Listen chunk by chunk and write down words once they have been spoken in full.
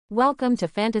Welcome to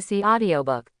Fantasy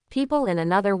Audiobook, People in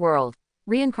Another World.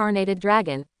 Reincarnated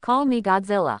Dragon, Call Me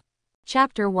Godzilla.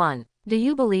 Chapter 1. Do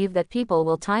you believe that people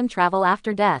will time travel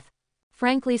after death?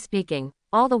 Frankly speaking,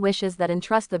 all the wishes that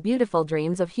entrust the beautiful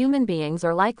dreams of human beings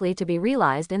are likely to be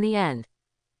realized in the end.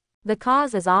 The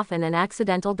cause is often an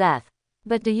accidental death.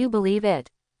 But do you believe it?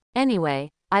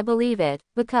 Anyway, I believe it,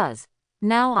 because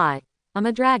now I'm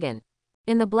a dragon.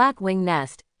 In the black wing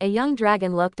nest, a young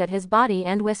dragon looked at his body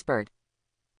and whispered,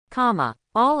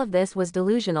 all of this was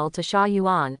delusional to Sha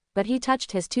Yuan, but he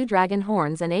touched his 2 dragon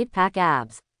horns and 8-pack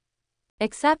abs.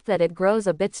 Except that it grows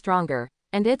a bit stronger,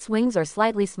 and its wings are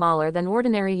slightly smaller than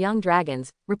ordinary young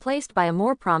dragons, replaced by a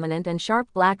more prominent and sharp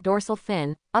black dorsal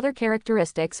fin. Other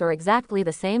characteristics are exactly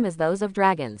the same as those of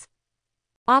dragons.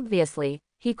 Obviously,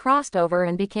 he crossed over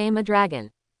and became a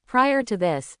dragon. Prior to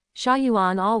this, Sha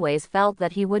Yuan always felt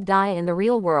that he would die in the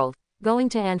real world, going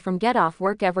to and from get off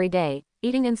work every day,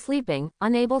 eating and sleeping,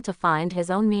 unable to find his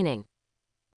own meaning.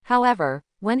 However,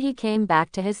 when he came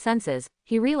back to his senses,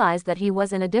 he realized that he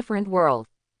was in a different world.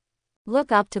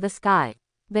 Look up to the sky.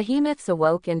 Behemoths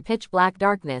awoke in pitch-black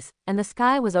darkness, and the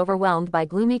sky was overwhelmed by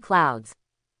gloomy clouds.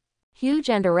 Huge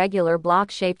and irregular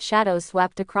block-shaped shadows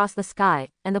swept across the sky,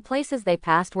 and the places they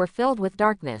passed were filled with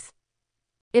darkness.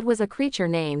 It was a creature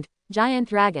named Giant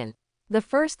Dragon. The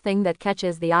first thing that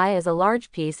catches the eye is a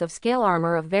large piece of scale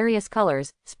armor of various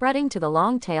colors, spreading to the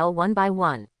long tail one by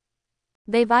one.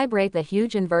 They vibrate the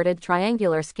huge inverted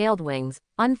triangular scaled wings,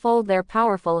 unfold their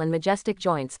powerful and majestic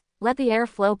joints, let the air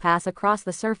flow pass across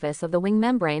the surface of the wing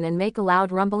membrane and make a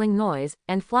loud rumbling noise,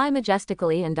 and fly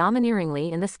majestically and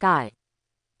domineeringly in the sky.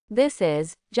 This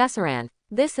is Jesserand.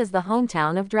 This is the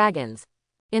hometown of dragons.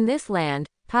 In this land,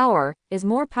 power is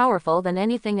more powerful than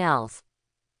anything else.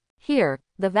 Here,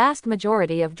 the vast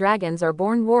majority of dragons are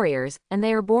born warriors, and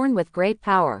they are born with great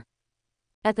power.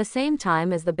 At the same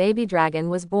time as the baby dragon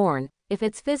was born, if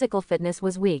its physical fitness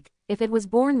was weak, if it was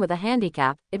born with a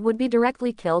handicap, it would be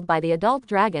directly killed by the adult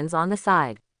dragons on the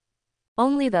side.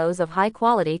 Only those of high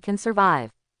quality can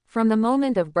survive. From the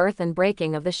moment of birth and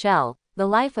breaking of the shell, the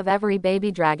life of every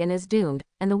baby dragon is doomed,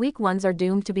 and the weak ones are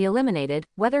doomed to be eliminated,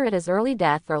 whether it is early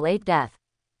death or late death.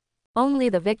 Only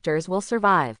the victors will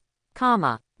survive.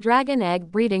 Dragon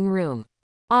egg breeding room.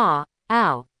 Ow!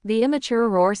 The immature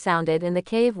roar sounded in the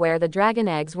cave where the dragon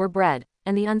eggs were bred,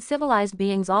 and the uncivilized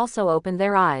beings also opened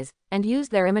their eyes, and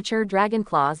used their immature dragon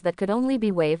claws that could only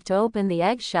be waved to open the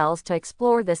egg shells to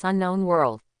explore this unknown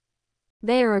world.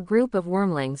 They are a group of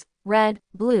wormlings, red,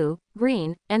 blue,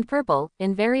 green, and purple,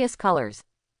 in various colors.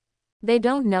 They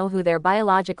don't know who their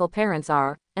biological parents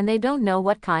are, and they don't know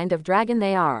what kind of dragon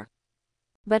they are.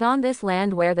 But on this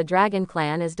land where the dragon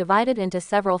clan is divided into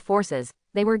several forces,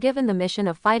 they were given the mission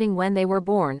of fighting when they were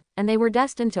born, and they were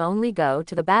destined to only go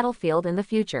to the battlefield in the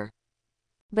future.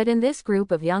 But in this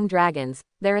group of young dragons,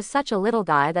 there is such a little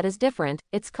guy that is different.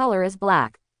 Its color is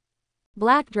black.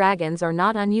 Black dragons are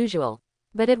not unusual,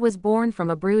 but it was born from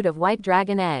a brood of white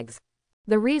dragon eggs.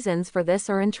 The reasons for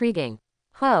this are intriguing.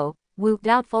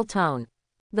 Doubtful tone.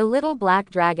 The little black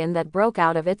dragon that broke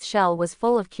out of its shell was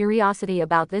full of curiosity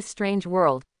about this strange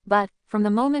world, but, from the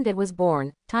moment it was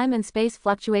born, time and space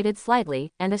fluctuated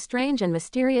slightly, and a strange and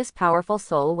mysterious powerful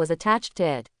soul was attached to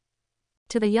it.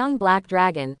 To the young black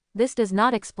dragon, this does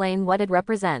not explain what it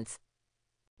represents.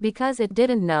 Because it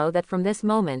didn't know that from this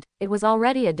moment, it was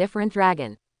already a different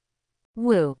dragon.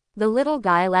 The little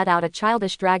guy let out a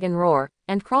childish dragon roar,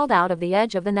 and crawled out of the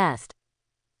edge of the nest.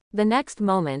 The next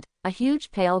moment, a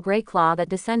huge pale gray claw that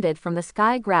descended from the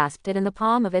sky grasped it in the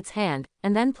palm of its hand,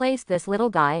 and then placed this little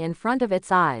guy in front of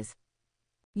its eyes.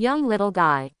 Young little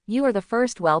guy, you are the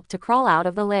first whelp to crawl out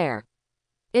of the lair.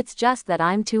 It's just that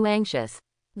I'm too anxious.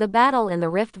 The battle in the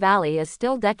Rift Valley is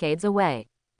still decades away.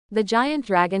 The giant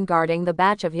dragon guarding the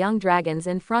batch of young dragons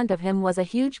in front of him was a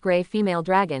huge gray female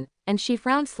dragon, and she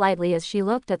frowned slightly as she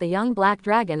looked at the young black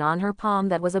dragon on her palm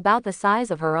that was about the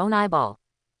size of her own eyeball.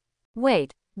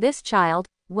 Wait. This child,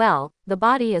 well, the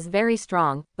body is very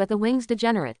strong, but the wings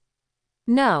degenerate.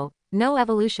 No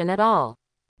evolution at all.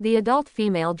 The adult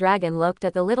female dragon looked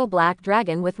at the little black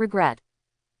dragon with regret.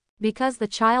 Because the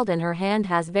child in her hand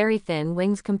has very thin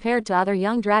wings compared to other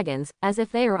young dragons, as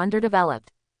if they are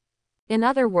underdeveloped. In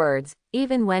other words,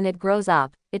 even when it grows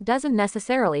up, it doesn't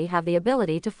necessarily have the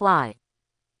ability to fly.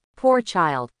 Poor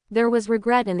child. There was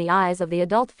regret in the eyes of the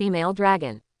adult female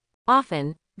dragon.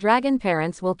 Often, dragon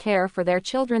parents will care for their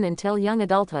children until young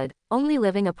adulthood, only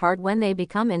living apart when they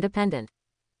become independent.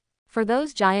 For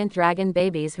those giant dragon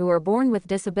babies who are born with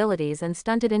disabilities and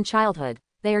stunted in childhood,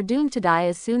 they are doomed to die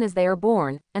as soon as they are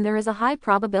born, and there is a high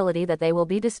probability that they will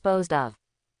be disposed of.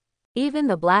 Even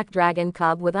the black dragon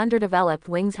cub with underdeveloped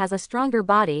wings has a stronger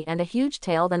body and a huge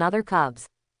tail than other cubs.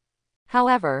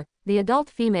 However, the adult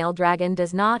female dragon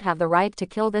does not have the right to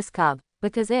kill this cub,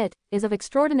 because it is of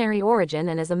extraordinary origin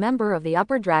and is a member of the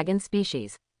upper dragon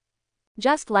species.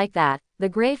 Just like that, the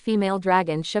gray female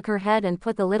dragon shook her head and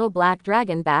put the little black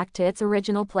dragon back to its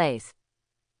original place.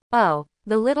 Oh,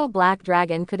 the little black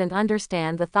dragon couldn't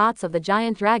understand the thoughts of the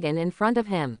giant dragon in front of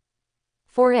him.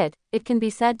 For it can be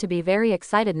said to be very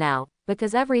excited now,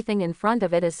 because everything in front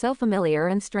of it is so familiar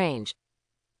and strange.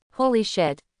 Holy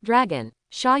shit, dragon!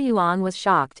 Sha Yuan was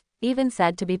shocked, even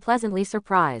said to be pleasantly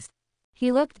surprised.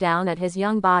 He looked down at his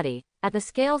young body, at the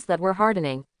scales that were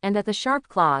hardening, and at the sharp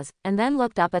claws, and then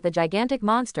looked up at the gigantic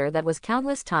monster that was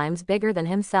countless times bigger than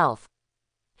himself.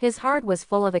 His heart was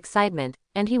full of excitement,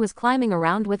 and he was climbing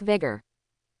around with vigor.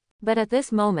 But at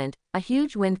this moment, a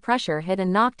huge wind pressure hit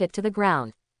and knocked it to the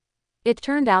ground. It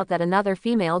turned out that another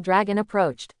female dragon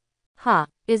approached. Huh,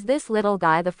 is this little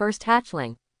guy the first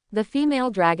hatchling? The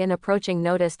female dragon approaching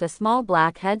noticed a small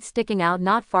black head sticking out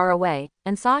not far away,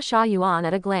 and saw Sha Yuan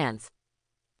at a glance.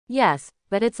 Yes,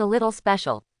 but it's a little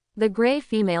special. The gray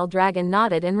female dragon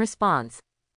nodded in response.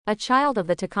 A child of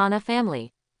the Takana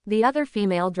family. The other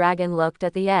female dragon looked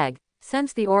at the egg,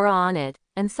 sensed the aura on it,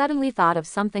 and suddenly thought of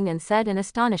something and said in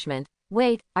astonishment,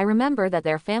 "Wait, I remember that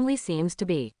their family seems to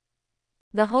be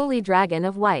the Holy Dragon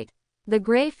of White." The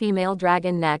gray female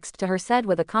dragon next to her said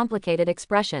with a complicated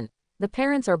expression, "The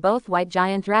parents are both white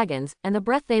giant dragons, and the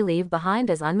breath they leave behind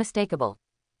is unmistakable.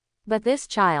 But this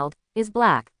child is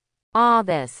black." Ah,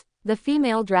 this. The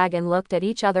female dragon looked at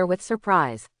each other with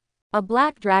surprise. A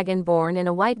black dragon born in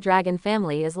a white dragon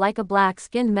family is like a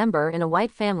black-skinned member in a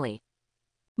white family.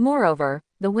 Moreover,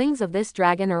 the wings of this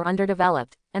dragon are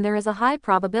underdeveloped, and there is a high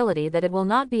probability that it will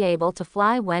not be able to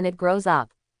fly when it grows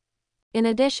up. In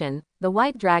addition, the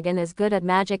white dragon is good at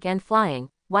magic and flying,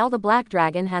 while the black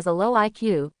dragon has a low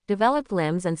IQ, developed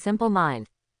limbs and simple mind.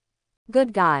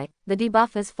 Good guy, the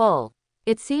debuff is full.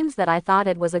 It seems that I thought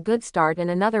it was a good start in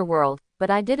another world,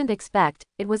 but I didn't expect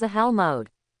it was a hell mode.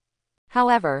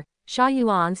 However, Sha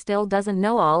Yuan still doesn't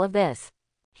know all of this.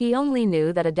 He only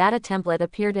knew that a data template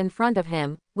appeared in front of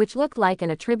him, which looked like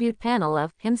an attribute panel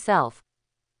of himself.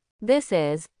 This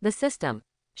is the system.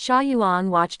 Sha Yuan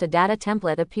watched a data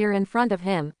template appear in front of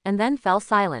him, and then fell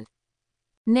silent.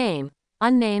 Name: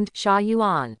 unnamed Sha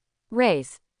Yuan.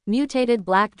 Race: mutated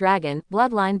black dragon,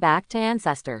 bloodline back to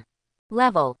ancestor.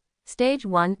 Level: Stage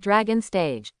 1 Dragon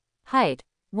Stage. Height: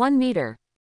 1 meter.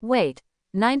 Weight: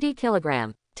 90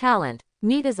 kg. Talent: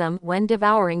 Meatism. When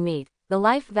devouring meat, the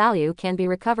life value can be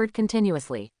recovered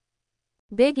continuously.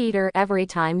 Big Eater. Every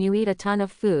time you eat a ton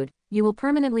of food, you will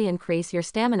permanently increase your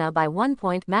stamina by 1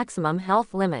 point. Maximum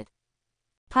health limit.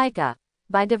 Pica.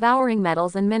 By devouring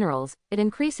metals and minerals, it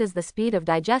increases the speed of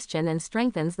digestion and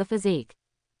strengthens the physique.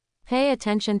 Pay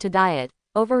attention to diet.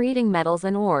 Overeating metals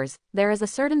and ores, there is a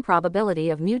certain probability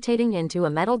of mutating into a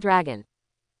metal dragon.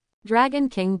 Dragon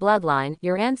King bloodline.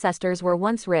 Your ancestors were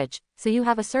once rich, so you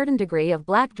have a certain degree of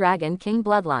Black Dragon King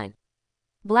bloodline.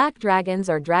 Black dragons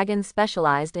are dragons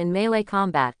specialized in melee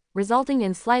combat, resulting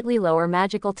in slightly lower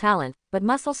magical talent, but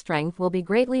muscle strength will be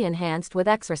greatly enhanced with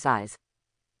exercise.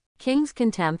 King's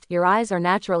Contempt. Your eyes are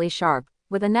naturally sharp,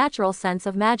 with a natural sense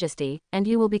of majesty, and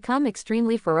you will become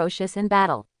extremely ferocious in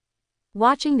battle.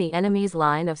 Watching the enemy's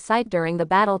line of sight during the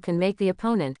battle can make the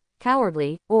opponent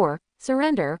cowardly or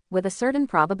surrender with a certain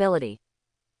probability.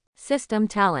 System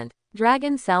talent.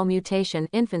 Dragon Cell Mutation.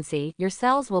 Infancy. Your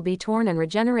cells will be torn and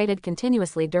regenerated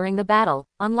continuously during the battle,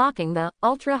 unlocking the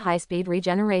ultra high-speed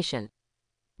regeneration.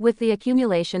 With the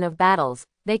accumulation of battles,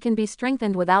 they can be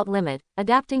strengthened without limit,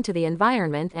 adapting to the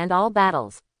environment and all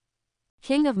battles.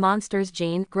 King of Monsters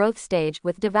Gene Growth Stage.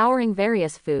 With devouring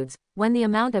various foods, when the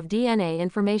amount of DNA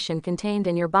information contained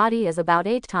in your body is about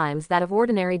 8 times that of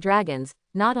ordinary dragons,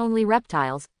 not only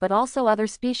reptiles, but also other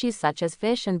species such as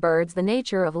fish and birds, the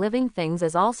nature of living things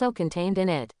is also contained in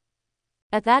it.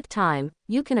 At that time,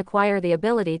 you can acquire the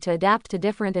ability to adapt to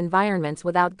different environments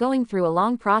without going through a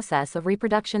long process of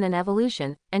reproduction and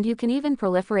evolution, and you can even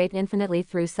proliferate infinitely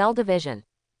through cell division.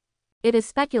 It is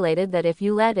speculated that if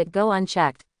you let it go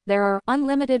unchecked, there are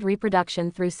unlimited reproduction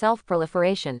through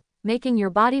self-proliferation, making your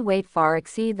body weight far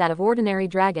exceed that of ordinary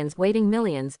dragons weighing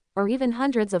millions, or even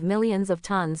hundreds of millions of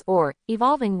tons, or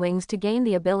evolving wings to gain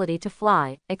the ability to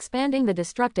fly, expanding the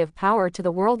destructive power to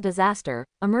the world. Disaster,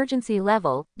 emergency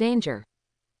level, danger.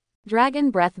 Dragon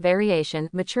Breath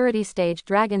Variation. Maturity Stage.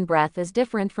 Dragon Breath is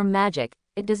different from magic.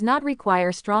 It does not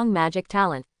require strong magic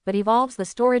talent, but evolves the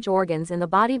storage organs in the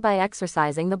body by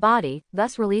exercising the body,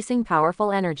 thus releasing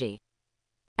powerful energy.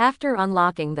 After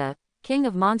unlocking the King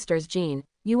of Monsters Gene,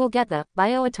 you will get the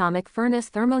bioatomic furnace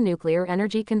thermonuclear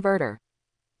energy converter.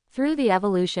 Through the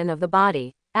evolution of the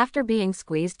body, after being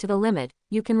squeezed to the limit,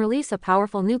 you can release a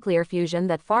powerful nuclear fusion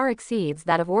that far exceeds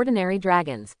that of ordinary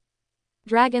dragons.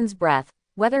 Dragon's breath,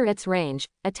 whether its range,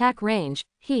 attack range,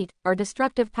 heat, or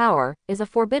destructive power, is a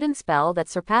forbidden spell that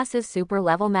surpasses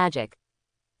super-level magic.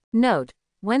 Note: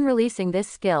 when releasing this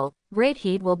skill, great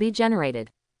heat will be generated.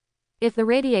 If the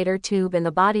radiator tube in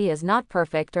the body is not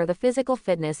perfect or the physical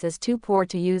fitness is too poor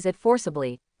to use it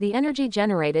forcibly, the energy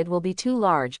generated will be too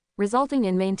large, resulting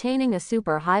in maintaining a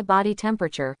super high body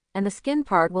temperature, and the skin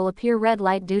part will appear red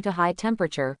light due to high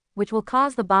temperature, which will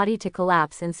cause the body to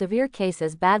collapse, in severe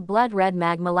cases bad blood red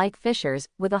magma-like fissures,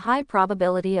 with a high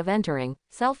probability of entering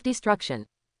self-destruction.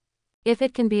 If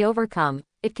it can be overcome,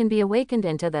 it can be awakened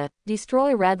into the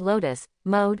Destroy Red Lotus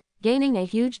mode, gaining a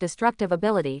huge destructive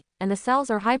ability, and the cells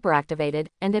are hyperactivated,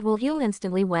 and it will heal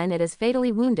instantly when it is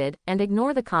fatally wounded, and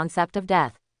ignore the concept of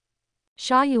death.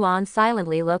 Sha Yuan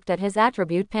silently looked at his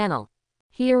attribute panel.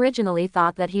 He originally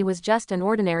thought that he was just an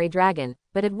ordinary dragon,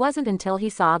 but it wasn't until he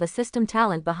saw the system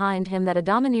talent behind him that a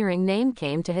domineering name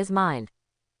came to his mind.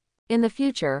 In the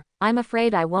future, I'm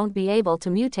afraid I won't be able to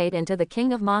mutate into the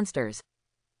king of monsters.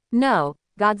 No,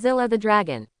 Godzilla the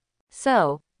dragon.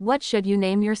 So, what should you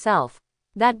name yourself?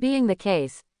 That being the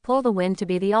case, pull the wind to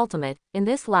be the ultimate, in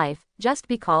this life, just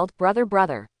be called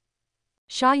Brother.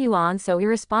 Sha Yuan so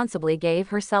irresponsibly gave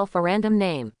herself a random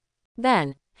name.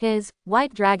 Then, his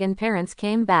white dragon parents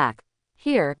came back.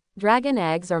 Here, dragon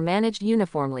eggs are managed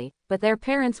uniformly, but their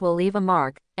parents will leave a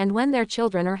mark, and when their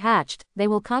children are hatched, they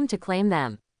will come to claim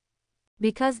them.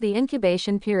 Because the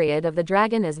incubation period of the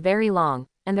dragon is very long,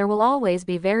 and there will always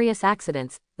be various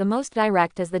accidents, the most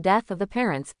direct is the death of the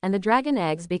parents, and the dragon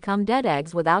eggs become dead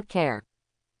eggs without care.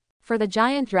 For the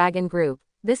giant dragon group,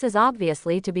 this is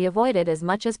obviously to be avoided as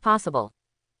much as possible.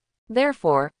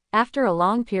 Therefore, after a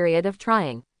long period of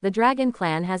trying, the dragon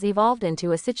clan has evolved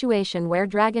into a situation where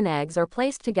dragon eggs are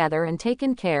placed together and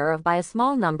taken care of by a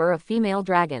small number of female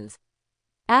dragons.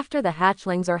 After the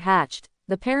hatchlings are hatched,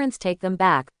 the parents take them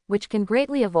back, which can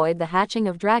greatly avoid the hatching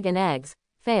of dragon eggs.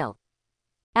 Fail.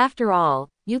 After all,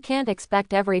 you can't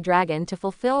expect every dragon to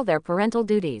fulfill their parental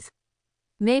duties.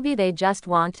 Maybe they just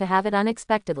want to have it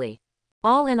unexpectedly.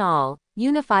 All in all,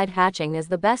 unified hatching is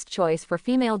the best choice for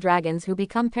female dragons who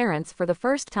become parents for the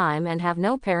first time and have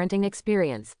no parenting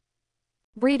experience.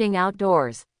 Breeding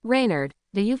outdoors. Reynard,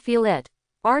 do you feel it?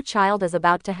 Our child is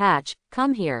about to hatch,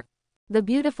 come here. The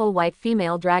beautiful white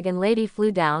female dragon lady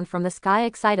flew down from the sky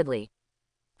excitedly.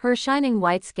 Her shining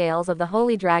white scales of the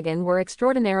holy dragon were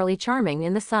extraordinarily charming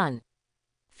in the sun.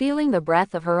 Feeling the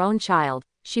breath of her own child,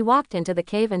 she walked into the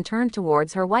cave and turned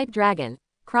towards her white dragon,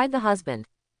 cried the husband.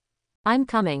 I'm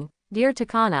coming, dear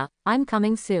Takana, I'm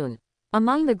coming soon.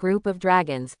 Among the group of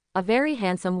dragons, a very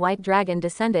handsome white dragon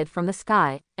descended from the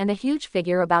sky, and a huge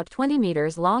figure about 20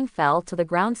 meters long fell to the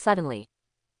ground suddenly.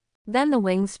 Then the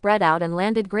wings spread out and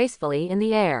landed gracefully in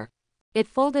the air. It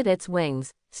folded its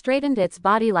wings, straightened its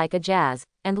body like a jazz,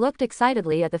 and looked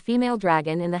excitedly at the female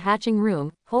dragon in the hatching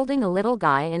room, holding a little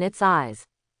guy in its eyes.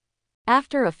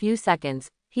 After a few seconds,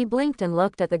 he blinked and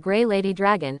looked at the gray lady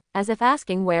dragon, as if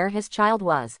asking where his child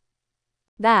was.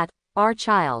 That, our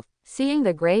child. Seeing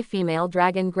the gray female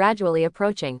dragon gradually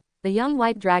approaching, the young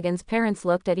white dragon's parents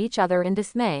looked at each other in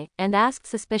dismay, and asked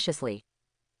suspiciously.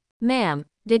 Ma'am,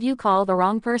 did you call the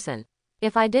wrong person?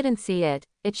 If I didn't see it,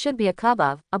 it should be a cub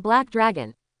of a black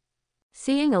dragon.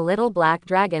 Seeing a little black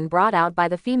dragon brought out by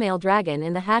the female dragon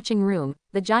in the hatching room,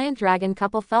 the giant dragon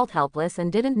couple felt helpless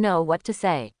and didn't know what to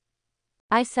say.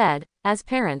 I said, as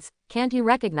parents, can't you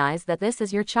recognize that this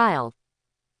is your child?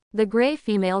 The gray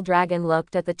female dragon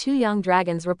looked at the two young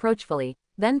dragons reproachfully,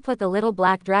 then put the little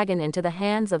black dragon into the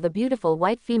hands of the beautiful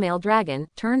white female dragon,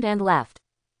 turned and left.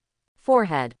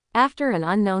 Forehead. After an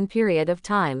unknown period of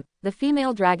time, the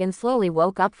female dragon slowly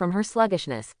woke up from her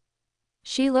sluggishness.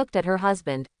 She looked at her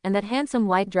husband, and that handsome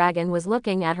white dragon was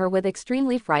looking at her with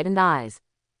extremely frightened eyes.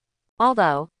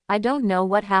 Although, I don't know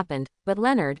what happened, but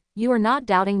Leonard, you are not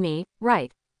doubting me,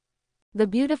 right? The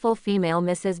beautiful female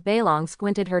Mrs. Bailong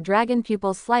squinted her dragon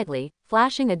pupils slightly,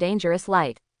 flashing a dangerous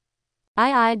light.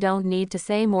 I don't need to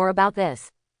say more about this.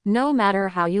 No matter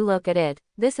how you look at it,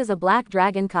 this is a black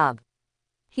dragon cub.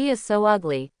 He is so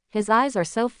ugly, his eyes are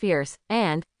so fierce,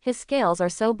 and his scales are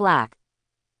so black.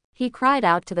 He cried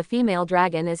out to the female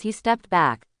dragon as he stepped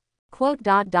back. Quote.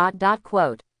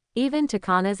 Even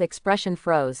Takana's expression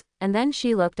froze, and then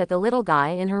she looked at the little guy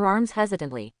in her arms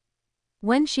hesitantly.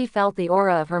 When she felt the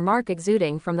aura of her mark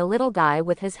exuding from the little guy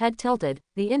with his head tilted,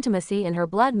 the intimacy in her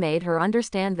blood made her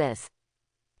understand this.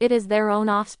 It is their own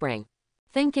offspring.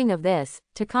 Thinking of this,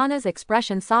 Takana's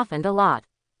expression softened a lot.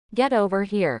 Get over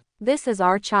here. This is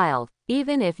our child.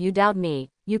 Even if you doubt me,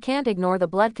 you can't ignore the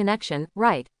blood connection,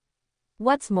 right?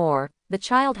 What's more, the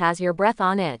child has your breath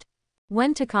on it.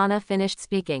 When Takana finished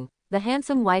speaking, the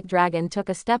handsome white dragon took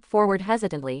a step forward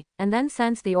hesitantly, and then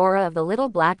sensed the aura of the little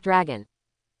black dragon.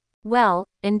 Well,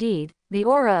 indeed, the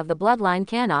aura of the bloodline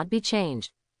cannot be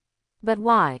changed. But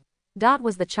why?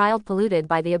 Was the child polluted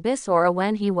by the abyss aura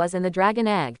when he was in the dragon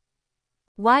egg?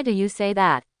 Why do you say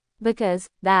that? Because,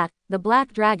 the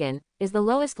black dragon, is the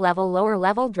lowest level lower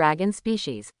level dragon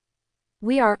species.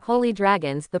 We are holy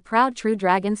dragons, the proud true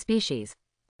dragon species.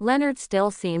 Leonard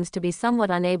still seems to be somewhat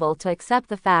unable to accept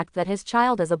the fact that his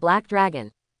child is a black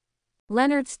dragon.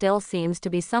 Leonard still seems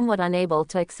to be somewhat unable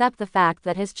to accept the fact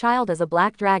that his child is a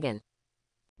black dragon.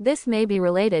 This may be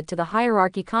related to the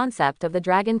hierarchy concept of the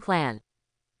dragon clan.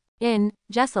 In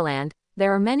Jesseland,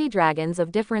 there are many dragons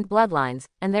of different bloodlines,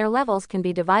 and their levels can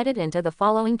be divided into the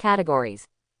following categories.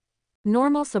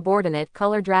 Normal subordinate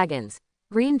color dragons,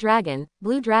 green dragon,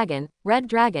 blue dragon, red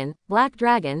dragon, black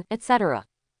dragon, etc.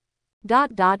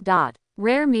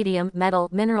 Rare medium metal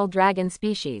mineral dragon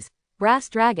species, brass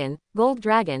dragon, gold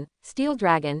dragon, steel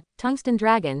dragon, tungsten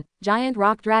dragon, giant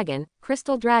rock dragon,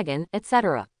 crystal dragon,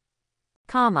 etc.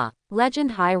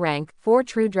 Legend high rank 4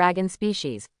 true dragon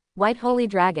species, white holy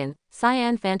dragon,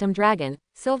 cyan phantom dragon,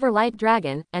 silver light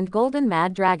dragon, and golden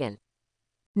mad dragon.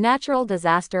 Natural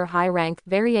disaster high rank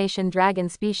variation dragon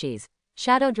species,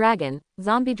 shadow dragon,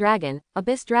 zombie dragon,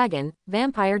 abyss dragon,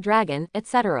 vampire dragon,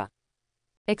 etc.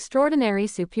 Extraordinary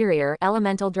superior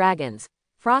elemental dragons,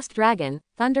 frost dragon,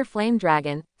 thunder flame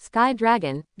dragon, sky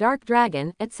dragon, dark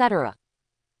dragon, etc.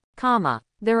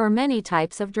 There are many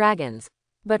types of dragons.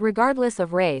 But regardless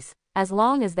of race, as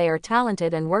long as they are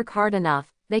talented and work hard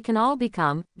enough, they can all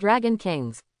become dragon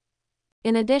kings.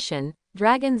 In addition,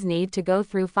 dragons need to go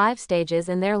through 5 stages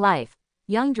in their life: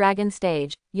 young dragon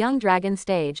stage,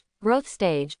 growth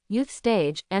stage, youth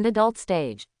stage, and adult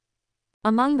stage.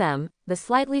 Among them, the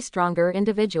slightly stronger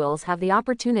individuals have the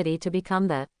opportunity to become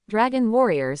the dragon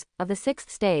warriors of the 6th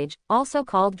stage, also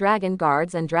called dragon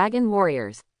guards and dragon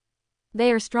warriors.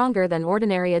 They are stronger than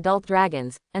ordinary adult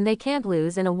dragons, and they can't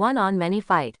lose in a one-on-many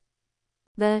fight.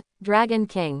 The Dragon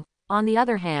King, on the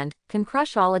other hand, can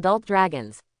crush all adult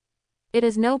dragons. It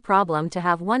is no problem to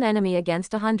have one enemy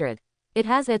against 100. It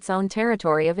has its own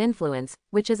territory of influence,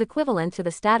 which is equivalent to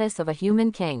the status of a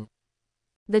human king.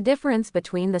 The difference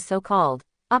between the so-called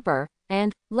upper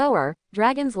and lower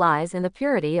dragons lies in the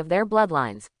purity of their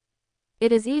bloodlines.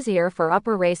 It is easier for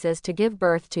upper races to give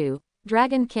birth to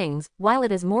dragon kings, while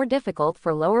it is more difficult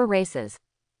for lower races.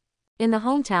 In the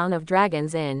hometown of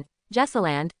dragons in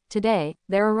Jesseland, today,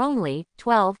 there are only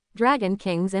 12 dragon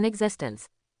kings in existence.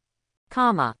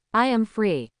 I am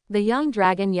free. The young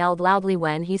dragon yelled loudly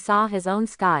when he saw his own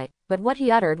sky, but what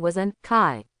he uttered was an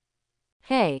kai.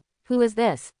 Hey, who is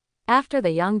this? After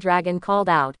the young dragon called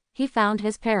out, he found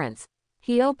his parents.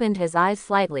 He opened his eyes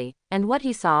slightly, and what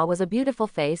he saw was a beautiful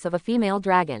face of a female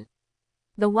dragon.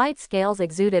 The white scales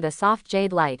exuded a soft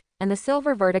jade light, and the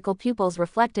silver vertical pupils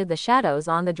reflected the shadows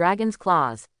on the dragon's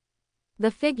claws. The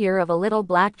figure of a little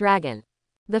black dragon.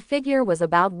 The figure was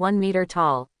about 1 meter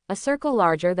tall, a circle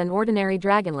larger than ordinary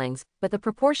dragonlings, but the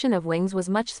proportion of wings was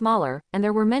much smaller, and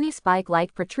there were many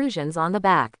spike-like protrusions on the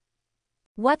back.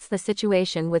 What's the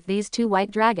situation with these 2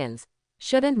 white dragons?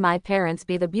 Shouldn't my parents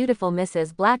be the beautiful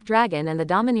Mrs. Black Dragon and the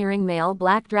domineering male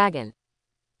Black Dragon?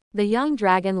 The young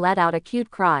dragon let out a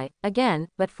cute cry, again,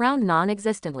 but frowned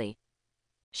non-existently.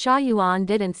 Sha Yuan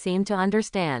didn't seem to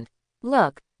understand.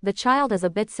 Look, the child is a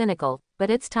bit cynical,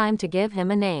 but it's time to give him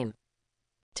a name.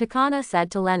 Takana said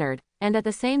to Leonard, and at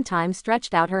the same time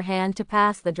stretched out her hand to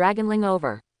pass the dragonling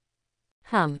over.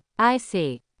 I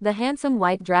see. The handsome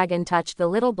white dragon touched the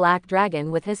little black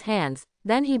dragon with his hands,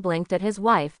 then he blinked at his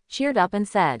wife, cheered up and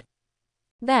said,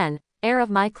 "Then, heir of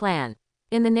my clan,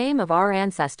 in the name of our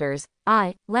ancestors,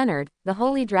 I, Leonard, the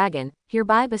holy dragon,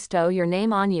 hereby bestow your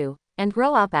name on you, and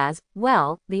grow up as,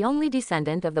 well, the only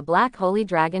descendant of the black holy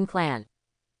dragon clan."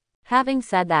 Having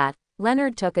said that,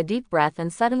 Leonard took a deep breath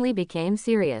and suddenly became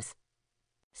serious.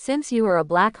 "Since you are a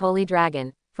black holy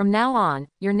dragon, from now on,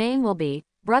 your name will be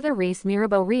Brother Reese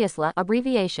Mirabo Riesla,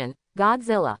 abbreviation,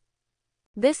 Godzilla.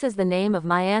 This is the name of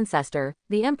my ancestor,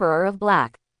 the Emperor of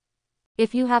Black.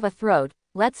 If you have a throat,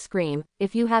 let's scream;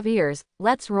 if you have ears,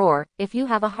 let's roar; if you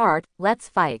have a heart, let's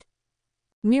fight."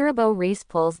 Mirabo Reese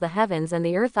pulls the heavens and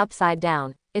the earth upside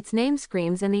down, its name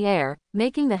screams in the air,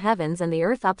 making the heavens and the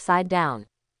earth upside down.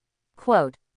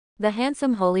 Quote, the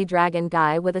handsome holy dragon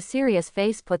guy with a serious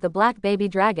face put the black baby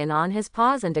dragon on his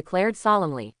paws and declared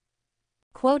solemnly.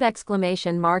 Quote,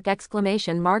 exclamation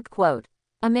mark, quote.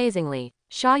 Amazingly,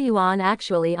 Sha Yuan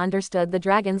actually understood the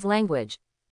dragon's language.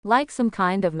 Like some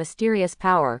kind of mysterious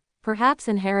power, perhaps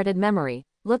inherited memory,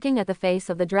 looking at the face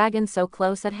of the dragon so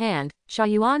close at hand, Sha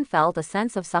Yuan felt a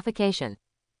sense of suffocation.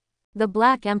 The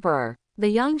Black Emperor. The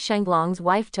young Shenglong's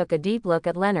wife took a deep look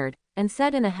at Leonard, and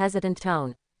said in a hesitant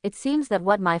tone, "It seems that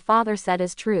what my father said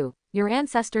is true. Your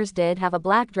ancestors did have a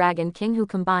black dragon king who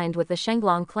combined with the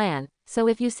Shenglong clan, so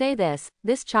if you say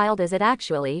this child is it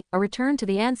actually, a return to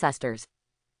the ancestors."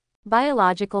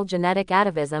 Biological genetic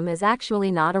atavism is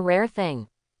actually not a rare thing.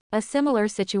 A similar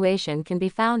situation can be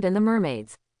found in the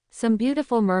mermaids. Some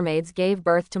beautiful mermaids gave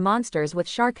birth to monsters with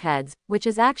shark heads, which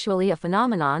is actually a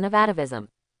phenomenon of atavism.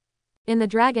 In the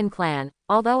dragon clan,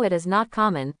 although it is not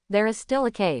common, there is still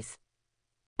a case.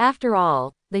 After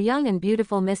all, the young and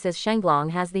beautiful Mrs.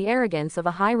 Shenglong has the arrogance of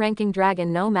a high-ranking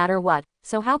dragon no matter what,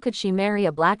 so how could she marry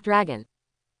a black dragon?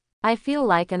 I feel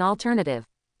like an alternative.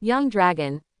 Young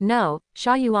dragon, no,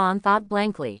 Sha Yuan thought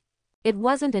blankly. It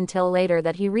wasn't until later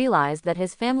that he realized that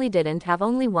his family didn't have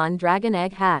only one dragon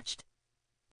egg hatched.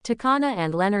 Takana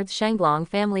and Leonard's Shenglong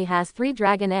family has 3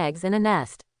 dragon eggs in a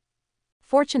nest.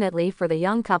 Fortunately for the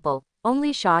young couple,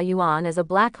 only Sha Yuan is a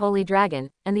black holy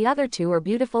dragon, and the other 2 are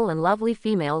beautiful and lovely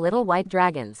female little white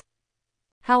dragons.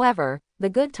 However, the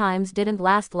good times didn't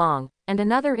last long, and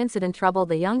another incident troubled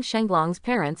the young Shenglong's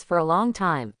parents for a long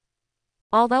time.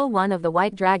 Although one of the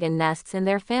white dragon nests in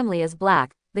their family is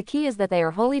black, the key is that they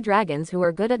are holy dragons who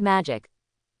are good at magic.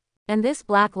 And this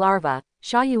black larva,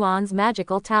 Sha Yuan's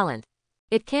magical talent.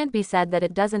 It can't be said that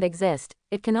it doesn't exist,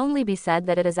 it can only be said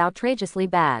that it is outrageously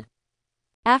bad.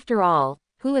 After all,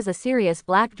 who is a serious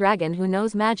black dragon who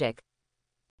knows magic?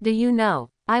 Do you know?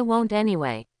 I won't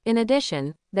anyway. In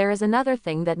addition, there is another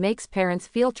thing that makes parents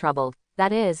feel troubled,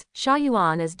 that is, Sha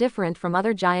Yuan is different from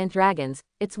other giant dragons.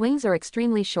 Its wings are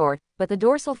extremely short, but the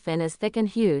dorsal fin is thick and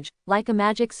huge, like a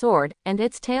magic sword, and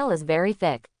its tail is very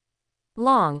thick.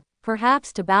 Long,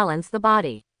 perhaps to balance the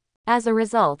body. As a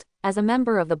result, as a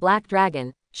member of the Black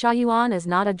Dragon, Sha Yuan is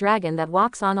not a dragon that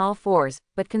walks on all fours,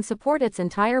 but can support its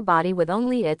entire body with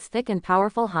only its thick and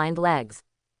powerful hind legs.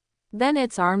 Then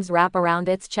its arms wrap around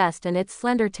its chest and its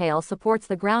slender tail supports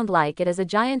the ground like it is a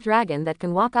giant dragon that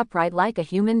can walk upright like a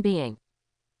human being.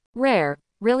 Rare,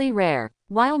 really rare.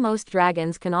 While most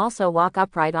dragons can also walk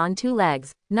upright on 2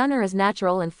 legs, none are as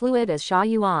natural and fluid as Sha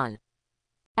Yuan.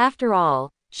 After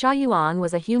all, Sha Yuan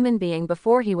was a human being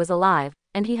before he was alive,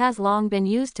 and he has long been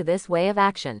used to this way of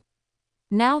action.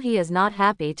 Now he is not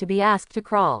happy to be asked to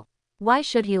crawl. Why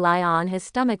should he lie on his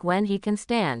stomach when he can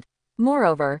stand?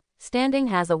 Moreover, standing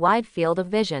has a wide field of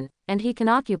vision, and he can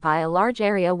occupy a large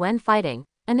area when fighting.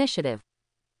 Initiative.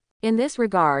 In this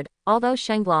regard, although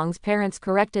Shenglong's parents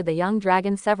corrected the young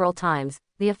dragon several times,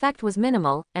 the effect was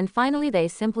minimal, and finally they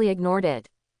simply ignored it.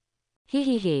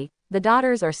 He, the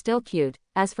daughters are still cute.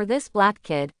 As for this black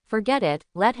kid, forget it,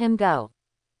 let him go.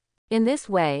 In this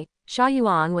way, Sha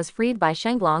Yuan was freed by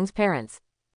Shenglong's parents.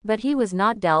 But he was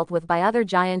not dealt with by other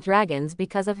giant dragons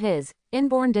because of his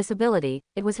inborn disability.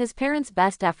 It was his parents'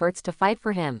 best efforts to fight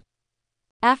for him.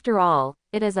 After all,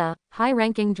 it is a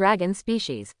high-ranking dragon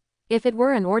species. If it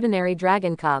were an ordinary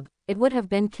dragon cub, it would have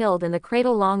been killed in the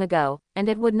cradle long ago, and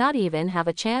it would not even have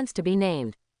a chance to be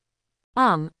named.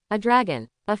 A dragon.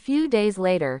 A few days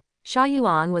later, Sha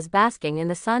Yuan was basking in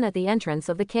the sun at the entrance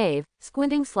of the cave,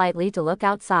 squinting slightly to look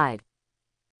outside.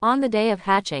 On the day of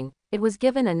hatching, it was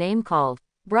given a name called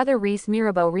Brother Reese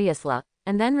Mirabo Riesla,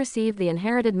 and then received the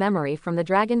inherited memory from the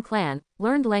dragon clan,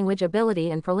 learned language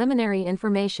ability and preliminary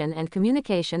information and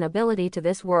communication ability to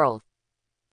this world.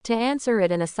 To answer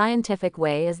it in a scientific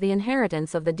way is the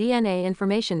inheritance of the DNA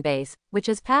information base, which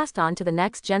is passed on to the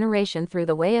next generation through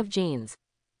the way of genes.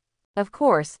 Of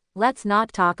course, let's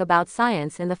not talk about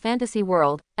science in the fantasy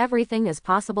world, everything is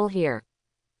possible here.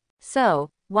 So,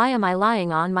 why am I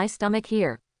lying on my stomach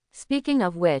here? Speaking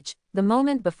of which, the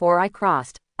moment before I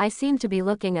crossed, I seemed to be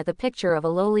looking at the picture of a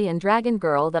lowly and dragon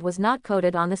girl that was not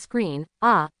coded on the screen.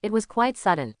 It was quite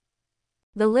sudden.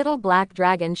 The little black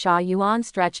dragon Sha Yuan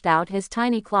stretched out his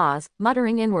tiny claws,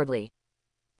 muttering inwardly.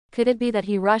 Could it be that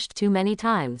he rushed too many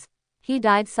times? He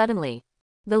died suddenly.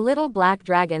 The little black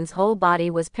dragon's whole body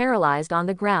was paralyzed on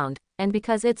the ground, and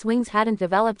because its wings hadn't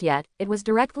developed yet, it was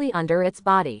directly under its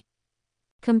body.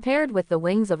 Compared with the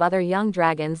wings of other young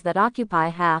dragons that occupy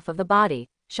half of the body,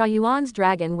 Sha Yuan's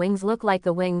dragon wings look like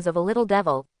the wings of a little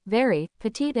devil, very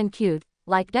petite and cute,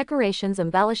 like decorations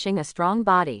embellishing a strong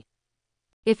body.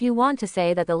 If you want to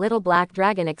say that the little black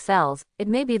dragon excels, it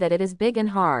may be that it is big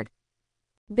and hard.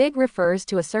 Big refers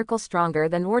to a circle stronger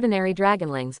than ordinary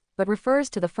dragonlings, but refers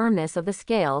to the firmness of the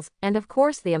scales, and of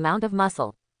course the amount of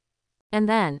muscle. And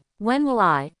then, when will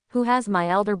I, who has my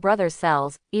elder brother's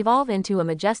cells, evolve into a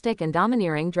majestic and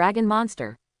domineering dragon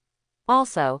monster?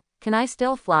 Also, can I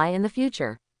still fly in the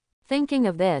future? Thinking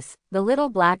of this, the little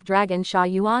black dragon Sha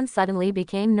Yuan suddenly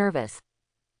became nervous.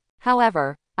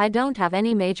 However, I don't have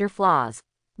any major flaws.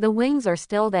 The wings are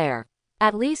still there.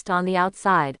 At least on the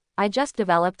outside, I just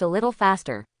developed a little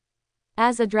faster.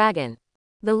 As a dragon.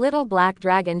 The little black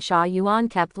dragon Sha Yuan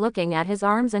kept looking at his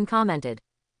arms and commented.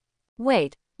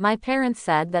 Wait, my parents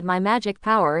said that my magic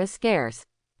power is scarce.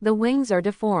 The wings are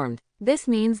deformed. This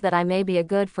means that I may be a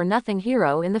good-for-nothing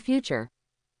hero in the future.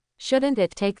 Shouldn't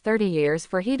it take 30 years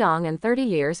for Hedong and 30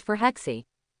 years for Hexi?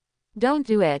 Don't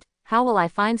do it, how will I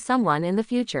find someone in the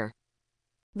future?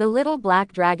 The little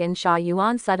black dragon Sha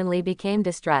Yuan suddenly became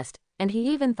distressed, and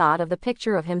he even thought of the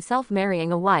picture of himself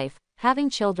marrying a wife, having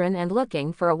children and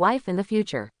looking for a wife in the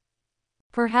future.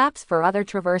 Perhaps for other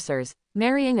traversers,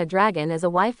 marrying a dragon as a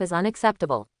wife is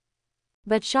unacceptable.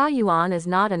 But Sha Yuan is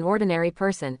not an ordinary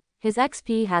person. His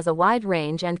XP has a wide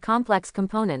range and complex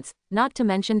components, not to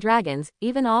mention dragons,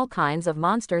 even all kinds of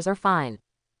monsters are fine.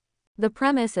 The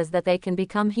premise is that they can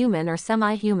become human or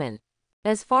semi-human.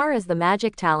 As far as the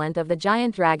magic talent of the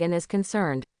giant dragon is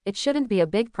concerned, it shouldn't be a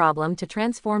big problem to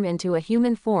transform into a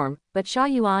human form, but Sha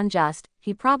Yuan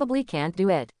he probably can't do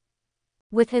it.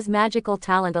 With his magical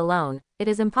talent alone, it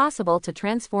is impossible to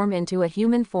transform into a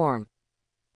human form.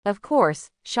 Of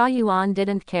course, Sha Yuan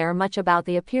didn't care much about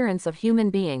the appearance of human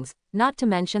beings, not to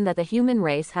mention that the human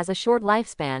race has a short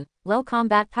lifespan, low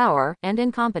combat power, and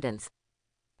incompetence.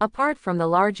 Apart from the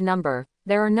large number,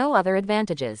 there are no other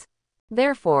advantages.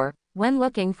 Therefore, when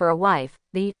looking for a wife,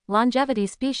 the longevity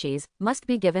species must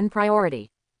be given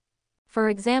priority. For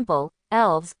example,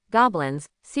 elves, goblins,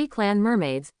 sea clan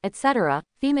mermaids, etc.,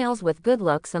 females with good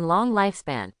looks and long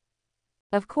lifespan.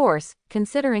 Of course,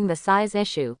 considering the size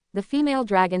issue, the female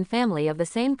dragon family of the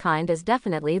same kind is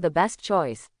definitely the best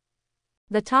choice.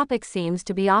 The topic seems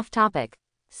to be off topic.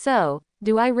 So,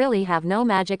 do I really have no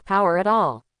magic power at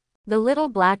all? The little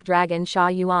black dragon Sha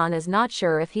Yuan is not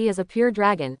sure if he is a pure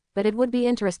dragon, but it would be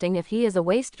interesting if he is a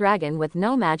waste dragon with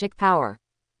no magic power.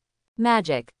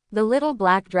 Magic. The little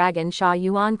black dragon Sha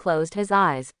Yuan closed his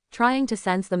eyes, trying to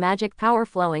sense the magic power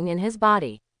flowing in his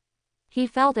body. He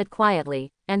felt it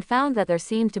quietly, and found that there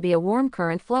seemed to be a warm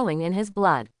current flowing in his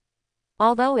blood.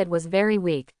 Although it was very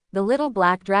weak, the little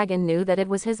black dragon knew that it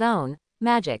was his own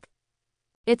magic.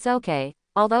 It's okay,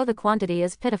 although the quantity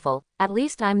is pitiful, at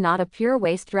least I'm not a pure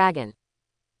waste dragon.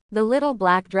 The little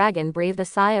black dragon breathed a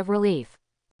sigh of relief.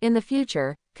 In the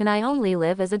future, can I only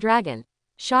live as a dragon?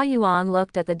 Sha Yuan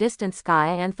looked at the distant sky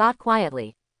and thought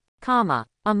quietly.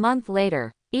 A month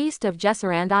later, east of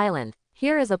Jesserand Island.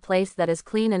 Here is a place that is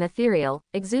clean and ethereal,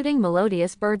 exuding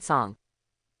melodious birdsong.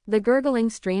 The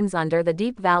gurgling streams under the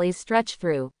deep valleys stretch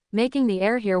through, making the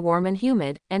air here warm and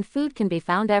humid, and food can be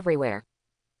found everywhere.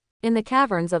 In the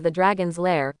caverns of the dragon's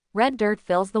lair, red dirt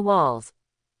fills the walls.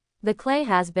 The clay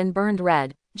has been burned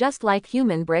red, just like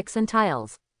human bricks and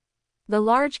tiles. The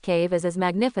large cave is as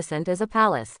magnificent as a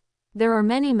palace. There are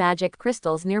many magic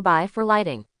crystals nearby for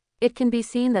lighting. It can be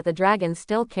seen that the dragons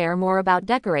still care more about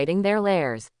decorating their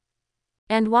lairs.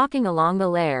 And walking along the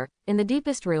lair, in the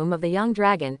deepest room of the young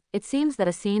dragon, it seems that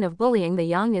a scene of bullying the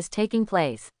young is taking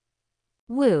place.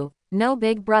 Woo, no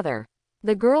big brother.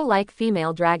 The girl-like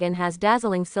female dragon has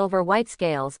dazzling silver-white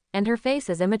scales, and her face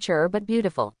is immature but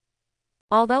beautiful.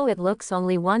 Although it looks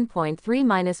only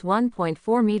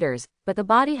 1.3-1.4 meters, but the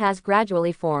body has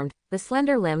gradually formed, the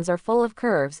slender limbs are full of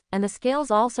curves, and the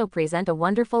scales also present a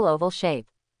wonderful oval shape.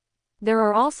 There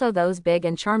are also those big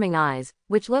and charming eyes,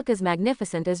 which look as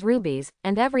magnificent as rubies,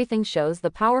 and everything shows the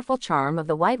powerful charm of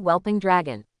the white whelping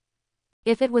dragon.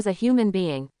 If it was a human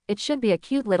being, it should be a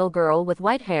cute little girl with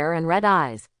white hair and red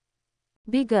eyes.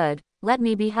 Be good, let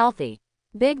me be healthy.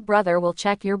 Big brother will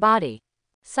check your body.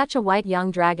 Such a white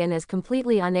young dragon is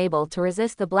completely unable to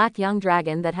resist the black young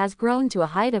dragon that has grown to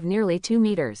a height of nearly 2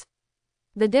 meters.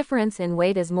 The difference in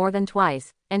weight is more than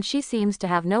twice, and she seems to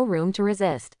have no room to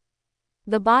resist.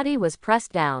 The body was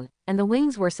pressed down, and the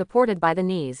wings were supported by the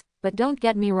knees, but don't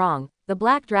get me wrong, the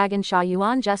black dragon Sha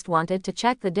Yuan just wanted to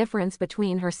check the difference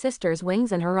between her sister's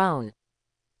wings and her own.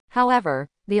 However,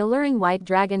 the alluring white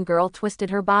dragon girl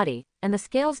twisted her body, and the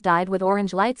scales dyed with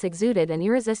orange lights exuded an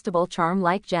irresistible charm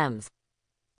like gems.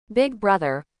 Big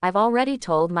brother, I've already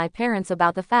told my parents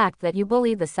about the fact that you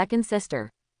bullied the second sister.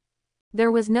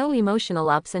 There was no emotional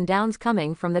ups and downs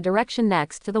coming from the direction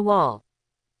next to the wall.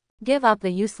 Give up the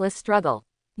useless struggle.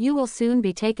 You will soon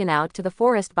be taken out to the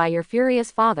forest by your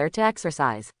furious father to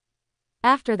exercise.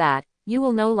 After that, you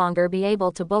will no longer be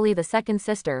able to bully the second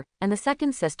sister, and the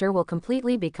second sister will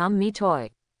completely become me toy.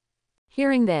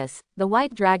 Hearing this, the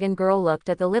white dragon girl looked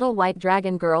at the little white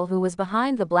dragon girl who was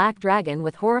behind the black dragon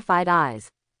with horrified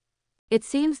eyes. It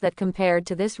seems that compared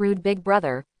to this rude big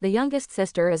brother, the youngest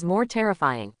sister is more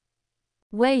terrifying.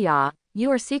 Wei Ya, you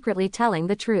are secretly telling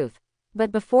the truth. But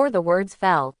before the words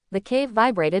fell, the cave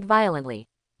vibrated violently.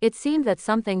 It seemed that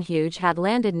something huge had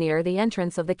landed near the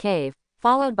entrance of the cave,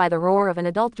 followed by the roar of an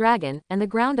adult dragon, and the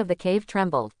ground of the cave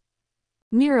trembled.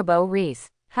 Mirabeau Reese,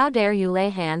 how dare you lay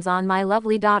hands on my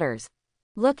lovely daughters?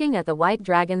 Looking at the white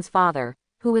dragon's father,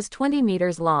 who was 20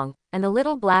 meters long, and the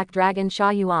little black dragon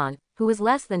Sha Yuan, who was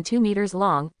less than 2 meters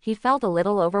long, he felt a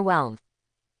little overwhelmed.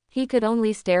 He could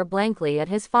only stare blankly at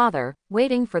his father,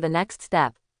 waiting for the next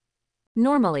step.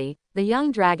 Normally, the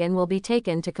young dragon will be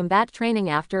taken to combat training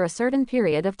after a certain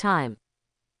period of time.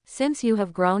 Since you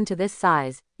have grown to this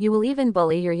size, you will even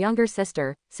bully your younger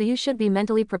sister, so you should be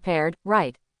mentally prepared,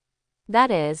 right?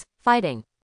 That is, fighting.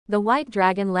 The white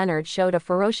dragon Leonard showed a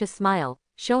ferocious smile,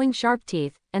 showing sharp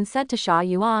teeth, and said to Sha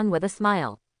Yuan with a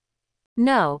smile.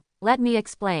 No, let me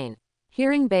explain.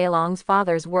 Hearing Beilong's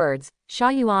father's words, Sha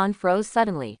Yuan froze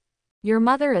suddenly. Your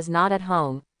mother is not at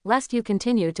home, lest you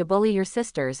continue to bully your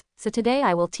sisters, so today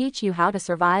I will teach you how to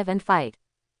survive and fight.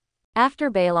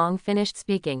 After Beilong finished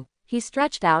speaking, he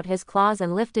stretched out his claws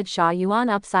and lifted Sha Yuan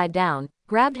upside down,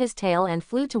 grabbed his tail and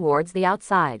flew towards the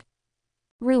outside.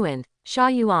 Ruined, Sha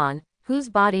Yuan, whose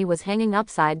body was hanging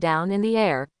upside down in the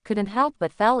air, couldn't help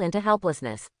but fell into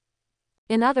helplessness.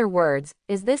 In other words,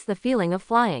 is this the feeling of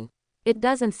flying? It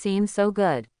doesn't seem so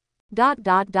good.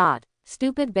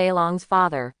 Stupid Beilong's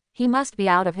father, he must be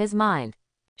out of his mind.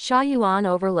 Sha Yuan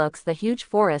overlooks the huge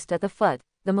forest at the foot,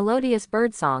 the melodious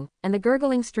birdsong, and the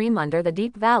gurgling stream under the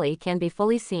deep valley can be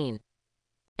fully seen.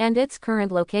 And its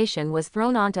current location was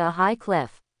thrown onto a high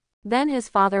cliff. Then his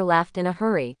father left in a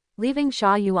hurry, leaving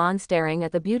Sha Yuan staring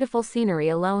at the beautiful scenery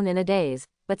alone in a daze,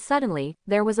 but suddenly,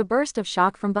 there was a burst of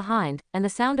shock from behind, and the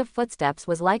sound of footsteps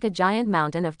was like a giant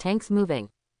mountain of tanks moving.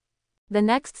 The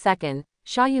next second,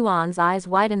 Sha Yuan's eyes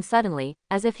widened suddenly,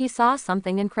 as if he saw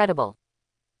something incredible.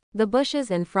 The bushes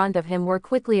in front of him were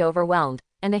quickly overwhelmed,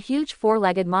 and a huge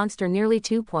four-legged monster nearly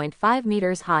 2.5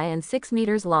 meters high and 6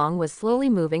 meters long was slowly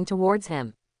moving towards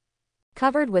him.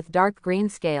 Covered with dark green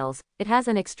scales, it has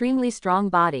an extremely strong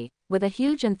body, with a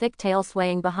huge and thick tail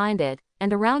swaying behind it,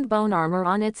 and a round bone armor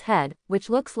on its head, which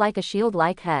looks like a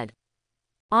shield-like head.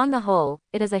 On the whole,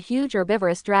 it is a huge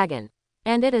herbivorous dragon.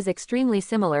 And it is extremely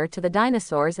similar to the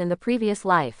dinosaurs in the previous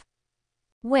life.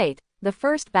 Wait, the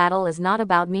first battle is not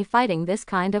about me fighting this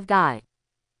kind of guy.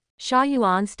 Sha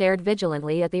Yuan stared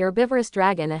vigilantly at the herbivorous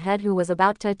dragon ahead who was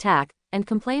about to attack, and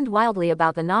complained wildly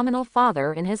about the nominal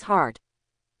father in his heart.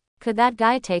 Could that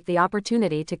guy take the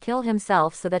opportunity to kill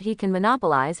himself so that he can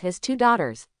monopolize his two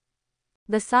daughters?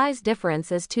 The size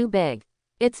difference is too big.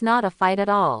 It's not a fight at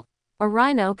all. A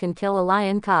rhino can kill a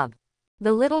lion cub.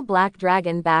 The little black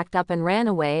dragon backed up and ran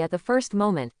away at the first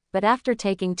moment, but after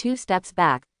taking 2 steps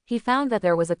back, he found that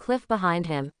there was a cliff behind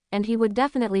him, and he would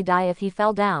definitely die if he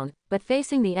fell down, but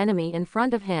facing the enemy in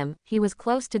front of him, he was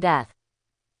close to death.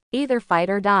 Either fight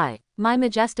or die. My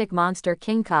majestic monster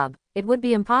king cub, it would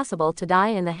be impossible to die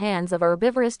in the hands of a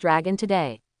herbivorous dragon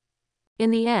today.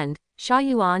 In the end, Sha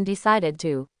Yuan decided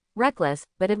to reckless,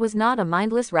 but it was not a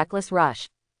mindless reckless rush.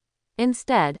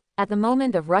 Instead, at the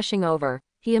moment of rushing over,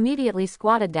 he immediately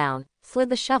squatted down, slid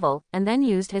the shovel, and then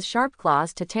used his sharp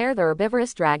claws to tear the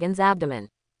herbivorous dragon's abdomen.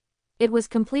 It was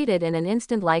completed in an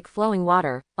instant like flowing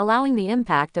water, allowing the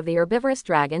impact of the herbivorous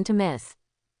dragon to miss.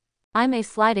 I'm a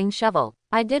sliding shovel.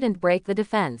 I didn't break the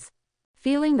defense.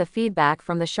 Feeling the feedback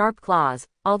from the sharp claws,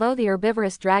 although the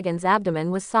herbivorous dragon's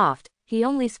abdomen was soft, he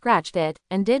only scratched it,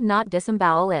 and did not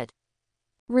disembowel it.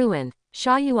 Ruined,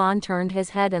 Sha Yuan turned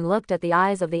his head and looked at the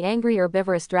eyes of the angry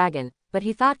herbivorous dragon, but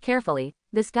he thought carefully,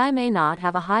 this guy may not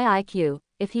have a high IQ,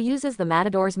 if he uses the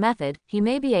matador's method, he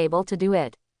may be able to do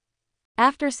it.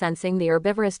 After sensing the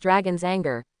herbivorous dragon's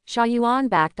anger, Sha Yuan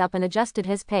backed up and adjusted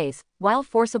his pace, while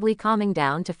forcibly calming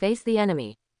down to face the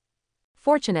enemy.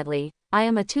 Fortunately, I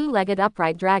am a 2-legged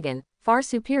upright dragon, far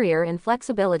superior in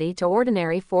flexibility to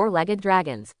ordinary 4-legged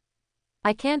dragons.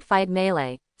 I can't fight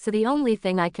melee, so the only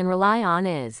thing I can rely on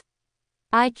is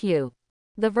IQ.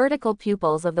 The vertical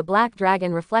pupils of the black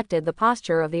dragon reflected the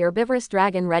posture of the herbivorous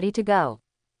dragon ready to go.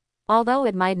 Although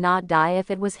it might not die if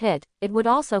it was hit, it would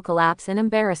also collapse in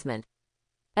embarrassment.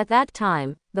 At that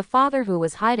time, the father who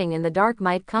was hiding in the dark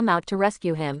might come out to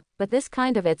rescue him, but this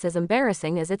kind of it's as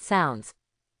embarrassing as it sounds.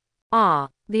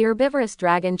 The herbivorous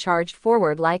dragon charged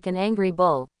forward like an angry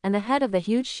bull, and the head of the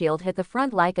huge shield hit the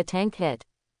front like a tank hit.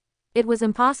 It was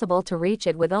impossible to reach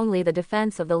it with only the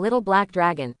defense of the little black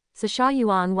dragon, so Sha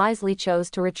Yuan wisely chose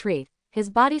to retreat. His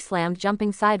body slammed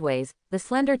jumping sideways, the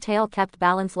slender tail kept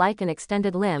balance like an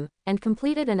extended limb, and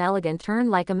completed an elegant turn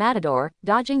like a matador,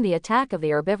 dodging the attack of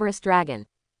the herbivorous dragon.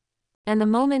 And the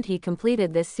moment he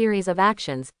completed this series of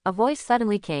actions, a voice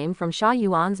suddenly came from Sha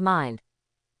Yuan's mind.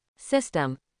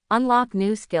 System. Unlock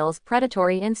new skills: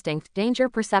 predatory instinct, danger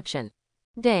perception.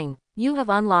 Ding. You have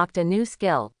unlocked a new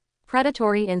skill.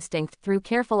 Predatory instinct. Through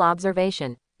careful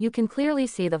observation, you can clearly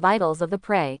see the vitals of the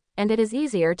prey, and it is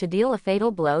easier to deal a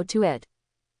fatal blow to it.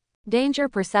 Danger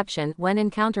perception. When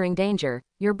encountering danger,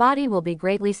 your body will be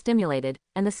greatly stimulated,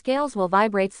 and the scales will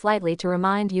vibrate slightly to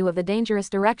remind you of the dangerous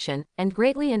direction, and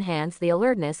greatly enhance the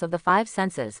alertness of the five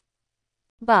senses.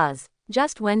 Buzz.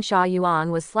 Just when Sha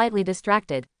Yuan was slightly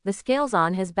distracted, the scales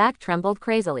on his back trembled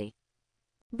crazily.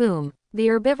 Boom. The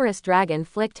herbivorous dragon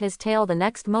flicked his tail the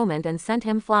next moment and sent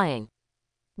him flying.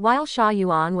 While Sha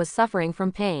Yuan was suffering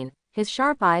from pain, his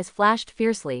sharp eyes flashed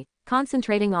fiercely,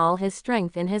 concentrating all his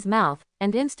strength in his mouth,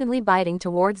 and instantly biting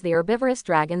towards the herbivorous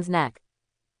dragon's neck.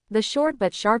 The short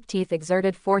but sharp teeth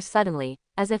exerted force suddenly,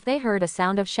 as if they heard a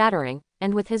sound of shattering,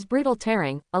 and with his brutal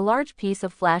tearing, a large piece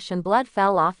of flesh and blood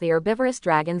fell off the herbivorous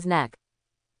dragon's neck.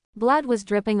 Blood was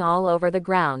dripping all over the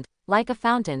ground. Like a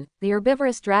fountain, the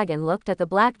herbivorous dragon looked at the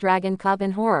black dragon cub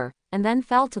in horror, and then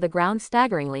fell to the ground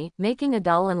staggeringly, making a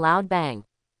dull and loud bang.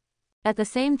 At the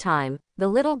same time, the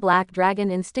little black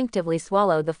dragon instinctively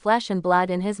swallowed the flesh and blood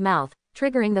in his mouth,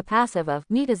 triggering the passive of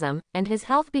meatism, and his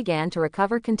health began to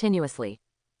recover continuously.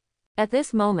 At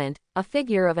this moment, a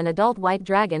figure of an adult white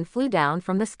dragon flew down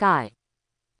from the sky.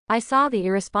 I saw the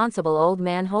irresponsible old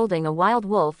man holding a wild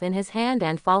wolf in his hand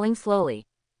and falling slowly.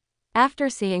 After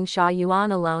seeing Sha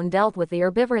Yuan alone dealt with the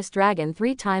herbivorous dragon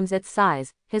 3 times its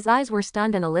size, his eyes were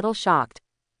stunned and a little shocked.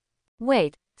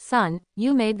 Wait, son,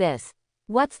 you made this.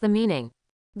 What's the meaning?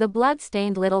 The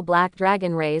blood-stained little black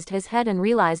dragon raised his head and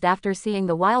realized after seeing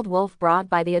the wild wolf brought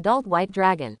by the adult white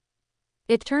dragon.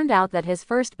 It turned out that his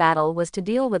first battle was to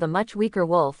deal with a much weaker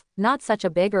wolf, not such a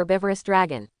big herbivorous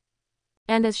dragon.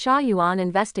 And as Sha Yuan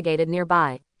investigated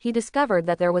nearby, he discovered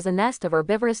that there was a nest of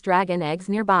herbivorous dragon eggs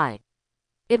nearby.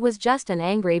 It was just an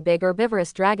angry big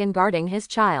herbivorous dragon guarding his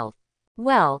child.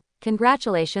 Well,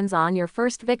 congratulations on your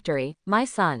first victory, my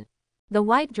son. The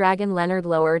white dragon Leonard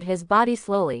lowered his body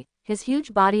slowly. His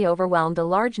huge body overwhelmed a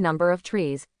large number of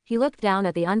trees. He looked down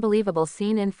at the unbelievable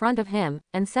scene in front of him,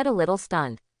 and said a little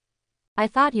stunned. I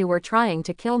thought you were trying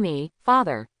to kill me,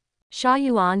 father. Sha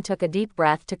Yuan took a deep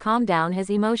breath to calm down his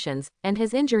emotions, and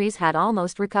his injuries had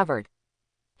almost recovered.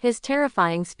 His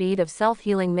terrifying speed of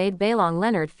self-healing made Beilong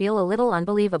Leonard feel a little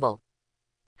unbelievable.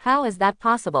 How is that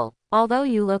possible? Although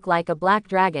you look like a black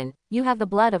dragon, you have the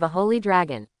blood of a holy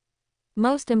dragon.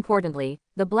 Most importantly,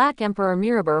 the Black Emperor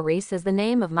Mirabur Reese is the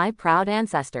name of my proud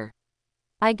ancestor.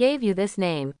 I gave you this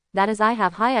name, that is, I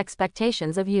have high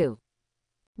expectations of you.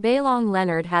 Beilong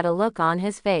Leonard had a look on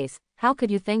his face. How could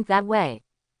you think that way?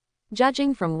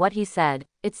 Judging from what he said,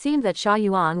 it seemed that Sha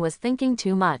Yuan was thinking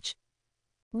too much.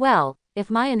 Well, if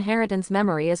my inheritance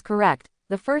memory is correct,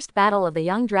 the first battle of the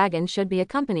young dragon should be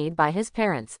accompanied by his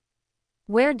parents.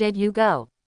 Where did you go?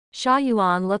 Sha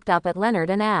Yuan looked up at Leonard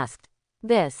and asked.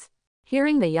 This.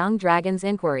 Hearing the young dragon's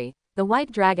inquiry, the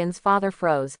white dragon's father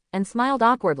froze, and smiled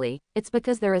awkwardly. It's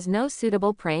because there is no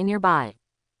suitable prey nearby.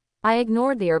 I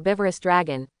ignored the herbivorous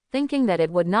dragon, thinking that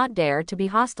it would not dare to be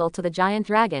hostile to the giant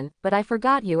dragon, but I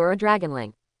forgot you are a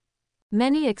dragonling.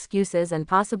 Many excuses and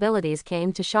possibilities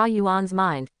came to Sha Yuan's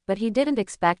mind, but he didn't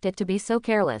expect it to be so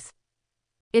careless.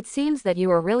 It seems that you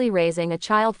are really raising a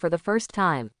child for the first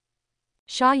time.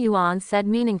 Sha Yuan said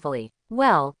meaningfully.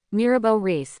 Well, Mirabur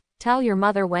Reese, tell your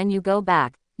mother when you go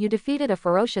back, you defeated a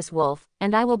ferocious wolf,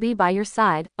 and I will be by your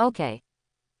side, okay?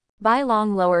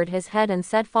 Beilong lowered his head and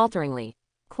said falteringly.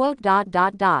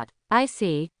 I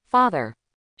see, father.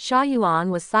 Sha Yuan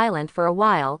was silent for a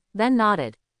while, then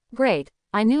nodded. Great.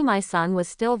 I knew my son was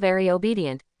still very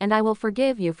obedient, and I will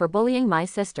forgive you for bullying my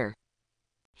sister.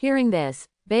 Hearing this,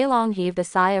 Beilong heaved a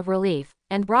sigh of relief,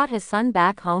 and brought his son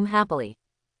back home happily.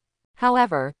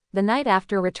 However, the night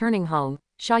after returning home,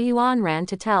 Sha Yuan ran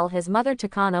to tell his mother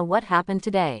Takana what happened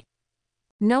today.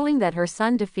 Knowing that her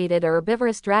son defeated a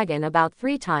herbivorous dragon about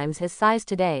 3 times his size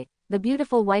today, the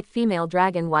beautiful white female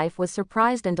dragon wife was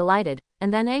surprised and delighted,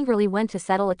 and then angrily went to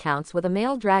settle accounts with a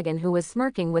male dragon who was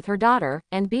smirking with her daughter,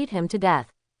 and beat him to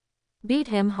death. Beat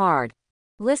him hard.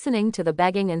 Listening to the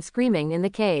begging and screaming in the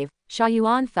cave, Sha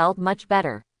Yuan felt much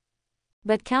better.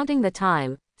 But counting the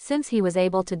time, since he was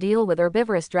able to deal with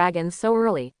herbivorous dragons so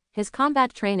early, his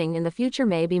combat training in the future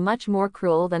may be much more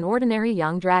cruel than ordinary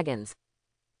young dragons.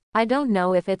 I don't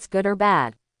know if it's good or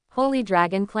bad. Holy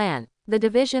Dragon Clan. The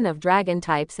division of dragon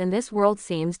types in this world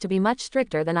seems to be much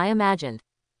stricter than I imagined.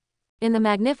 In the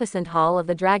magnificent hall of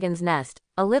the dragon's nest,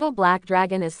 a little black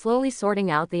dragon is slowly sorting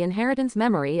out the inheritance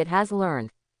memory it has learned.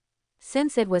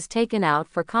 Since it was taken out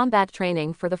for combat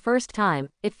training for the first time,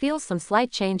 it feels some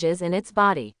slight changes in its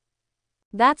body.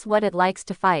 That's what it likes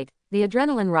to fight, the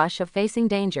adrenaline rush of facing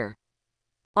danger.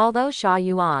 Although Sha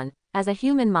Yuan, as a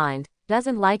human mind,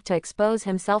 doesn't like to expose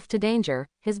himself to danger,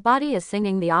 his body is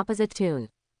singing the opposite tune.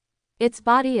 Its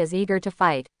body is eager to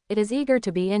fight, it is eager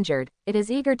to be injured, it is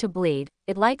eager to bleed,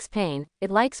 it likes pain, it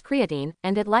likes creatine,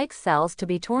 and it likes cells to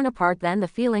be torn apart, then the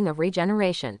feeling of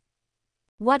regeneration.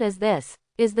 What is this?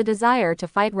 Is the desire to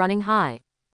fight running high?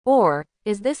 Or,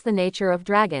 is this the nature of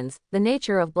dragons, the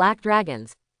nature of black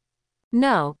dragons?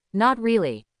 No, not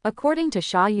really. According to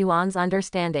Sha Yuan's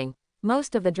understanding,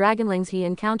 most of the dragonlings he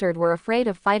encountered were afraid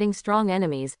of fighting strong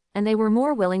enemies, and they were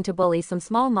more willing to bully some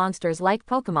small monsters like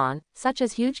Pokemon, such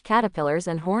as huge caterpillars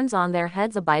and horns on their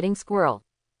heads, a biting squirrel.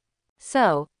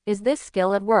 So, is this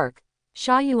skill at work?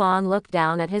 Sha Yuan looked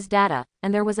down at his data,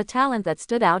 and there was a talent that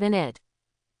stood out in it.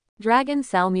 Dragon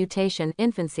cell mutation,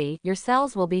 infancy. Your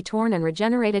cells will be torn and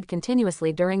regenerated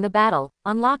continuously during the battle,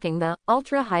 unlocking the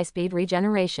ultra high-speed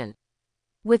regeneration.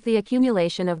 With the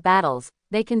accumulation of battles,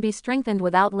 they can be strengthened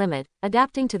without limit,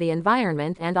 adapting to the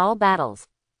environment and all battles.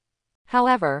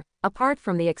 However, apart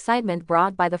from the excitement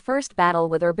brought by the first battle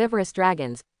with herbivorous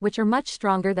dragons, which are much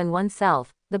stronger than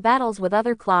oneself, the battles with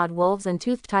other clawed wolves and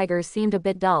toothed tigers seemed a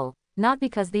bit dull, not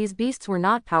because these beasts were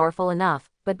not powerful enough,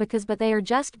 but they are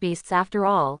just beasts after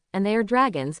all, and they are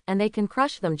dragons, and they can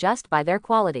crush them just by their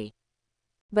quality.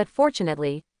 But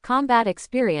fortunately, combat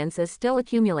experience is still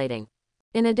accumulating.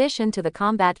 In addition to the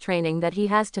combat training that he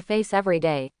has to face every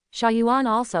day, Sha Yuan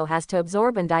also has to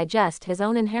absorb and digest his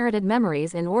own inherited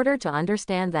memories in order to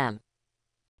understand them.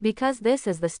 Because this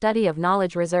is the study of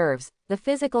knowledge reserves, the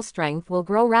physical strength will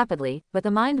grow rapidly, but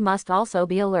the mind must also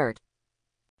be alert.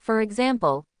 For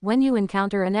example, when you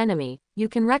encounter an enemy, you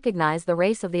can recognize the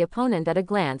race of the opponent at a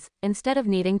glance, instead of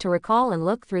needing to recall and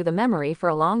look through the memory for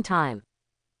a long time.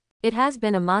 It has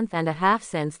been a month and a half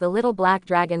since the little black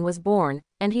dragon was born,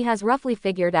 and he has roughly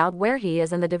figured out where he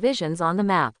is in the divisions on the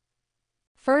map.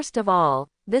 First of all,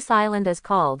 this island is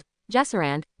called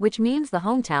Jesserand, which means the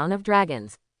hometown of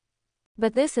dragons.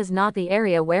 But this is not the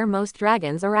area where most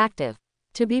dragons are active.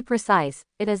 To be precise,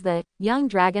 it is the Young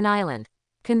Dragon Island.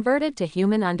 Converted to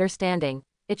human understanding,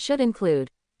 it should include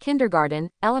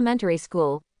kindergarten, elementary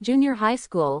school, junior high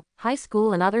school,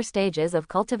 and other stages of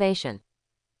cultivation.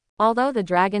 Although the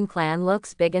dragon clan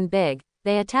looks big,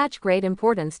 they attach great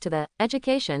importance to the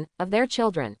education of their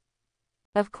children.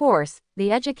 Of course,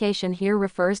 the education here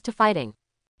refers to fighting.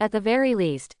 At the very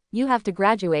least, you have to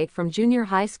graduate from junior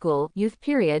high school youth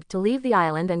period to leave the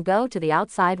island and go to the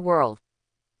outside world.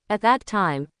 At that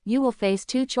time, you will face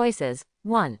two choices: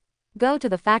 1. Go to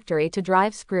the factory to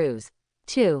drive screws.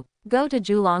 2. Go to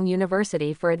Julong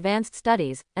University for advanced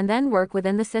studies, and then work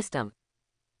within the system.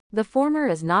 The former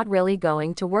is not really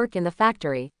going to work in the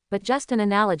factory, but just an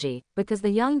analogy, because the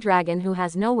young dragon who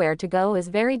has nowhere to go is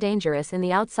very dangerous in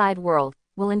the outside world,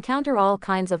 will encounter all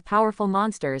kinds of powerful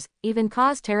monsters, even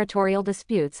cause territorial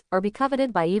disputes, or be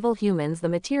coveted by evil humans. The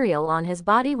material on his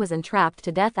body was entrapped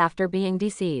to death after being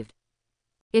deceived.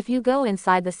 If you go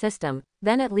inside the system,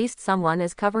 then at least someone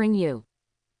is covering you.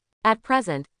 At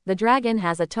present, the dragon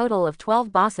has a total of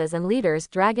 12 bosses and leaders,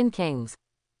 dragon kings.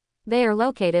 They are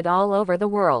located all over the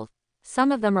world.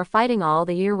 Some of them are fighting all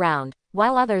the year round,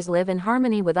 while others live in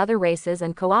harmony with other races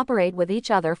and cooperate with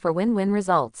each other for win-win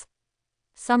results.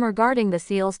 Some are guarding the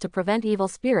seals to prevent evil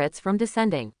spirits from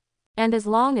descending. And as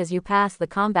long as you pass the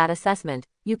combat assessment,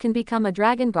 you can become a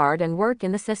dragon guard and work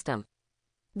in the system.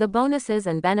 The bonuses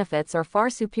and benefits are far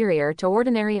superior to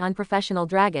ordinary unprofessional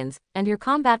dragons, and your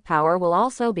combat power will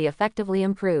also be effectively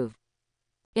improved.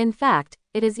 In fact,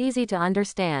 it is easy to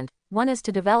understand. One is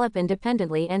to develop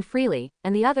independently and freely,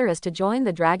 and the other is to join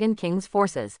the Dragon King's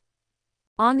forces.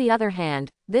 On the other hand,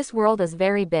 this world is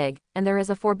very big, and there is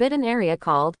a forbidden area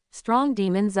called Strong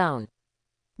Demon Zone.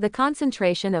 The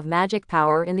concentration of magic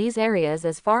power in these areas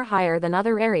is far higher than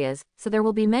other areas, so there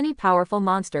will be many powerful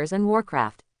monsters in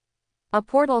Warcraft. A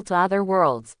portal to other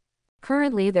worlds.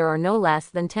 Currently there are no less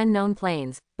than 10 known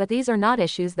planes, but these are not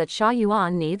issues that Sha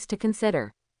Yuan needs to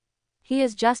consider. He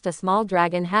is just a small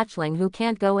dragon hatchling who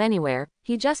can't go anywhere,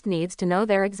 he just needs to know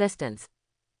their existence.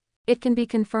 It can be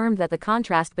confirmed that the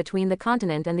contrast between the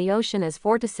continent and the ocean is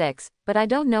 4 to 6, but I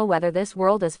don't know whether this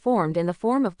world is formed in the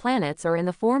form of planets or in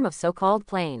the form of so-called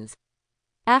planes.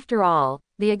 After all,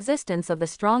 the existence of the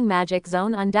strong magic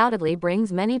zone undoubtedly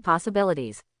brings many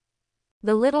possibilities.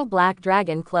 The little black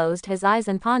dragon closed his eyes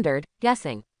and pondered,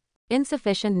 guessing.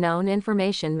 Insufficient known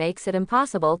information makes it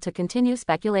impossible to continue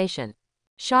speculation.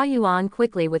 Sha Yuan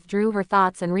quickly withdrew her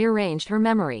thoughts and rearranged her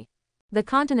memory. The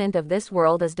continent of this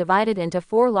world is divided into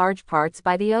 4 large parts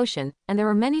by the ocean, and there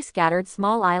are many scattered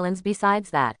small islands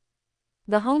besides that.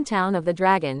 The hometown of the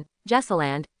dragon,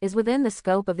 Jesseland, is within the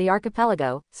scope of the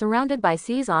archipelago, surrounded by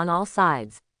seas on all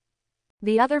sides.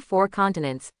 The other 4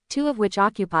 continents, 2 of which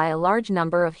occupy a large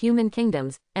number of human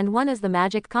kingdoms, and one is the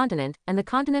magic continent, and the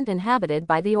continent inhabited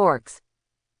by the orcs.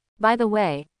 By the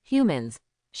way, humans.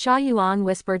 Sha Yuan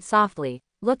whispered softly,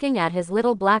 looking at his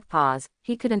little black paws.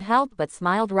 He couldn't help but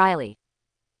smiled wryly.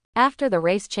 After the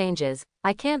race changes,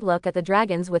 I can't look at the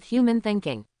dragons with human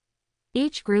thinking.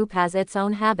 Each group has its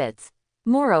own habits.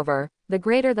 Moreover, the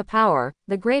greater the power,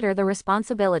 the greater the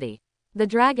responsibility. The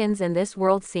dragons in this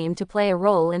world seem to play a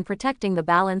role in protecting the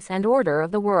balance and order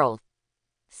of the world.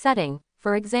 Setting,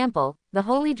 for example, the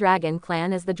Holy Dragon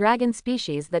clan is the dragon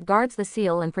species that guards the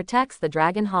seal and protects the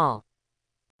dragon hall.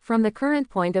 From the current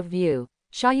point of view,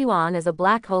 Sha Yuan is a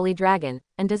black holy dragon,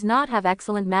 and does not have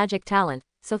excellent magic talent,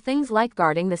 so things like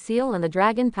guarding the seal and the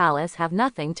dragon palace have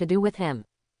nothing to do with him.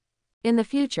 In the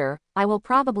future, I will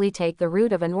probably take the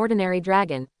route of an ordinary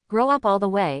dragon, grow up all the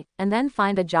way, and then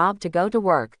find a job to go to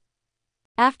work.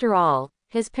 After all,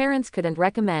 his parents couldn't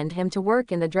recommend him to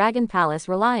work in the dragon palace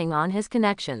relying on his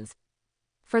connections.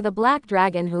 For the black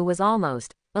dragon who was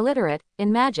almost illiterate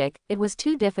in magic, it was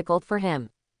too difficult for him.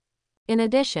 In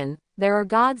addition, there are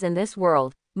gods in this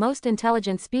world. Most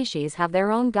intelligent species have their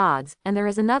own gods, and there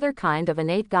is another kind of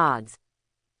innate gods.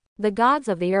 The gods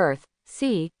of the earth,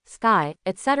 sea, sky,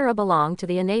 etc. belong to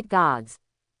the innate gods.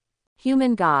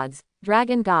 Human gods,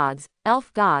 dragon gods,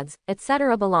 elf gods,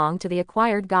 etc. belong to the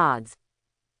acquired gods.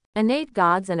 Innate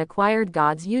gods and acquired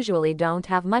gods usually don't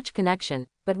have much connection,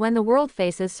 but when the world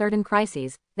faces certain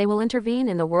crises, they will intervene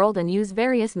in the world and use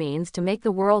various means to make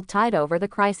the world tide over the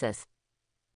crisis.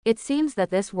 It seems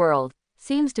that this world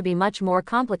seems to be much more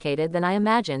complicated than I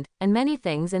imagined, and many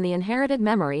things in the inherited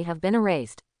memory have been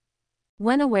erased.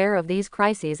 When aware of these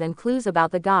crises and clues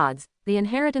about the gods, the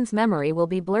inheritance memory will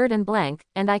be blurred and blank,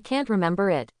 and I can't remember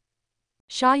it.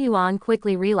 Sha Yuan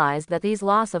quickly realized that these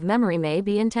loss of memory may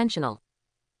be intentional.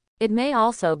 It may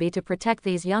also be to protect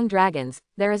these young dragons.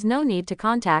 There is no need to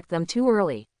contact them too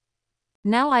early.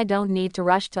 Now I don't need to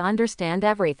rush to understand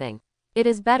everything. It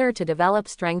is better to develop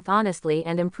strength honestly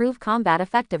and improve combat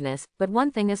effectiveness, but one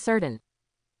thing is certain.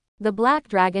 The black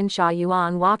dragon Sha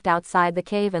Yuan walked outside the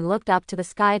cave and looked up to the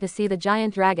sky to see the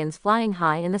giant dragons flying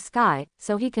high in the sky,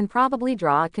 so he can probably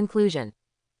draw a conclusion.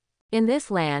 In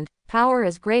this land, power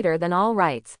is greater than all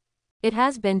rights. It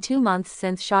has been 2 months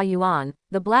since Sha Yuan,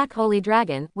 the black holy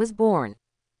dragon, was born.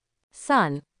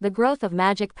 Son, the growth of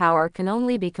magic power can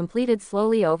only be completed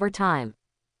slowly over time.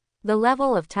 The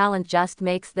level of talent just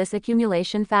makes this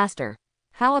accumulation faster.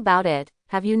 How about it?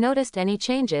 Have you noticed any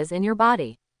changes in your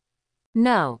body?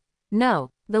 No.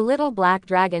 The little black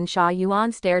dragon Sha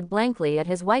Yuan stared blankly at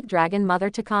his white dragon mother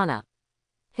Takana.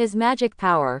 His magic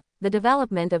power, the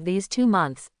development of these 2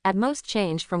 months, at most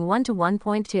changed from 1 to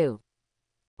 1.2.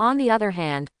 On the other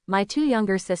hand, my 2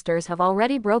 younger sisters have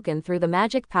already broken through the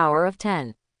magic power of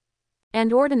 10.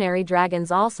 And ordinary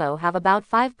dragons also have about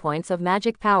 5 points of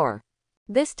magic power.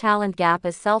 This talent gap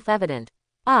is self-evident.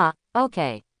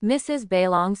 Okay. Mrs.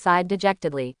 Bailong sighed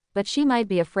dejectedly, but she might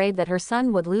be afraid that her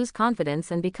son would lose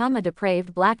confidence and become a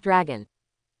depraved black dragon.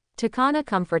 Takana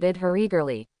comforted her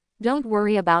eagerly. Don't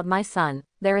worry about my son,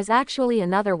 there is actually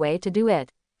another way to do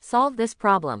it. Solve this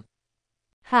problem.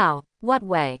 How? What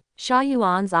way? Sha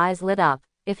Yuan's eyes lit up.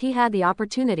 If he had the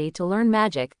opportunity to learn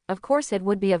magic, of course it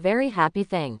would be a very happy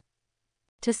thing.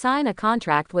 To sign a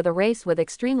contract with a race with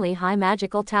extremely high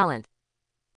magical talent.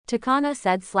 Takana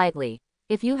said slightly.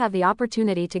 If you have the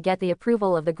opportunity to get the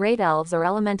approval of the great elves or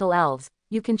elemental elves,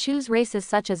 you can choose races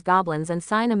such as goblins and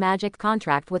sign a magic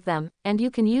contract with them, and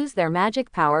you can use their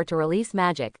magic power to release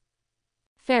magic.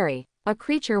 Fairy, a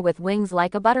creature with wings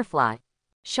like a butterfly.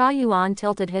 Sha Yuan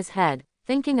tilted his head,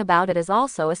 thinking about it as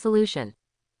also a solution.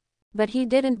 But he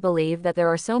didn't believe that there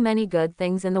are so many good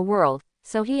things in the world,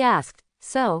 so he asked,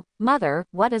 "So, mother,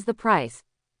 what is the price?"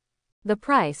 The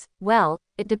price, well,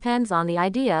 it depends on the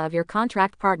idea of your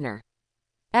contract partner.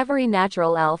 Every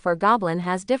natural elf or goblin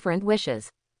has different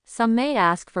wishes. Some may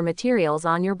ask for materials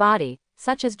on your body,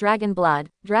 such as dragon blood,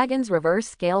 dragon's reverse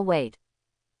scale weight.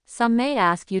 Some may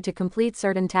ask you to complete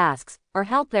certain tasks, or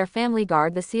help their family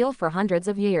guard the seal for hundreds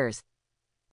of years.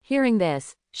 Hearing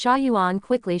this, Sha Yuan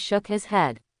quickly shook his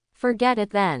head. Forget it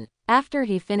then. After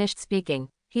he finished speaking,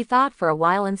 he thought for a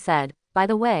while and said, "By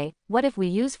the way, what if we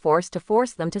use force to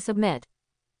force them to submit?"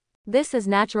 This is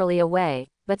naturally a way,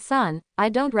 but son, I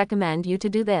don't recommend you to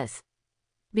do this.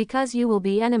 Because you will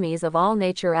be enemies of all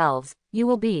nature elves, you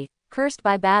will be cursed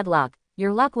by bad luck,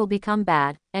 your luck will become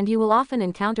bad, and you will often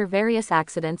encounter various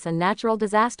accidents and natural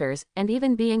disasters, and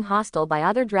even being hostile by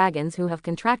other dragons who have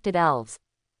contracted elves.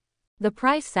 The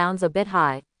price sounds a bit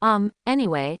high.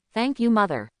 Anyway, thank you,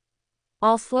 mother.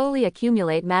 I'll slowly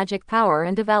accumulate magic power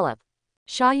and develop.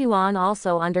 Sha Yuan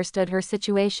also understood her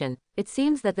situation. It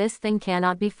seems that this thing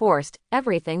cannot be forced,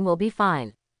 everything will be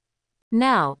fine.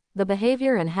 Now, the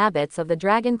behavior and habits of the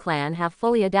dragon clan have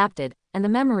fully adapted, and the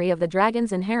memory of the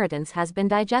dragon's inheritance has been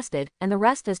digested, and the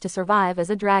rest is to survive as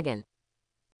a dragon.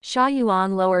 Sha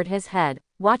Yuan lowered his head,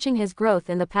 watching his growth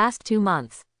in the past 2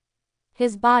 months.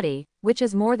 His body, which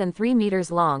is more than 3 meters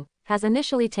long, has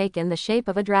initially taken the shape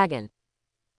of a dragon.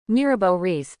 Mirabeau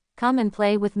Reese, come and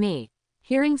play with me.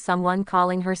 Hearing someone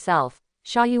calling herself,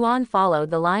 Sha Yuan followed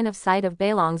the line of sight of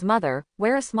Beilong's mother,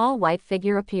 where a small white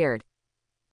figure appeared.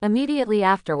 Immediately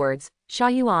afterwards, Sha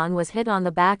Yuan was hit on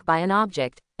the back by an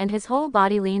object, and his whole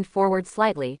body leaned forward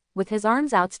slightly, with his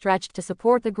arms outstretched to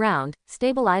support the ground,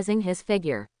 stabilizing his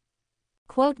figure.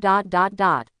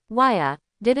 Why,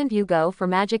 didn't you go for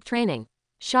magic training?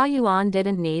 Sha Yuan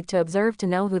didn't need to observe to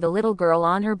know who the little girl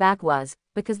on her back was,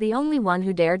 because the only one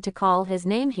who dared to call his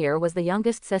name here was the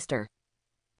youngest sister.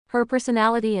 Her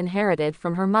personality inherited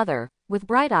from her mother, with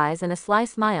bright eyes and a sly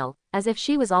smile, as if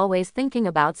she was always thinking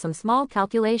about some small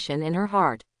calculation in her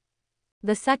heart.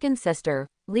 The second sister,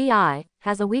 Li Ai,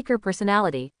 has a weaker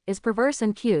personality, is perverse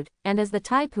and cute, and is the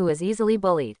type who is easily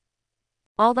bullied.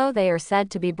 Although they are said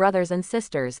to be brothers and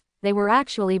sisters, they were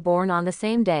actually born on the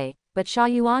same day, but Sha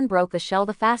Yuan broke the shell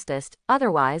the fastest,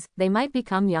 otherwise, they might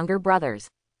become younger brothers.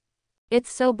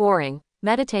 It's so boring,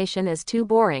 meditation is too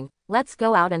boring, let's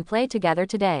go out and play together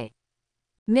today.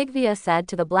 Migvia said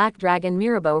to the black dragon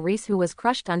Mirabeau Reese, who was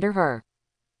crushed under her.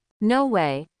 No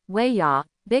way, Wei Ya,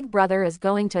 Big Brother is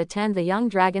going to attend the young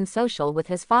dragon social with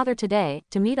his father today,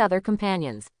 to meet other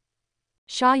companions.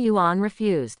 Sha Yuan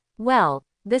refused. Well,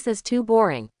 this is too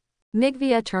boring.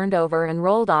 Migvia turned over and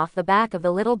rolled off the back of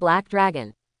the little black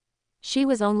dragon. She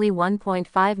was only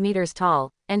 1.5 meters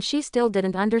tall, and she still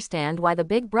didn't understand why the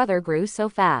big brother grew so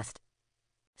fast.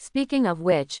 Speaking of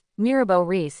which, Mirabeau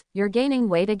Reese, you're gaining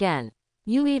weight again.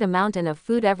 You eat a mountain of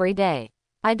food every day.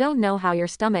 I don't know how your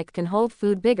stomach can hold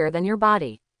food bigger than your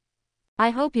body. I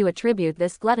hope you attribute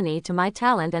this gluttony to my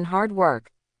talent and hard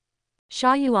work.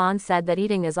 Sha Yuan said that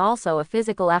eating is also a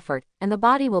physical effort, and the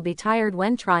body will be tired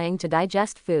when trying to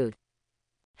digest food.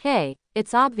 Hey,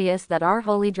 it's obvious that our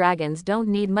holy dragons don't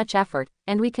need much effort,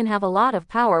 and we can have a lot of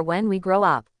power when we grow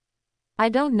up. I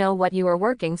don't know what you are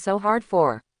working so hard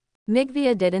for.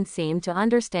 Migvia didn't seem to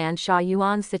understand Sha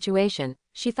Yuan's situation.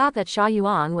 She thought that Sha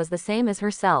Yuan was the same as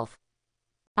herself.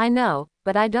 I know,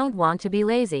 but I don't want to be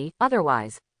lazy,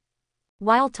 otherwise.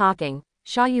 While talking,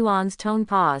 Sha Yuan's tone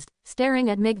paused, staring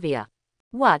at Migvia.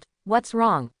 What's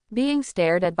wrong? Being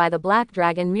stared at by the black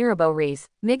dragon Mirabeau Reese,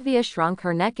 Migvia shrunk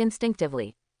her neck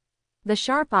instinctively. The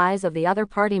sharp eyes of the other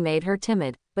party made her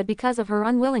timid, but because of her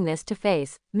unwillingness to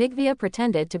face, Migvia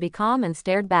pretended to be calm and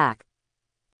stared back.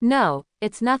 No,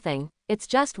 it's nothing, it's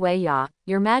just Wei Ya,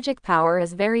 your magic power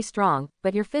is very strong,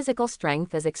 but your physical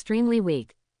strength is extremely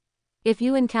weak. If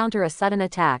you encounter a sudden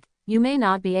attack, you may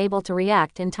not be able to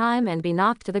react in time and be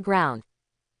knocked to the ground.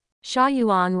 Sha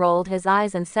Yuan rolled his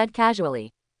eyes and said casually.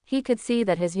 He could see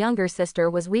that his younger sister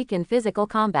was weak in physical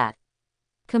combat.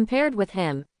 Compared with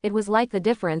him, it was like the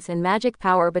difference in magic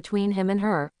power between him and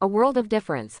her, a world of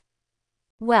difference.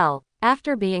 Well,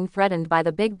 after being threatened by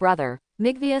the big brother,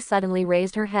 Migvia suddenly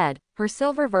raised her head, her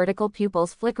silver vertical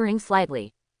pupils flickering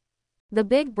slightly. The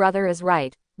big brother is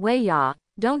right, Wei Ya,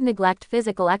 don't neglect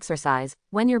physical exercise.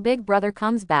 When your big brother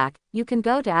comes back, you can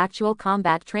go to actual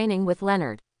combat training with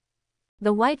Leonard.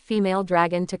 The white female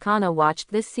dragon Takana watched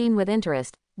this scene with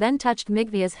interest, then touched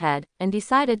Migvia's head, and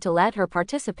decided to let her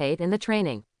participate in the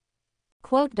training.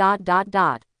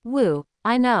 Woo,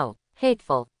 I know,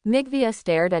 hateful. Migvia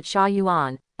stared at Sha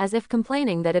Yuan, as if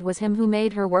complaining that it was him who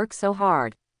made her work so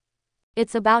hard.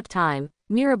 It's about time,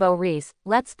 Mirabeau Reese,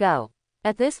 let's go.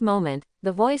 At this moment,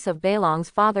 the voice of Beilong's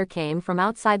father came from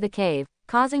outside the cave,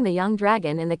 causing the young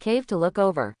dragon in the cave to look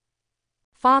over.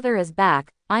 Father is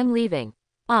back, I'm leaving.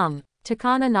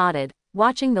 Takana nodded,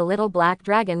 watching the little black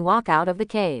dragon walk out of the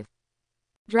cave.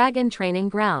 Dragon training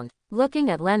ground. Looking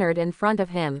at Leonard in front of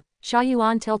him, Sha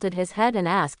Yuan tilted his head and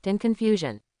asked in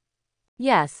confusion.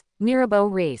 Yes, Mirabeau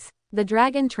Reese. The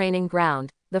dragon training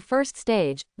ground, the first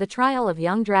stage, the trial of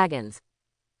young dragons.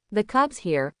 The cubs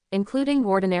here, including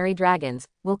ordinary dragons,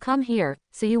 will come here,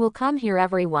 so you will come here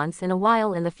every once in a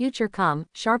while in the future. Come,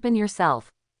 sharpen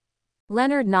yourself.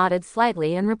 Leonard nodded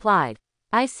slightly and replied.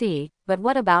 I see, but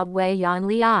what about Wei Ya and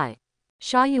Li Ai?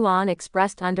 Sha Yuan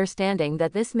expressed understanding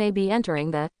that this may be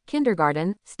entering the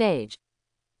kindergarten stage.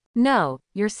 No,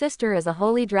 your sister is a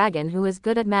holy dragon who is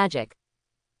good at magic.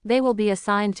 They will be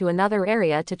assigned to another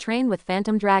area to train with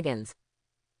phantom dragons.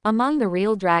 Among the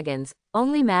real dragons,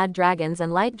 only mad dragons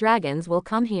and light dragons will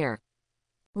come here.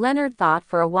 Leonard thought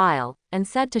for a while, and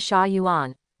said to Sha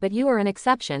Yuan, but you are an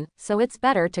exception, so it's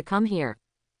better to come here.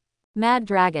 Mad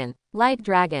dragon, light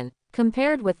dragon,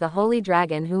 compared with the holy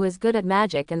dragon who is good at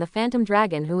magic and the phantom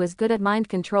dragon who is good at mind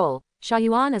control, Sha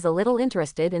Yuan is a little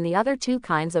interested in the other two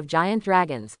kinds of giant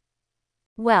dragons.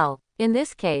 Well, in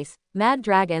this case, mad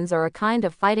dragons are a kind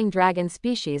of fighting dragon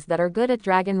species that are good at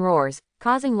dragon roars,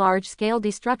 causing large-scale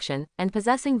destruction, and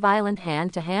possessing violent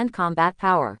hand-to-hand combat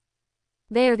power.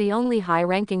 They are the only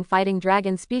high-ranking fighting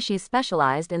dragon species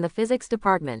specialized in the physics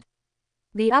department.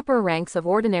 The upper ranks of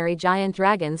ordinary giant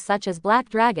dragons such as black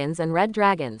dragons and red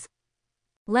dragons.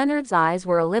 Leonard's eyes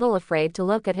were a little afraid to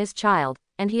look at his child,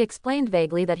 and he explained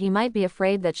vaguely that he might be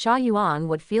afraid that Sha Yuan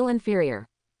would feel inferior.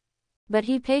 But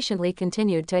he patiently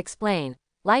continued to explain,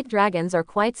 light dragons are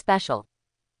quite special.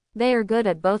 They are good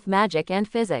at both magic and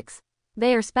physics.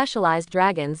 They are specialized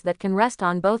dragons that can rest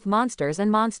on both monsters and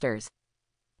monsters.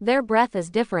 Their breath is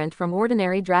different from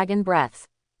ordinary dragon breaths.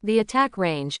 The attack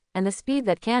range, and the speed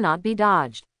that cannot be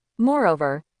dodged.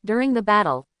 Moreover, during the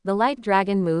battle, the light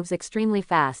dragon moves extremely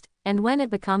fast, and when it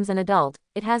becomes an adult,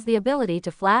 it has the ability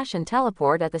to flash and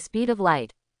teleport at the speed of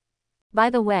light. By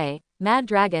the way, mad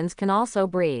dragons can also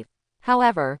breathe.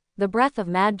 However, the breath of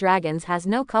mad dragons has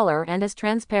no color and is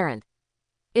transparent.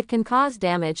 It can cause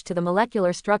damage to the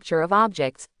molecular structure of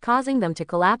objects, causing them to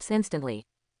collapse instantly.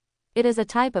 It is a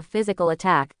type of physical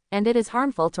attack, and it is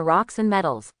harmful to rocks and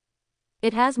metals.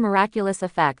 It has miraculous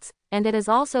effects, and it is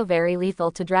also very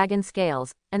lethal to dragon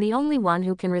scales, and the only one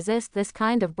who can resist this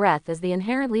kind of breath is the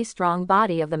inherently strong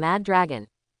body of the mad dragon.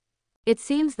 It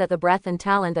seems that the breath and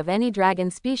talent of any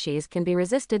dragon species can be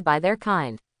resisted by their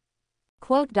kind.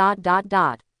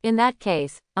 In that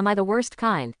case, am I the worst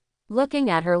kind? Looking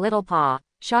at her little paw,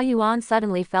 Sha Yuan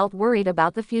suddenly felt worried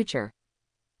about the future.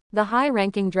 The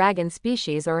high-ranking dragon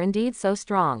species are indeed so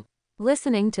strong.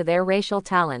 Listening to their racial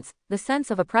talents, the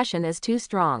sense of oppression is too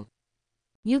strong.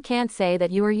 You can't say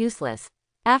that you are useless.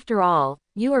 After all,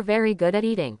 you are very good at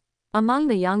eating. Among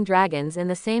the young dragons in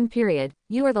the same period,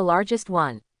 you are the largest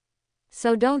one.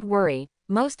 So don't worry,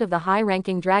 most of the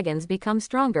high-ranking dragons become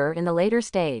stronger in the later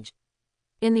stage.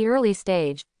 In the early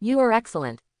stage, you are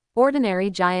excellent. Ordinary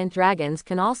giant dragons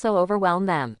can also overwhelm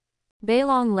them.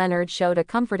 Beilong Leonard showed a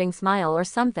comforting smile or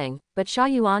something, but Sha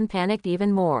Yuan panicked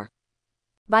even more.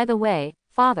 By the way,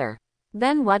 father.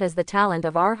 Then what is the talent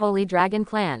of our holy dragon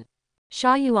clan?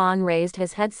 Sha Yuan raised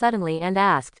his head suddenly and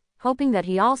asked, hoping that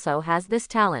he also has this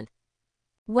talent.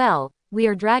 Well, we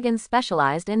are dragons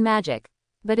specialized in magic.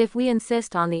 But if we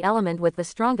insist on the element with the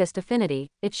strongest affinity,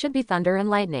 it should be thunder and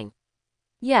lightning.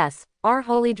 Yes, our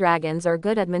holy dragons are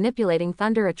good at manipulating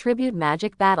thunder attribute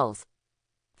magic battles.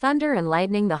 Thunder and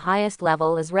lightning, the highest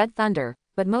level is red thunder,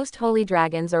 but most holy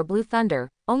dragons are blue thunder.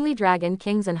 Only dragon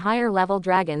kings and higher level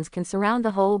dragons can surround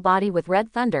the whole body with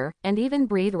red thunder, and even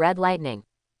breathe red lightning.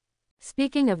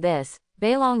 Speaking of this,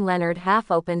 Beilong Leonard half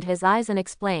opened his eyes and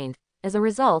explained, as a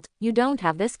result, you don't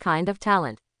have this kind of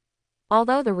talent.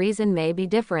 Although the reason may be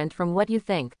different from what you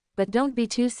think, but don't be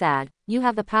too sad, you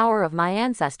have the power of my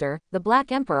ancestor, the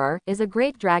Black Emperor, is a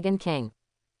great dragon king.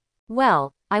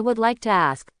 Well, I would like to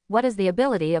ask, what is the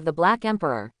ability of the Black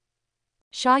Emperor?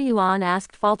 Sha Yuan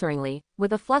asked falteringly,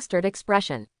 with a flustered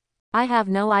expression. I have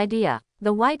no idea.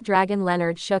 The white dragon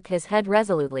Leonard shook his head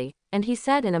resolutely, and he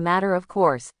said in a matter of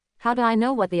course, how do I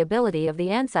know what the ability of the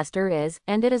ancestor is,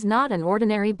 and it is not an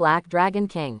ordinary black dragon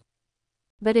king.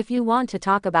 But if you want to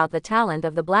talk about the talent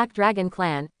of the Black Dragon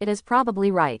clan, it is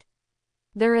probably right.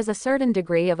 There is a certain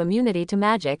degree of immunity to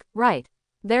magic, right?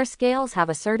 Their scales have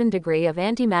a certain degree of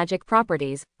anti-magic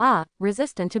properties,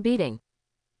 resistant to beating.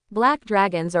 Black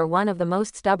dragons are one of the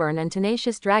most stubborn and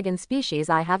tenacious dragon species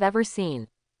I have ever seen.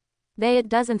 It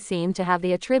doesn't seem to have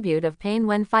the attribute of pain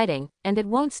when fighting, and it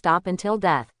won't stop until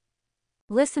death.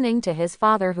 Listening to his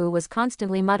father who was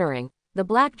constantly muttering, the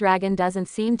black dragon doesn't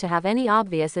seem to have any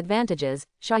obvious advantages,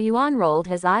 Sha Yuan rolled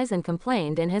his eyes and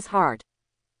complained in his heart.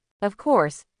 Of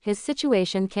course, his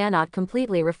situation cannot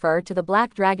completely refer to the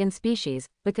black dragon species,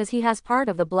 because he has part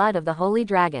of the blood of the holy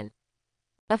dragon.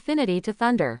 Affinity to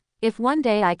thunder. If one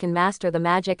day I can master the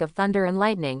magic of thunder and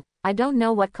lightning, I don't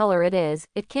know what color it is,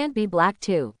 it can't be black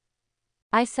too.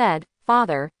 I said,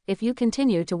 Father, if you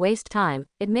continue to waste time,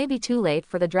 it may be too late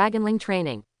for the dragonling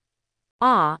training.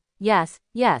 Yes.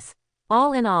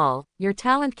 All in all, your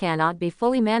talent cannot be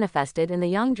fully manifested in the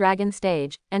young dragon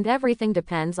stage, and everything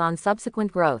depends on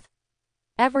subsequent growth.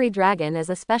 Every dragon is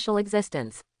a special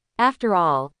existence. After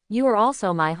all, you are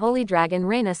also my holy dragon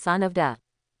Reina, son of Da.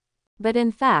 But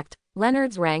in fact,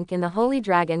 Leonard's rank in the Holy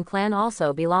Dragon clan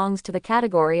also belongs to the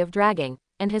category of dragging,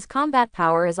 and his combat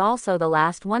power is also the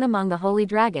last one among the Holy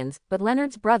Dragons, but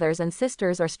Leonard's brothers and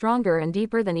sisters are stronger and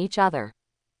deeper than each other.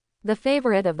 The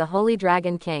favorite of the Holy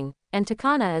Dragon King, and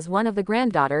Takana is one of the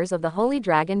granddaughters of the Holy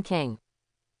Dragon King.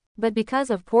 But because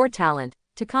of poor talent,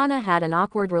 Takana had an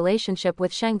awkward relationship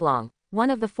with Shenglong, one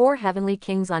of the 4 heavenly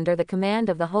kings under the command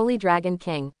of the Holy Dragon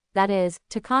King, that is,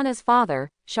 Takana's father,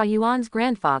 Sha Yuan's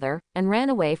grandfather, and ran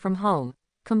away from home.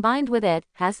 Combined with it,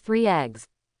 has 3 eggs.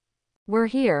 We're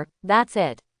here, that's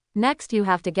it. Next you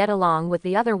have to get along with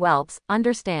the other whelps,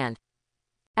 understand?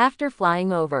 After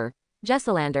flying over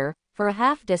Jesselander, for a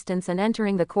half distance and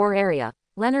entering the core area,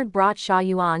 Leonard brought Sha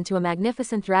Yuan to a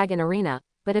magnificent dragon arena,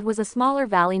 but it was a smaller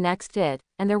valley next to it,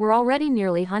 and there were already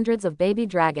nearly hundreds of baby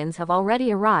dragons have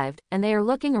already arrived, and they are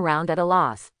looking around at a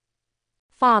loss.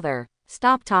 Father,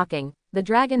 stop talking, the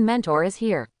dragon mentor is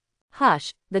here.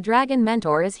 Hush, the dragon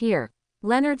mentor is here.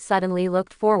 Leonard suddenly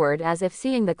looked forward as if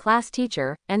seeing the class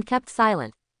teacher, and kept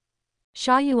silent.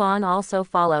 Sha Yuan also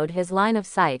followed his line of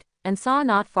sight, and saw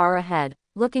not far ahead,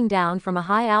 looking down from a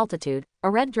high altitude, a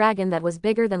red dragon that was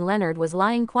bigger than Leonard was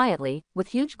lying quietly, with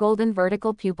huge golden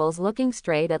vertical pupils looking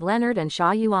straight at Leonard and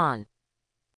Sha Yuan.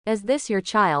 Is this your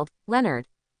child, Leonard?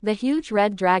 The huge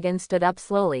red dragon stood up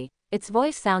slowly, its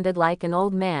voice sounded like an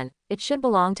old man. It should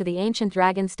belong to the ancient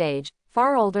dragon stage,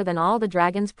 far older than all the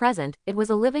dragons present. It was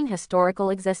a living historical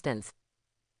existence.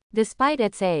 Despite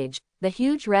its age, the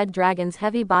huge red dragon's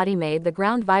heavy body made the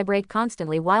ground vibrate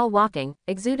constantly while walking,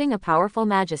 exuding a powerful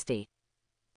majesty.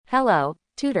 Hello,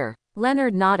 tutor.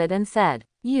 Leonard nodded and said,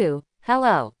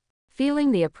 hello.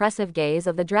 Feeling the oppressive gaze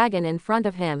of the dragon in front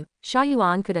of him, Sha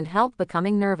Yuan couldn't help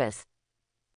becoming nervous.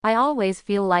 I always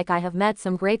feel like I have met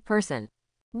some great person.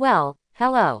 Well,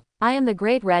 hello. I am the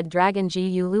great red dragon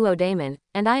Gu Luo Daemon,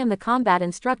 and I am the combat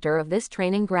instructor of this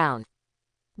training ground.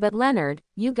 But Leonard,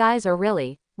 you guys are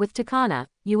really, with Takana,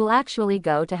 you will actually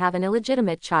go to have an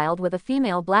illegitimate child with a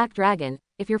female black dragon.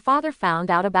 If your father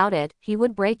found out about it, he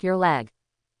would break your leg.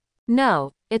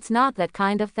 No, it's not that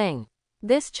kind of thing.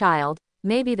 This child,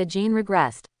 maybe the gene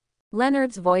regressed.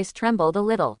 Leonard's voice trembled a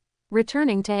little.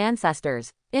 Returning to ancestors.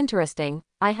 Interesting,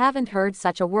 I haven't heard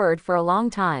such a word for a long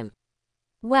time.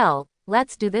 Well,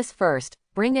 let's do this first,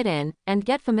 bring it in, and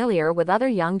get familiar with other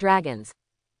young dragons.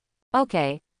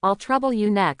 Okay, I'll trouble you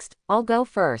next, I'll go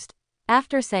first.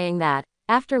 After saying that,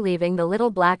 after leaving the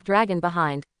little black dragon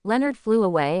behind, Leonard flew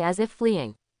away as if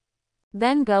fleeing.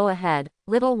 Then go ahead,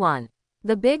 little one.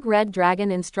 The big red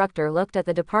dragon instructor looked at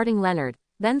the departing Leonard,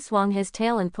 then swung his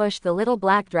tail and pushed the little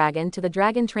black dragon to the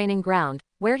dragon training ground,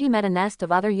 where he met a nest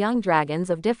of other young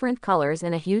dragons of different colors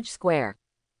in a huge square.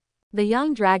 The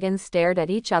young dragons stared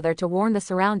at each other to warn the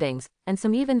surroundings, and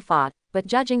some even fought, but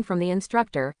judging from the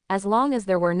instructor, as long as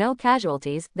there were no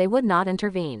casualties, they would not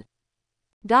intervene.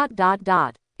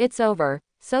 It's over,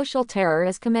 social terror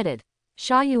is committed.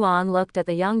 Sha Yuan looked at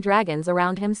the young dragons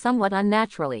around him somewhat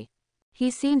unnaturally. He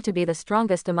seemed to be the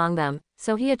strongest among them,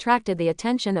 so he attracted the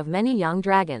attention of many young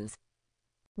dragons.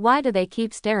 Why do they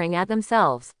keep staring at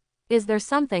themselves? Is there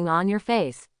something on your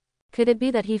face? Could it be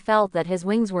that he felt that his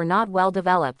wings were not well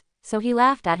developed, so he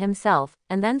laughed at himself,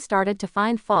 and then started to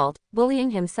find fault,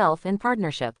 bullying himself in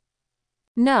partnership?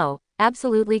 No,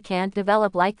 absolutely can't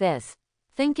develop like this.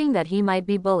 Thinking that he might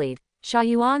be bullied, Sha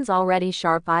Yuan's already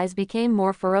sharp eyes became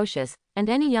more ferocious, and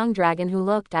any young dragon who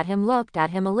looked at him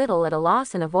a little at a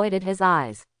loss and avoided his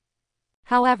eyes.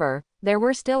 However, there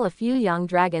were still a few young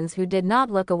dragons who did not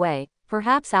look away,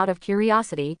 perhaps out of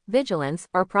curiosity, vigilance,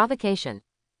 or provocation.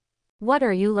 What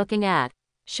are you looking at?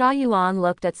 Sha Yuan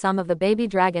looked at some of the baby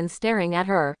dragons staring at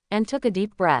her, and took a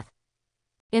deep breath.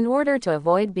 In order to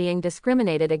avoid being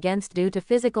discriminated against due to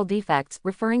physical defects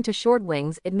referring to short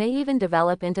wings, it may even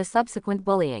develop into subsequent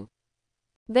bullying.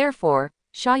 Therefore,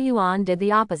 Sha Yuan did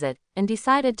the opposite, and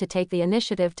decided to take the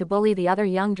initiative to bully the other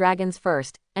young dragons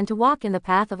first, and to walk in the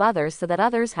path of others so that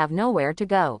others have nowhere to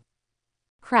go.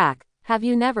 Crack, have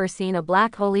you never seen a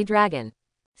black holy dragon?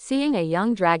 Seeing a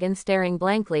young dragon staring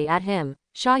blankly at him,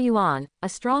 Sha Yuan, a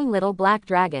strong little black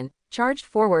dragon, charged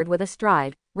forward with a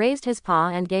stride, raised his paw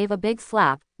and gave a big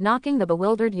slap, knocking the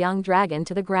bewildered young dragon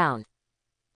to the ground.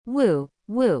 Woo,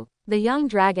 woo. The young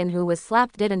dragon who was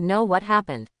slapped didn't know what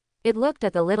happened. It looked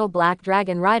at the little black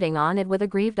dragon riding on it with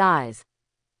aggrieved eyes.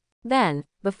 Then,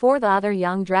 before the other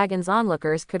young dragon's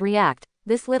onlookers could react,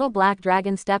 this little black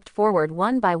dragon stepped forward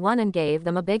one by one and gave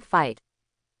them a big fight.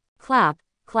 Clap,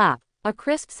 clap. A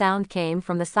crisp sound came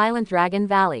from the silent dragon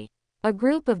valley. A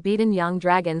group of beaten young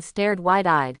dragons stared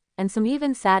wide-eyed, and some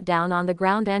even sat down on the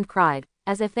ground and cried,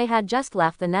 as if they had just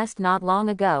left the nest not long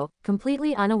ago,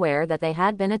 completely unaware that they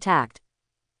had been attacked.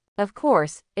 Of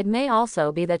course, it may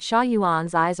also be that Sha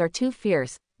Yuan's eyes are too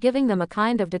fierce, giving them a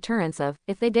kind of deterrence of,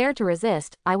 if they dare to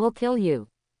resist, I will kill you.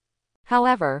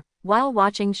 However, while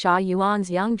watching Sha Yuan's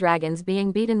young dragons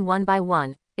being beaten one by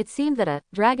one, it seemed that a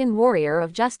dragon warrior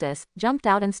of justice jumped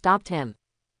out and stopped him.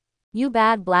 You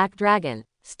bad black dragon,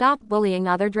 stop bullying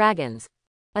other dragons.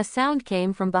 A sound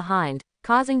came from behind,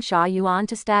 causing Sha Yuan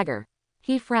to stagger.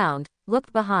 He frowned,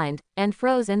 looked behind, and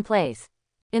froze in place.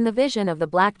 In the vision of the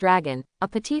black dragon, a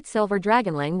petite silver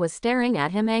dragonling was staring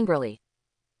at him angrily.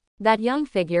 That young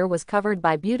figure was covered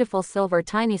by beautiful silver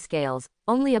tiny scales,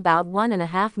 only about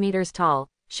 1.5 meters tall,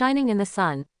 shining in the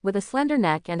sun, with a slender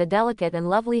neck and a delicate and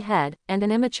lovely head, and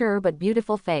an immature but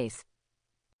beautiful face.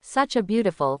 Such a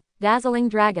beautiful, dazzling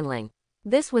dragonling.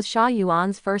 This was Sha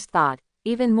Yuan's first thought,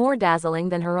 even more dazzling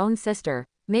than her own sister,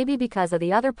 maybe because of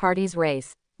the other party's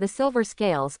race, the silver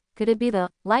scales. Could it be the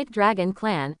light dragon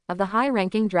clan, of the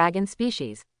high-ranking dragon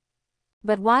species?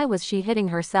 But why was she hitting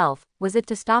herself? Was it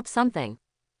to stop something?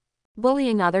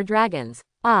 Bullying other dragons.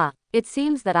 Ah, it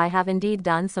seems that I have indeed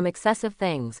done some excessive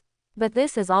things. But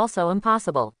this is also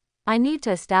impossible. I need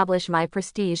to establish my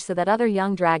prestige so that other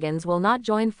young dragons will not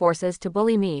join forces to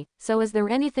bully me. So is there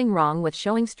anything wrong with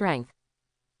showing strength?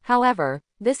 However,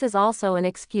 this is also an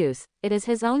excuse. It is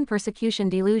his own persecution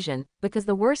delusion, because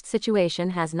the worst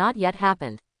situation has not yet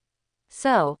happened.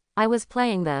 So, I was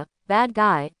playing the bad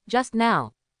guy just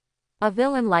now. A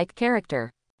villain-like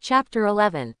character. Chapter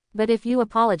 11. But if you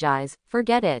apologize,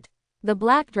 forget it. The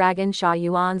black dragon Sha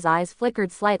Yuan's eyes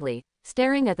flickered slightly,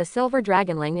 staring at the silver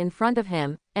dragonling in front of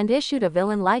him, and issued a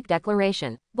villain-like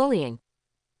declaration. Bullying.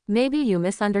 Maybe you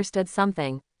misunderstood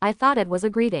something. I thought it was a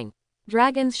greeting.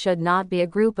 Dragons should not be a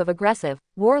group of aggressive,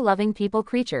 war-loving people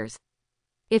creatures.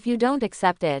 If you don't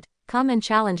accept it, come and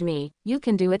challenge me. You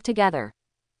can do it together.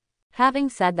 Having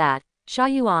said that, Sha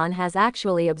Yuan has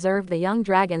actually observed the young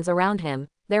dragons around him.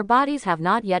 Their bodies have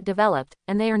not yet developed,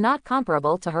 and they are not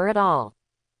comparable to her at all.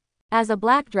 As a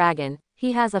black dragon,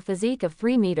 he has a physique of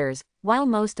 3 meters, while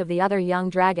most of the other young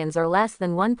dragons are less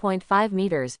than 1.5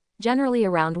 meters, generally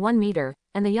around 1 meter,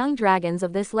 and the young dragons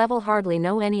of this level hardly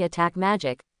know any attack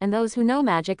magic, and those who know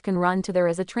magic can run to there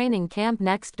is a training camp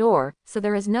next door, so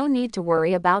there is no need to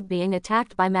worry about being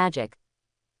attacked by magic.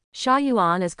 Sha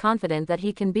Yuan is confident that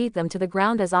he can beat them to the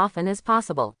ground as often as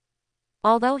possible.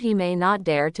 Although he may not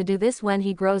dare to do this when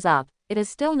he grows up, it is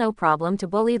still no problem to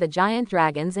bully the giant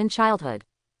dragons in childhood.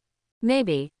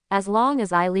 Maybe, as long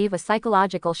as I leave a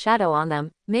psychological shadow on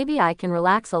them, maybe I can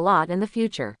relax a lot in the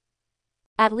future.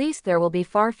 At least there will be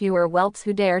far fewer whelps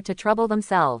who dare to trouble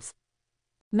themselves.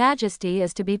 Majesty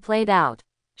is to be played out.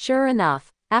 Sure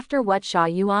enough, after what Sha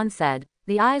Yuan said,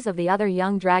 the eyes of the other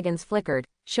young dragons flickered,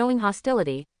 showing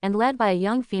hostility, and led by a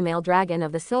young female dragon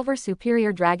of the silver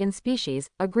superior dragon species,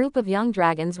 a group of young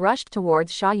dragons rushed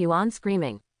towards Sha Yuan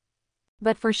screaming.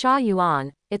 But for Sha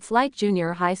Yuan, it's like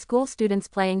junior high school students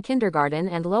playing kindergarten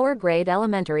and lower grade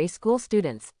elementary school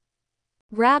students.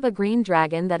 Grab a green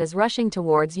dragon that is rushing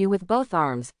towards you with both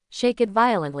arms, shake it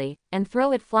violently, and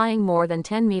throw it flying more than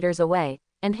 10 meters away,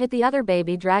 and hit the other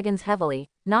baby dragons heavily,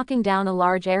 knocking down a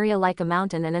large area like a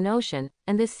mountain and an ocean.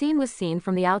 And this scene was seen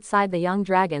from the outside. The young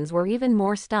dragons were even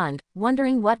more stunned,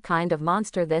 wondering what kind of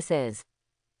monster this is.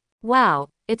 Wow,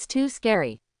 it's too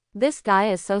scary. This guy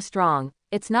is so strong,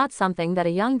 it's not something that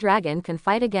a young dragon can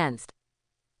fight against.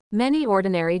 Many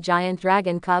ordinary giant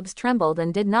dragon cubs trembled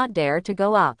and did not dare to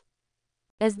go up.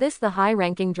 Is this the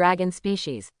high-ranking dragon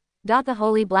species? The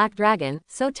holy black dragon,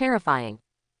 so terrifying.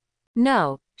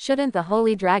 No, shouldn't the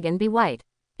holy dragon be white?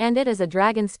 And it is a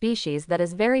dragon species that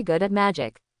is very good at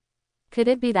magic. Could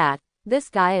it be that this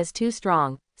guy is too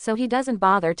strong, so he doesn't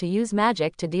bother to use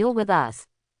magic to deal with us?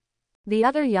 The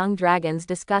other young dragons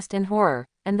discussed in horror,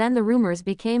 and then the rumors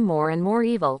became more and more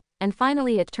evil, and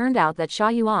finally it turned out that Sha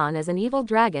Yuan is an evil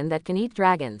dragon that can eat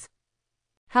dragons.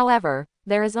 However,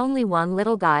 there is only one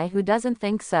little guy who doesn't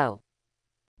think so.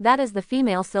 That is the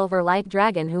female silver light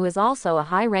dragon, who is also a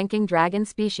high-ranking dragon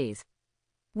species.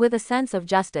 With a sense of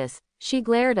justice, she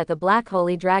glared at the black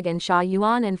holy dragon Sha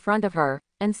Yuan in front of her,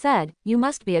 and said, "You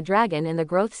must be a dragon in the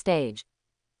growth stage.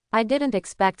 I didn't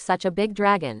expect such a big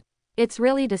dragon. It's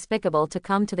really despicable to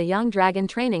come to the young dragon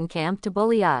training camp to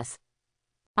bully us.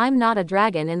 I'm not a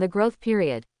dragon in the growth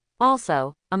period.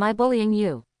 Also, am I bullying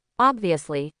you?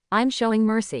 Obviously, I'm showing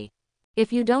mercy.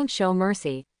 If you don't show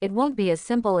mercy, it won't be as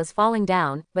simple as falling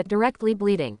down, but directly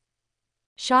bleeding."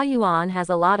 Sha Yuan has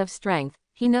a lot of strength,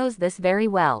 he knows this very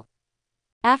well.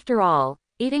 After all,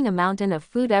 eating a mountain of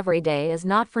food every day is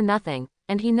not for nothing,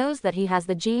 and he knows that he has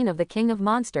the gene of the king of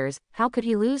monsters. How could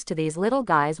he lose to these little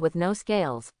guys with no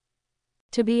scales?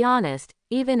 To be honest,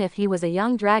 even if he was a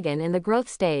young dragon in the growth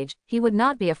stage, he would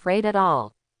not be afraid at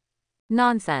all.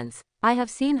 Nonsense. I have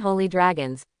seen holy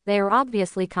dragons, they are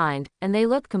obviously kind, and they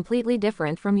look completely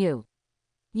different from you.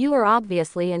 You are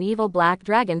obviously an evil black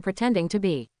dragon pretending to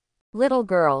be. Little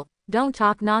girl, don't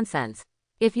talk nonsense.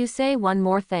 If you say one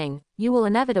more thing, you will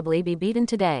inevitably be beaten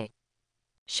today.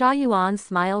 Sha Yuan's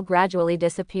smile gradually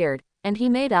disappeared, and he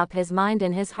made up his mind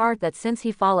in his heart that since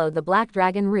he followed the black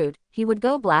dragon route, he would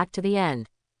go black to the end.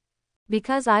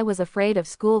 Because I was afraid of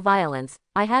school violence,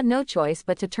 I had no choice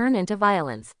but to turn into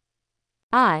violence.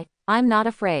 I'm not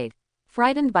afraid.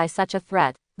 Frightened by such a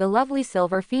threat, the lovely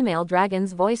silver female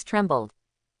dragon's voice trembled.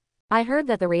 I heard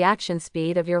that the reaction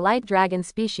speed of your light dragon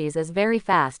species is very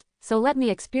fast, so let me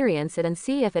experience it and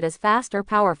see if it is fast or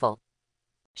powerful.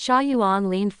 Sha Yuan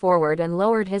leaned forward and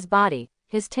lowered his body,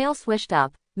 his tail swished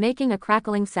up, making a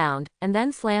crackling sound, and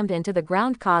then slammed into the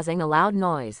ground causing a loud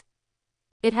noise.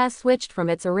 It has switched from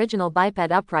its original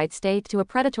biped upright state to a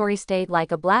predatory state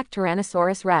like a black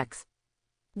Tyrannosaurus rex.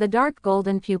 The dark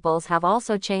golden pupils have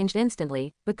also changed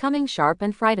instantly, becoming sharp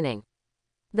and frightening.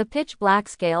 The pitch-black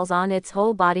scales on its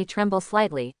whole body tremble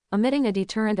slightly, emitting a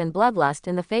deterrent and bloodlust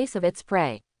in the face of its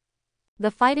prey.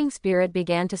 The fighting spirit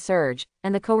began to surge,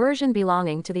 and the coercion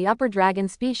belonging to the upper dragon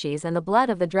species and the blood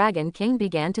of the Dragon King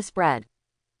began to spread.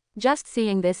 Just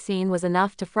seeing this scene was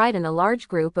enough to frighten a large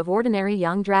group of ordinary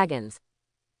young dragons.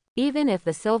 Even if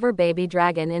the silver baby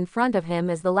dragon in front of him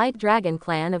is the light dragon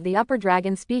clan of the upper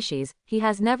dragon species, he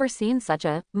has never seen such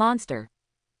a monster.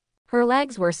 Her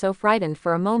legs were so frightened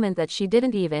for a moment that she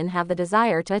didn't even have the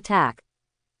desire to attack.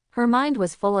 Her mind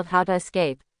was full of how to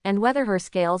escape, and whether her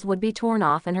scales would be torn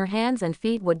off and her hands and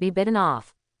feet would be bitten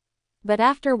off. But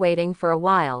after waiting for a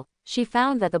while, she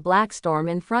found that the black storm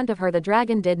in front of her, the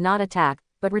dragon, did not attack,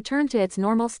 but returned to its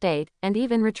normal state, and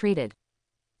even retreated.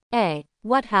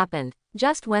 What happened?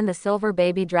 Just when the silver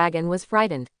baby dragon was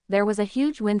frightened, there was a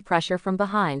huge wind pressure from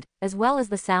behind, as well as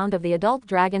the sound of the adult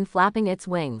dragon flapping its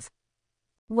wings.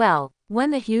 Well,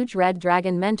 when the huge red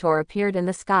dragon mentor appeared in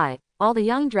the sky, all the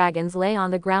young dragons lay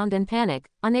on the ground in panic,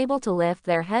 unable to lift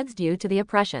their heads due to the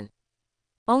oppression.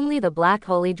 Only the black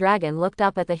holy dragon looked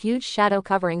up at the huge shadow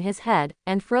covering his head,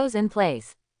 and froze in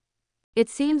place. It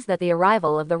seems that the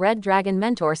arrival of the red dragon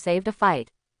mentor saved a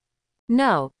fight.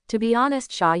 No, to be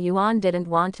honest, Sha Yuan didn't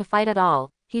want to fight at all,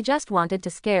 he just wanted to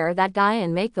scare that guy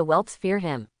and make the whelps fear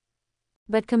him.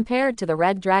 But compared to the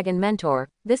red dragon mentor,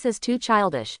 this is too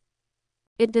childish.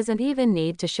 It doesn't even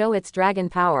need to show its dragon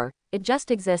power, it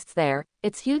just exists there.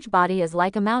 Its huge body is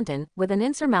like a mountain, with an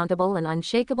insurmountable and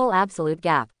unshakable absolute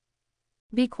gap.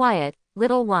 Be quiet,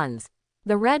 little ones.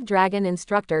 The red dragon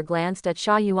instructor glanced at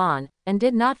Sha Yuan, and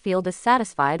did not feel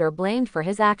dissatisfied or blamed for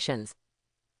his actions.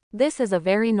 This is a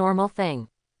very normal thing.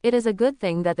 It is a good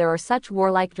thing that there are such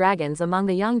warlike dragons among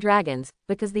the young dragons,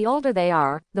 because the older they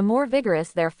are, the more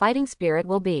vigorous their fighting spirit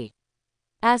will be.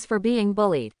 As for being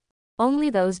bullied, only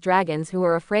those dragons who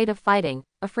are afraid of fighting,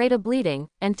 afraid of bleeding,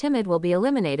 and timid will be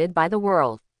eliminated by the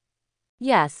world.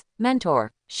 Yes, mentor.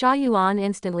 Sha Yuan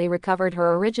instantly recovered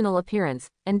her original appearance,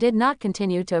 and did not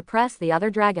continue to oppress the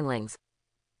other dragonlings.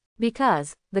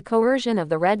 Because, the coercion of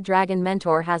the red dragon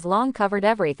mentor has long covered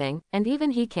everything, and even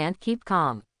he can't keep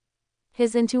calm.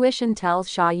 His intuition tells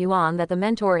Sha Yuan that the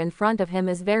mentor in front of him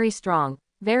is very strong,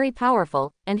 very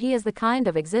powerful, and he is the kind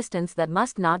of existence that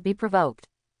must not be provoked.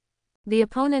 The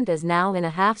opponent is now in a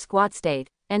half-squat state,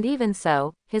 and even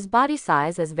so, his body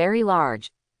size is very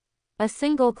large. A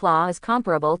single claw is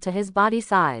comparable to his body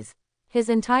size. His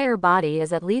entire body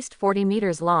is at least 40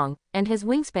 meters long, and his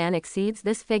wingspan exceeds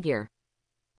this figure.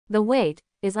 The weight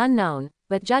is unknown,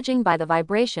 but judging by the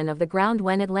vibration of the ground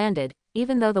when it landed,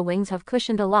 even though the wings have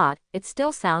cushioned a lot, it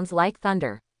still sounds like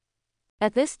thunder.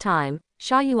 At this time,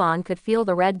 Sha Yuan could feel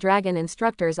the red dragon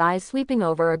instructor's eyes sweeping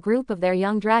over a group of their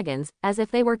young dragons, as if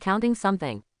they were counting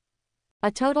something.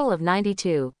 A total of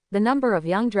 92, the number of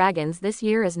young dragons this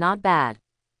year is not bad.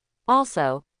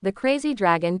 Also, the crazy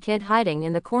dragon kid hiding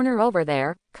in the corner over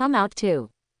there, come out too.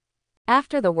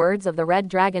 After the words of the red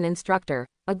dragon instructor,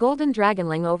 a golden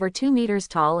dragonling over 2 meters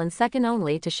tall and second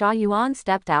only to Sha Yuan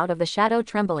stepped out of the shadow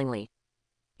tremblingly.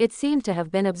 It seemed to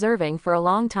have been observing for a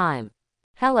long time.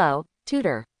 Hello,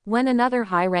 tutor. When another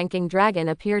high-ranking dragon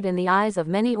appeared in the eyes of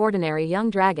many ordinary young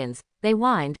dragons, they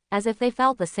whined, as if they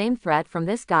felt the same threat from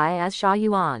this guy as Sha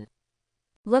Yuan.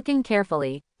 Looking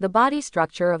carefully, the body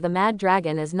structure of the mad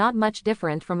dragon is not much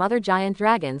different from other giant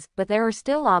dragons, but there are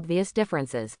still obvious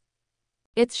differences.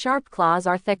 Its sharp claws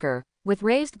are thicker, with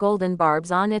raised golden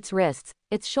barbs on its wrists,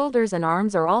 its shoulders and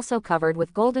arms are also covered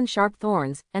with golden sharp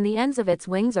thorns, and the ends of its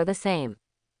wings are the same.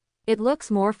 It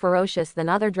looks more ferocious than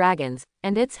other dragons,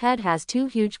 and its head has 2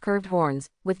 huge curved horns,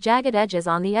 with jagged edges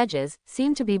on the edges,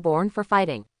 seem to be born for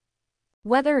fighting.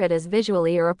 Whether it is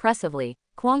visually or oppressively,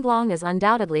 Quanglong is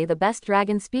undoubtedly the best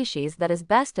dragon species that is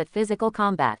best at physical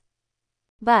combat.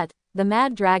 But the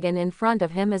mad dragon in front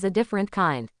of him is a different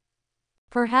kind.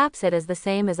 Perhaps it is the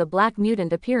same as a black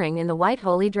mutant appearing in the White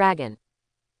Holy Dragon.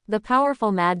 The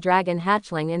powerful mad dragon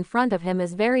hatchling in front of him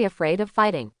is very afraid of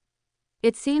fighting.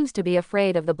 It seems to be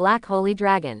afraid of the Black Holy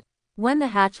Dragon. When the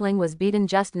hatchling was beaten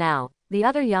just now, the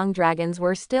other young dragons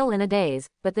were still in a daze,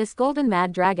 but this golden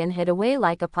mad dragon hid away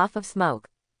like a puff of smoke.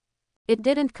 It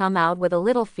didn't come out with a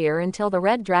little fear until the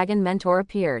red dragon mentor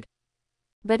appeared.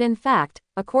 But in fact,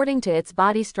 according to its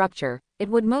body structure, it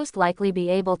would most likely be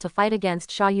able to fight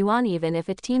against Sha Yuan even if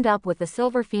it teamed up with the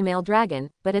silver female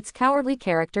dragon, but its cowardly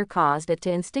character caused it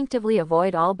to instinctively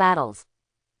avoid all battles.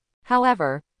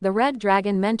 However, the red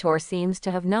dragon mentor seems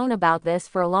to have known about this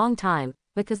for a long time,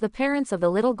 because the parents of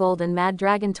the little golden mad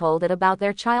dragon told it about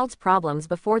their child's problems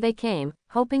before they came,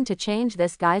 hoping to change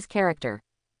this guy's character.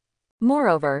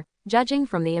 Moreover, judging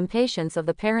from the impatience of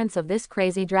the parents of this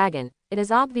crazy dragon, it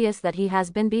is obvious that he has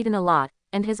been beaten a lot,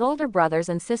 and his older brothers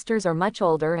and sisters are much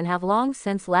older and have long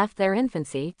since left their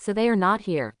infancy, so they are not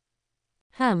here.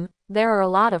 There are a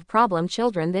lot of problem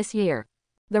children this year.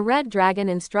 The red dragon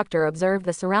instructor observed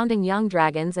the surrounding young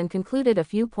dragons and concluded a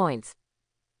few points.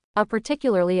 A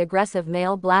particularly aggressive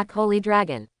male black holy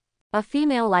dragon. A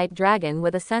female light dragon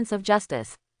with a sense of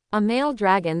justice. A male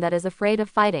dragon that is afraid of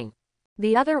fighting.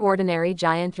 The other ordinary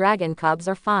giant dragon cubs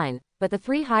are fine, but the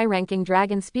 3 high-ranking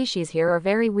dragon species here are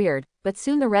very weird, but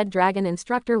soon the red dragon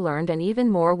instructor learned an even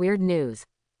more weird news.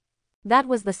 That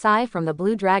was the sigh from the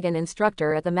blue dragon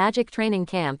instructor at the magic training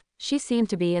camp. She seemed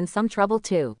to be in some trouble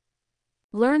too.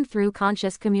 Learned through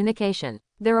conscious communication.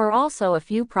 There are also a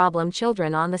few problem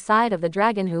children on the side of the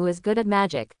dragon who is good at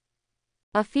magic.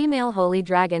 A female holy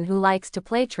dragon who likes to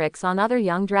play tricks on other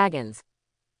young dragons.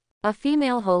 A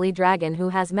female holy dragon who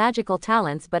has magical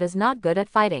talents but is not good at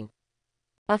fighting.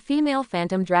 A female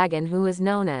phantom dragon who is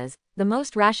known as the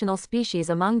most rational species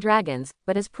among dragons,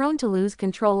 but is prone to lose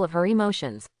control of her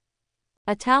emotions.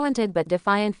 A talented but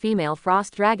defiant female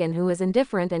frost dragon who is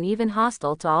indifferent and even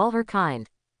hostile to all her kind.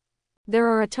 There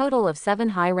are a total of 7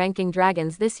 high-ranking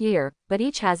dragons this year, but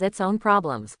each has its own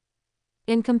problems.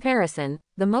 In comparison,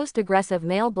 the most aggressive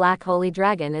male black holy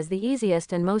dragon is the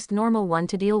easiest and most normal one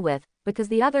to deal with, because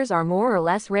the others are more or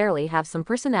less rarely have some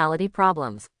personality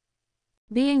problems.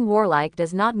 Being warlike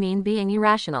does not mean being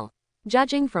irrational.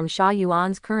 Judging from Sha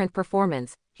Yuan's current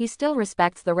performance, he still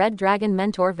respects the red dragon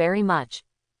mentor very much.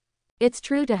 It's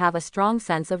true to have a strong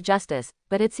sense of justice,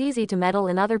 but it's easy to meddle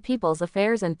in other people's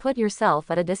affairs and put yourself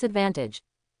at a disadvantage.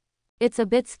 It's a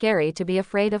bit scary to be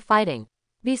afraid of fighting.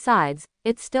 Besides,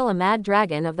 it's still a mad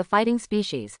dragon of the fighting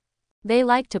species. They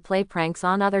like to play pranks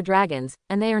on other dragons,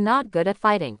 and they are not good at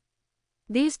fighting.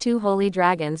 These 2 holy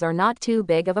dragons are not too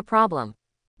big of a problem.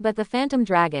 But the phantom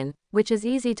dragon, which is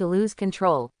easy to lose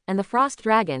control, and the frost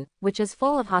dragon, which is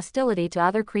full of hostility to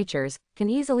other creatures,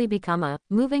 can easily become a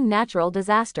moving natural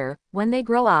disaster when they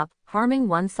grow up, harming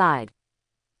one side.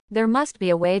 There must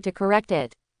be a way to correct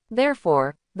it.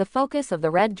 Therefore, the focus of the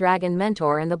red dragon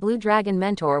mentor and the blue dragon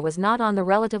mentor was not on the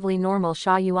relatively normal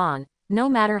Sha Yuan. No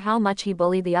matter how much he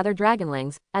bullied the other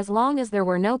dragonlings, as long as there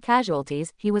were no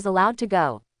casualties, he was allowed to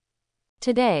go.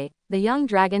 Today, the young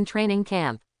dragon training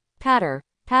camp. Patter,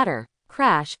 patter,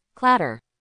 crash, clatter.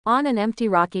 On an empty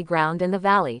rocky ground in the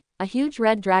valley, a huge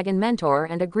red dragon mentor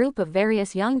and a group of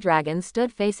various young dragons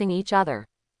stood facing each other.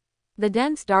 The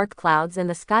dense dark clouds in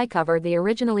the sky covered the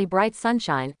originally bright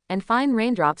sunshine, and fine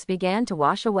raindrops began to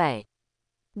wash away.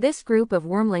 This group of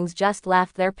wormlings just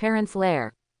left their parents'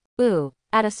 lair. Ooh!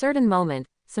 At a certain moment,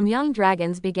 some young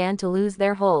dragons began to lose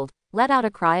their hold, let out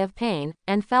a cry of pain,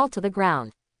 and fell to the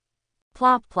ground.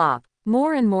 Plop plop.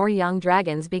 More and more young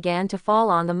dragons began to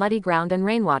fall on the muddy ground and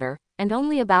rainwater, and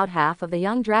only about half of the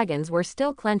young dragons were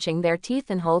still clenching their teeth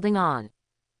and holding on.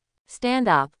 Stand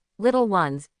up, little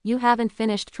ones, you haven't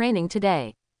finished training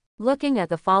today. Looking at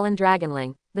the fallen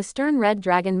dragonling, the stern red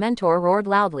dragon mentor roared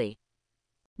loudly.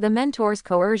 The mentor's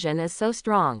coercion is so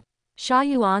strong. Sha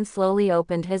Yuan slowly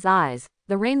opened his eyes.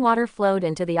 The rainwater flowed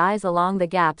into the eyes along the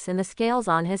gaps in the scales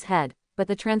on his head, but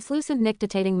the translucent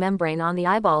nictitating membrane on the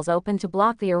eyeballs opened to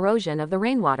block the erosion of the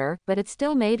rainwater, but it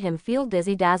still made him feel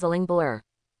dizzy dazzling blur.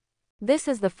 This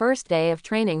is the first day of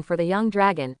training for the young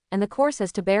dragon, and the course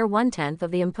is to bear 1/10 of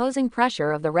the imposing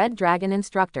pressure of the red dragon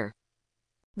instructor.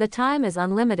 The time is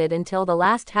unlimited until the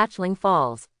last hatchling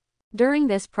falls. During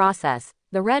this process,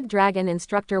 the red dragon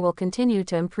instructor will continue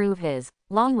to improve his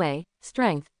long way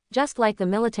strength, just like the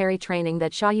military training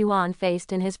that Sha Yuan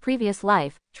faced in his previous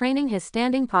life, training his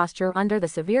standing posture under the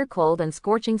severe cold and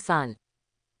scorching sun.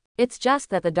 It's just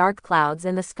that the dark clouds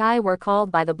in the sky were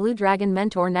called by the blue dragon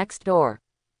mentor next door.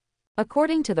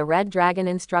 According to the red dragon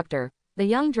instructor, the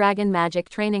young dragon magic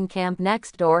training camp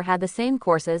next door had the same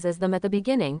courses as them at the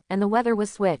beginning, and the weather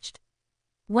was switched.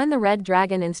 When the red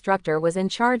dragon instructor was in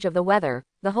charge of the weather,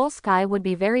 the whole sky would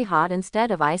be very hot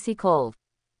instead of icy cold.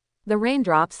 The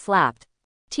raindrops slapped.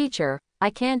 Teacher, I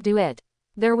can't do it.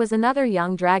 There was another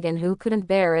young dragon who couldn't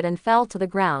bear it and fell to the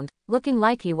ground, looking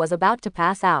like he was about to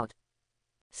pass out.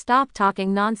 Stop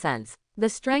talking nonsense. The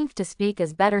strength to speak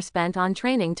is better spent on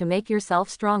training to make yourself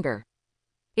stronger.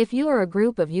 If you are a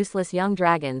group of useless young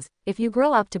dragons, if you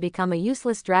grow up to become a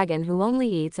useless dragon who only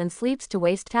eats and sleeps to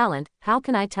waste talent, how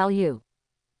can I tell you?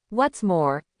 What's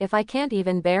more, if I can't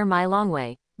even bear my long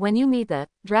way, when you meet the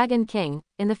Dragon King,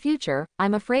 in the future,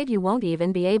 I'm afraid you won't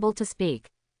even be able to speak.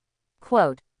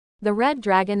 Quote. The red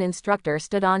dragon instructor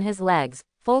stood on his legs,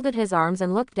 folded his arms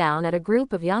and looked down at a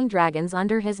group of young dragons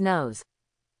under his nose.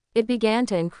 It began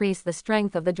to increase the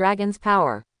strength of the dragon's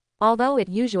power. Although it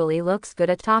usually looks good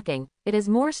at talking, it is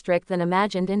more strict than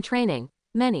imagined in training.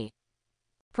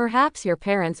 Perhaps your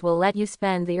parents will let you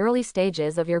spend the early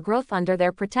stages of your growth under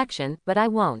their protection, but I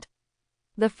won't.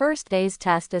 The first day's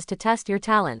test is to test your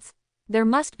talents. There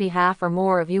must be half or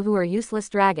more of you who are useless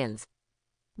dragons.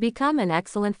 Become an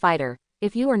excellent fighter.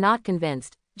 If you are not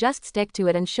convinced, just stick to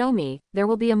it and show me. There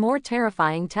will be a more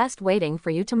terrifying test waiting for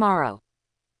you tomorrow.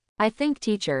 I think,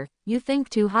 teacher, you think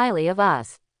too highly of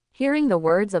us. Hearing the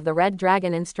words of the red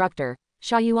dragon instructor,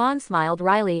 Sha Yuan smiled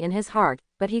wryly in his heart,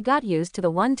 but he got used to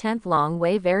the 1/10 long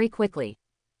way very quickly.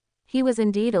 He was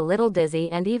indeed a little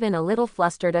dizzy and even a little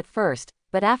flustered at first,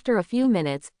 but after a few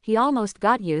minutes, he almost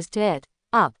got used to it.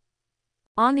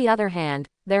 On the other hand,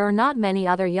 there are not many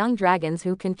other young dragons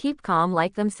who can keep calm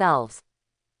like themselves.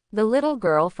 The little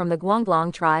girl from the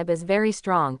Guanglong tribe is very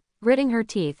strong, gritting her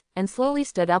teeth, and slowly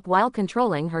stood up while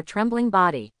controlling her trembling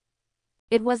body.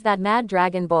 It was that mad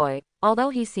dragon boy, although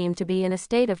he seemed to be in a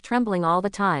state of trembling all the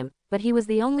time, but he was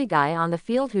the only guy on the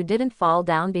field who didn't fall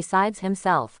down besides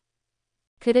himself.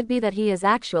 Could it be that he is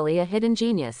actually a hidden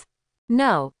genius?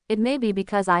 No, it may be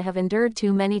because I have endured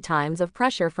too many times of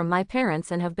pressure from my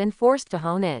parents and have been forced to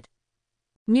hone it.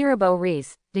 Mirabeau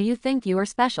Reese, do you think you are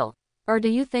special? Or do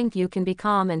you think you can be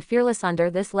calm and fearless under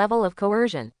this level of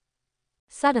coercion?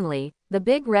 Suddenly, the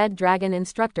big red dragon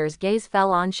instructor's gaze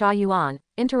fell on Sha Yuan,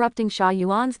 interrupting Sha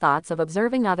Yuan's thoughts of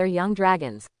observing other young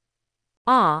dragons.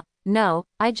 No,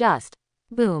 I just...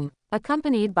 Boom.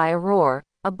 Accompanied by a roar,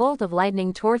 a bolt of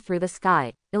lightning tore through the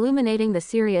sky, illuminating the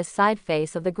serious side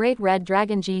face of the great red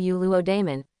dragon Gu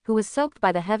Luodaemon, who was soaked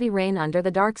by the heavy rain under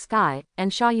the dark sky,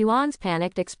 and Sha Yuan's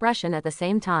panicked expression at the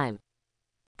same time.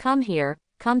 Come here,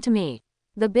 come to me.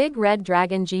 The big red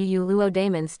dragon Gu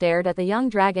Luodaemon stared at the young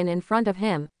dragon in front of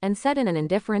him, and said in an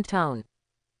indifferent tone.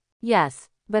 Yes,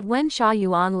 but when Sha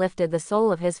Yuan lifted the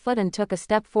sole of his foot and took a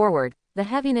step forward, the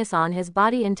heaviness on his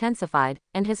body intensified,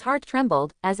 and his heart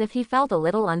trembled, as if he felt a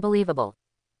little unbelievable.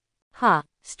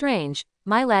 Strange,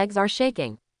 my legs are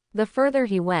shaking. The further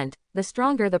he went, the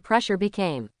stronger the pressure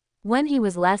became. When he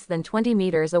was less than 20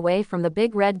 meters away from the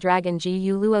big red dragon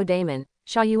Gu Luodaemon,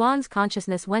 Sha Yuan's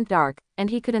consciousness went dark, and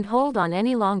he couldn't hold on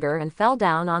any longer and fell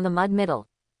down on the mud middle.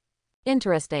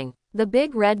 Interesting. The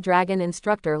big red dragon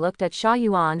instructor looked at Sha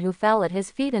Yuan, who fell at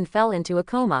his feet and fell into a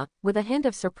coma, with a hint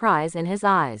of surprise in his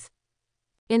eyes.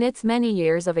 In its many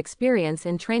years of experience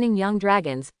in training young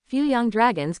dragons, few young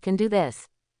dragons can do this.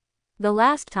 The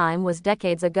last time was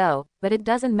decades ago, but it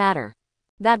doesn't matter.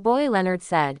 That boy Leonard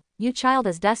said, "You child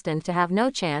is destined to have no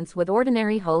chance with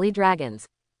ordinary holy dragons.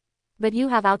 But you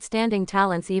have outstanding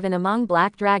talents even among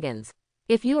black dragons.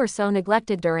 If you are so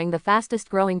neglected during the fastest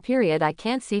growing period, I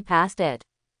can't see past it."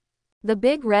 The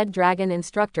big red dragon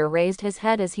instructor raised his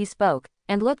head as he spoke,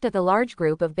 and looked at the large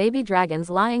group of baby dragons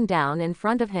lying down in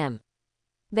front of him.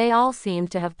 They all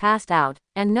seemed to have passed out,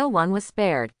 and no one was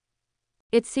spared.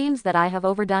 It seems that I have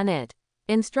overdone it,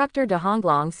 Instructor De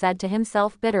Honglong said to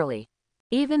himself bitterly.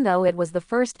 Even though it was the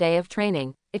first day of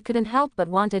training, it couldn't help but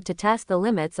wanted to test the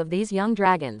limits of these young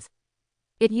dragons.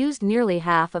 It used nearly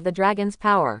half of the dragon's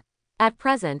power. At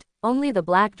present, only the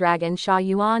black dragon Sha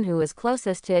Yuan, who is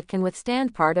closest to it, can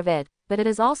withstand part of it, but it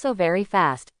is also very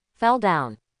fast, fell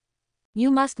down.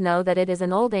 You must know that it is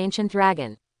an old ancient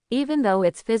dragon. Even though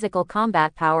its physical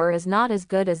combat power is not as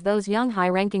good as those young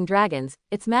high-ranking dragons,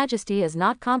 its majesty is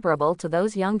not comparable to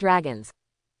those young dragons.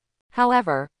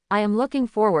 However, I am looking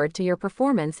forward to your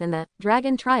performance in the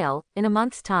dragon trial in a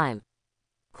month's time.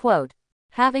 Quote.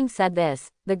 Having said this,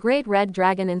 the great red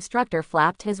dragon instructor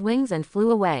flapped his wings and flew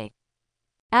away.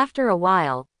 After a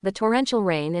while, the torrential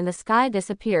rain in the sky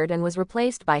disappeared and was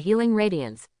replaced by healing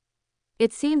radiance.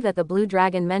 It seemed that the Blue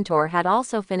Dragon mentor had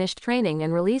also finished training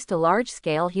and released a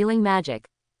large-scale healing magic.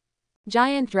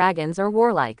 Giant dragons are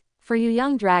warlike. For you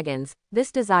young dragons,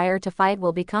 this desire to fight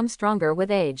will become stronger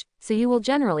with age, so you will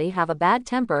generally have a bad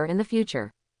temper in the future.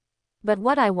 But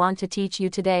what I want to teach you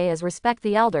today is respect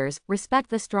the elders, respect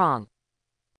the strong.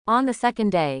 On the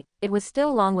second day, it was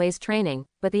still Longway's training,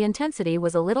 but the intensity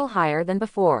was a little higher than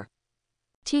before.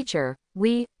 Teacher,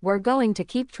 we're going to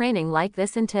keep training like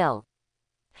this until...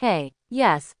 Hey,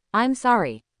 yes, I'm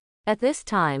sorry. At this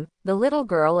time, the little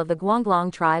girl of the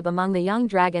Guanglong tribe among the young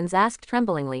dragons asked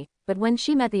tremblingly, but when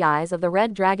she met the eyes of the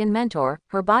Red Dragon mentor,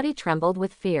 her body trembled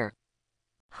with fear.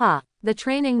 The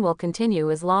training will continue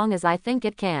as long as I think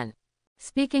it can.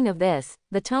 Speaking of this,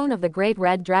 the tone of the great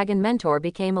Red Dragon mentor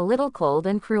became a little cold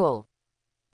and cruel.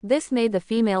 This made the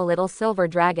female little silver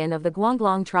dragon of the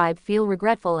Guanglong tribe feel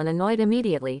regretful and annoyed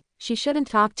immediately. She shouldn't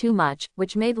talk too much,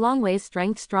 which made Longway's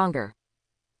strength stronger.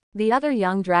 The other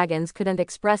young dragons couldn't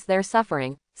express their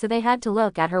suffering, so they had to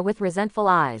look at her with resentful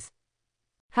eyes.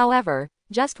 However,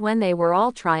 just when they were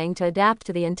all trying to adapt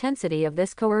to the intensity of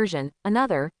this coercion,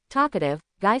 another, talkative,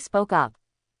 guy spoke up.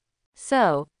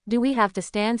 So, do we have to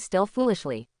stand still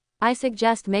foolishly? I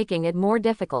suggest making it more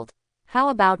difficult. How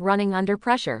about running under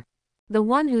pressure? The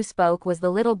one who spoke was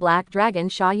the little black dragon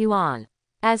Sha Yuan.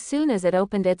 As soon as it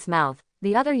opened its mouth,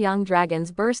 the other young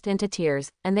dragons burst into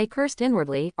tears, and they cursed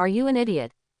inwardly, "Are you an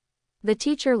idiot? The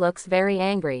teacher looks very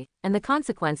angry, and the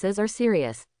consequences are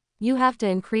serious. You have to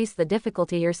increase the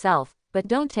difficulty yourself, but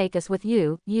don't take us with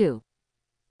you.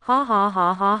 Ha ha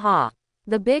ha ha ha.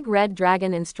 The big red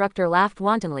dragon instructor laughed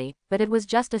wantonly, but it was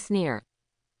just a sneer.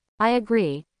 I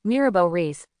agree, Mirabeau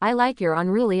Reese, I like your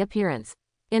unruly appearance.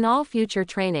 In all future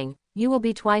training, you will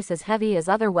be twice as heavy as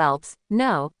other whelps,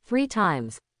 no, 3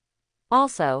 times.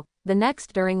 Also, the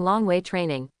next during Longway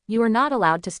training, you are not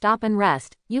allowed to stop and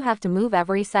rest, you have to move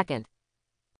every second.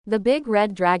 The big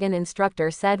red dragon instructor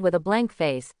said with a blank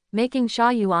face, making Sha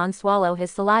Yuan swallow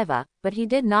his saliva, but he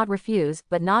did not refuse,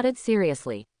 but nodded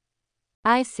seriously.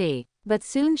 I see. But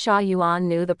soon Sha Yuan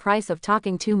knew the price of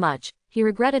talking too much. He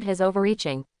regretted his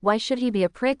overreaching. Why should he be a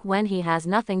prick when he has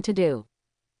nothing to do?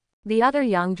 The other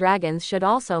young dragons should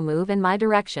also move in my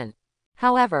direction.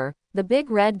 However, the big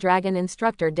red dragon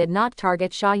instructor did not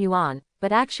target Sha Yuan,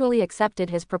 but actually accepted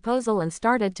his proposal and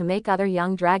started to make other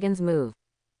young dragons move.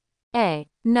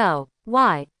 No.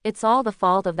 Why, it's all the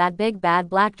fault of that big bad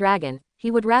black dragon.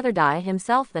 He would rather die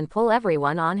himself than pull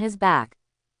everyone on his back.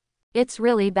 It's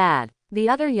really bad. The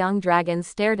other young dragons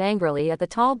stared angrily at the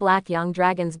tall black young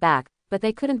dragon's back, but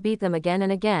they couldn't beat them again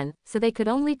and again, so they could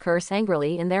only curse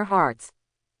angrily in their hearts.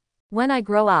 When I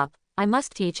grow up, I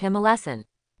must teach him a lesson.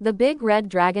 The big red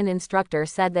dragon instructor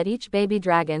said that each baby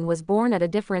dragon was born at a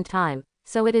different time,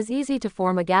 so it is easy to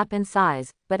form a gap in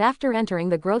size, but after entering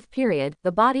the growth period,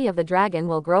 the body of the dragon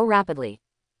will grow rapidly.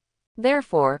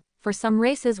 Therefore, for some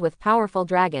races with powerful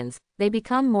dragons, they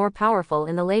become more powerful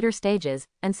in the later stages,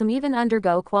 and some even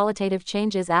undergo qualitative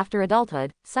changes after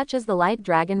adulthood, such as the light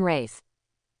dragon race.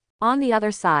 On the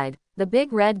other side, the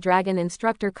big red dragon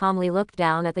instructor calmly looked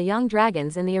down at the young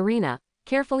dragons in the arena,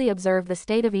 carefully observed the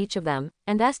state of each of them,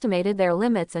 and estimated their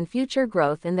limits and future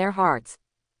growth in their hearts.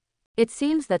 It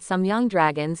seems that some young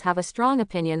dragons have a strong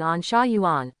opinion on Sha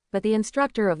Yuan, but the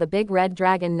instructor of the big red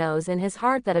dragon knows in his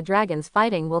heart that a dragon's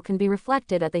fighting will can be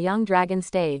reflected at the young dragon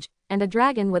stage, and a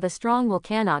dragon with a strong will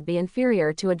cannot be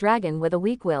inferior to a dragon with a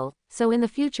weak will, so in the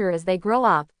future as they grow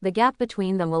up, the gap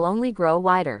between them will only grow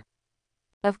wider.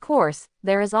 Of course,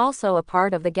 there is also a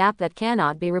part of the gap that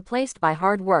cannot be replaced by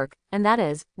hard work, and that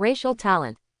is, racial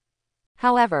talent.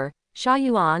 However, Sha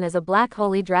Yuan is a black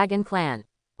holy dragon clan.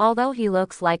 Although he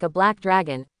looks like a black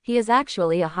dragon, he is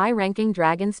actually a high-ranking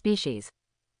dragon species.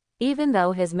 Even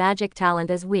though his magic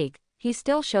talent is weak, he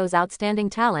still shows outstanding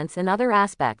talents in other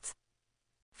aspects.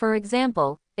 For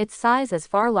example, its size is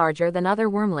far larger than other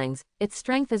wormlings, its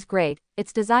strength is great,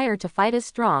 its desire to fight is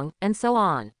strong, and so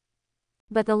on.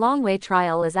 But the Longway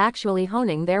trial is actually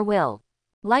honing their will.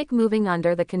 Like moving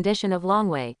under the condition of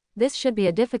Longway, this should be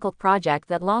a difficult project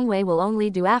that Longway will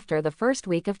only do after the first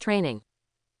week of training.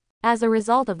 As a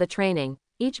result of the training,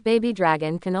 each baby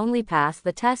dragon can only pass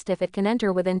the test if it can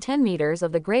enter within 10 meters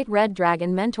of the great red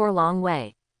dragon mentor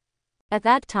Longway. At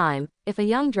that time, if a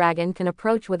young dragon can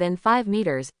approach within 5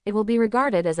 meters, it will be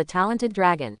regarded as a talented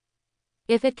dragon.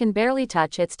 If it can barely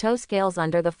touch its toe scales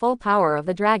under the full power of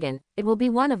the dragon, it will be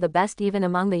one of the best even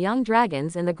among the young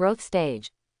dragons in the growth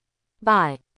stage.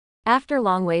 After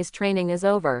Longway's training is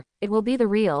over, it will be the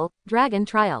real dragon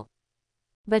trial.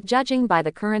 But judging by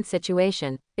the current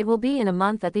situation, it will be in a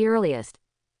month at the earliest.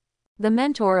 The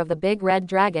mentor of the big red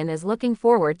dragon is looking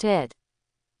forward to it.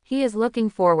 He is looking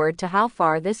forward to how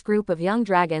far this group of young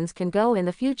dragons can go in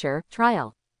the future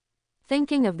trial.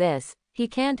 Thinking of this, he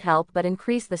can't help but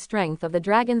increase the strength of the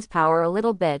dragon's power a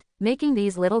little bit, making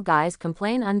these little guys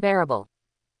complain unbearable.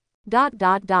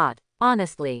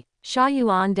 Honestly, Sha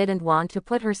Yuan didn't want to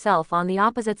put herself on the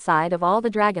opposite side of all the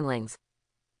dragonlings.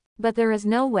 But there is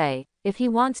no way. If he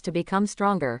wants to become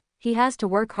stronger, he has to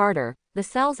work harder. The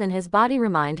cells in his body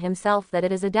remind himself that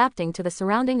it is adapting to the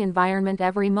surrounding environment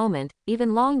every moment.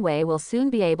 Even Long Wei will soon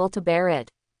be able to bear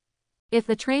it. If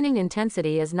the training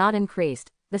intensity is not increased,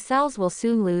 the cells will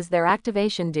soon lose their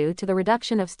activation due to the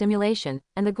reduction of stimulation,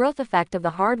 and the growth effect of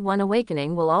the hard-won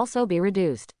awakening will also be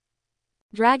reduced.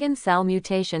 Dragon cell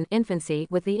mutation infancy.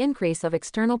 With the increase of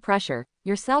external pressure,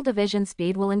 your cell division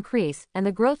speed will increase, and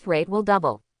the growth rate will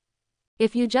double.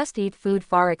 If you just eat food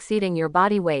far exceeding your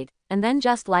body weight, and then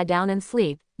just lie down and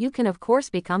sleep, you can of course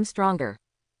become stronger.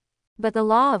 But the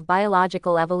law of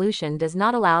biological evolution does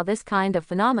not allow this kind of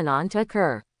phenomenon to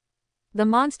occur. The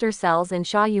monster cells in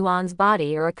Sha Yuan's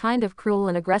body are a kind of cruel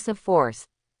and aggressive force.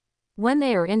 When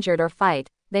they are injured or fight,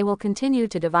 they will continue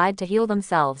to divide to heal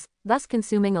themselves, thus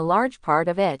consuming a large part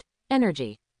of it,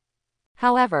 energy.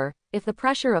 However, if the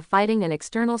pressure of fighting and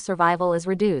external survival is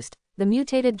reduced, the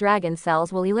mutated dragon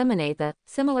cells will eliminate the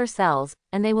similar cells,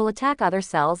 and they will attack other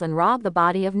cells and rob the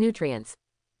body of nutrients.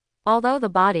 Although the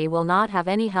body will not have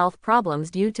any health problems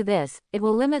due to this, it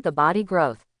will limit the body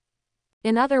growth.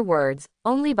 In other words,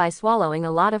 only by swallowing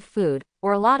a lot of food,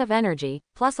 or a lot of energy,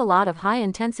 plus a lot of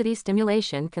high-intensity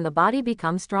stimulation can the body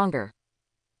become stronger.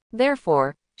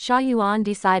 Therefore, Sha Yuan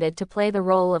decided to play the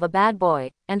role of a bad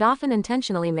boy, and often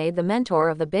intentionally made the mentor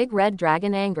of the big red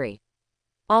dragon angry.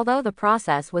 Although the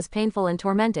process was painful and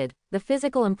tormented, the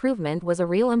physical improvement was a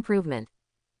real improvement.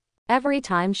 Every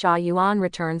time Sha Yuan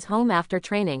returns home after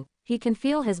training, he can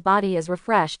feel his body is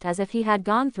refreshed as if he had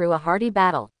gone through a hearty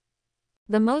battle.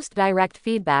 The most direct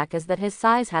feedback is that his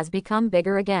size has become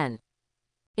bigger again.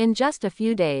 In just a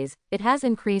few days, it has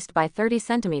increased by 30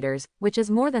 centimeters, which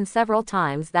is more than several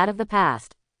times that of the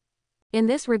past. In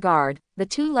this regard, the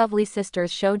two lovely sisters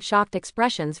showed shocked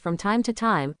expressions from time to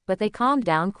time, but they calmed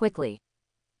down quickly.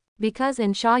 Because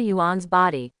in Sha Yuan's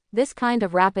body, this kind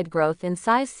of rapid growth in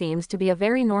size seems to be a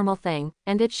very normal thing,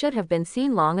 and it should have been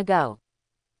seen long ago.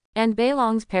 And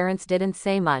Beilong's parents didn't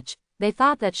say much. They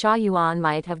thought that Sha Yuan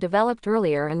might have developed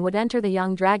earlier and would enter the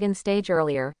young dragon stage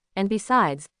earlier, and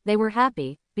besides, they were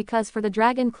happy, because for the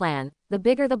dragon clan, the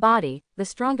bigger the body, the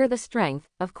stronger the strength.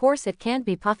 Of course it can't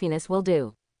be puffiness will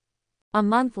do. A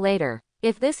month later,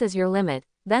 if this is your limit,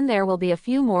 then there will be a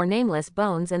few more nameless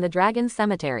bones in the dragon's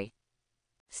cemetery.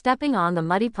 Stepping on the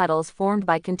muddy puddles formed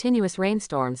by continuous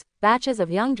rainstorms, batches of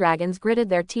young dragons gritted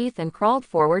their teeth and crawled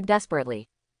forward desperately.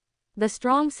 The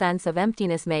strong sense of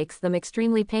emptiness makes them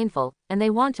extremely painful, and they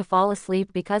want to fall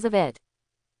asleep because of it.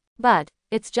 But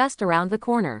it's just around the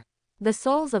corner. The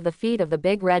soles of the feet of the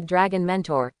big red dragon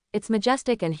mentor, its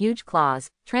majestic and huge claws,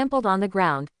 trampled on the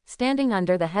ground, standing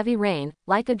under the heavy rain,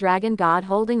 like a dragon god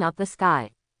holding up the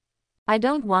sky. I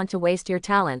don't want to waste your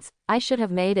talents, I should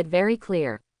have made it very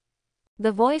clear.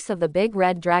 The voice of the big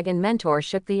red dragon mentor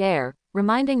shook the air,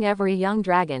 reminding every young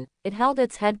dragon. It held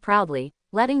its head proudly,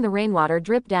 letting the rainwater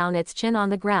drip down its chin on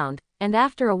the ground, and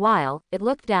after a while, it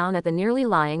looked down at the nearly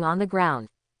lying on the ground.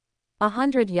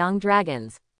 100 young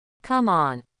dragons. Come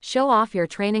on, show off your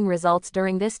training results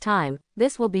during this time,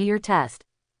 this will be your test.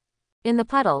 In the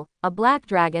puddle, a black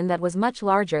dragon that was much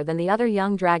larger than the other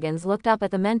young dragons looked up at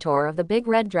the mentor of the big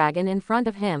red dragon in front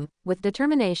of him, with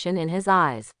determination in his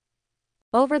eyes.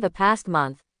 Over the past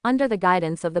month, under the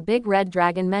guidance of the big red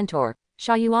dragon mentor,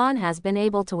 Sha Yuan has been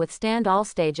able to withstand all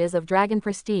stages of dragon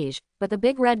prestige, but the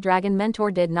big red dragon mentor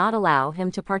did not allow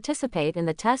him to participate in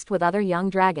the test with other young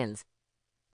dragons.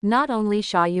 Not only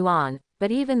Sha Yuan,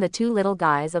 but even the two little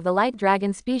guys of the light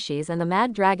dragon species and the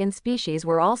mad dragon species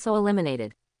were also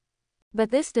eliminated.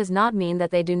 But this does not mean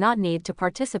that they do not need to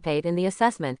participate in the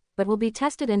assessment, but will be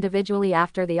tested individually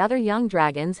after the other young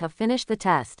dragons have finished the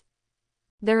test.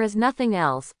 There is nothing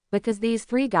else, because these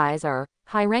three guys are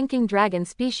high-ranking dragon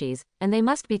species, and they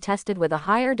must be tested with a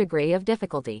higher degree of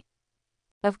difficulty.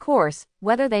 Of course,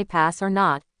 whether they pass or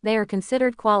not, they are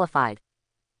considered qualified.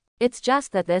 It's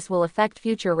just that this will affect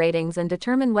future ratings and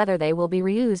determine whether they will be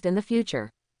reused in the future.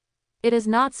 It is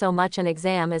not so much an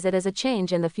exam as it is a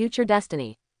change in the future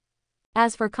destiny.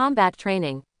 As for combat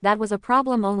training, that was a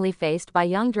problem only faced by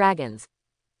young dragons.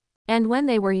 And when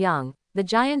they were young, the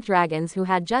giant dragons who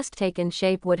had just taken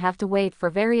shape would have to wait for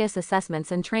various assessments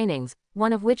and trainings,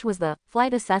 one of which was the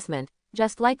flight assessment,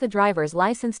 just like the driver's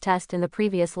license test in the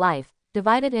previous life,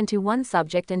 divided into one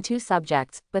subject and two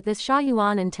subjects, but this Sha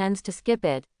Yuan intends to skip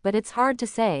it, but it's hard to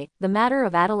say. The matter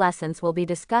of adolescence will be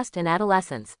discussed in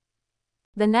adolescence.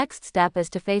 The next step is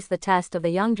to face the test of the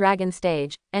young dragon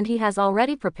stage, and he has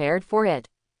already prepared for it.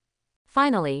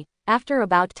 Finally, after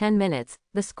about 10 minutes,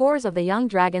 the scores of the young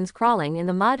dragons crawling in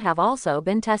the mud have also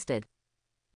been tested.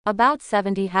 About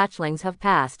 70 hatchlings have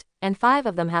passed, and 5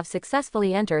 of them have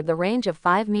successfully entered the range of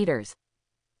 5 meters.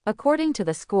 According to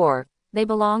the score, they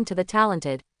belong to the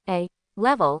talented A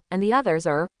level, and the others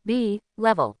are B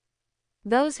level.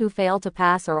 Those who fail to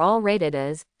pass are all rated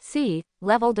as C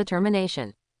level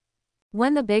determination.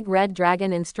 When the big red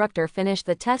dragon instructor finished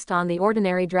the test on the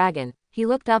ordinary dragon, he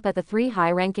looked up at the 3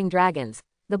 high-ranking dragons: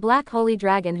 the black holy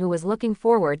dragon who was looking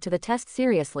forward to the test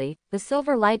seriously, the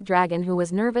silver light dragon who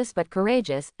was nervous but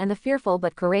courageous, and the fearful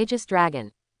but courageous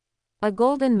dragon. A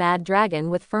golden mad dragon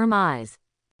with firm eyes.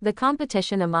 The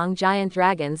competition among giant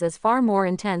dragons is far more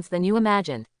intense than you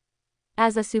imagined.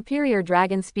 As a superior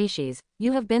dragon species,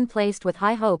 you have been placed with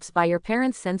high hopes by your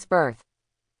parents since birth.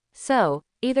 So,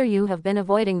 either you have been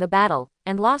avoiding the battle,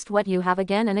 and lost what you have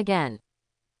again and again.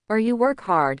 Or you work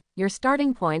hard, your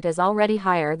starting point is already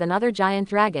higher than other giant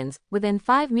dragons, within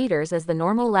 5 meters as the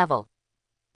normal level.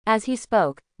 As he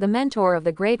spoke, the mentor of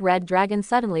the great red dragon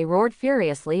suddenly roared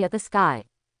furiously at the sky.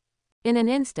 In an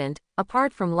instant,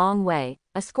 apart from Long Wei,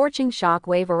 a scorching shock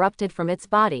wave erupted from its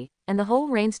body, and the whole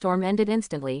rainstorm ended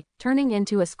instantly, turning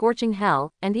into a scorching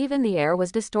hell, and even the air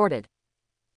was distorted.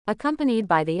 Accompanied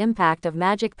by the impact of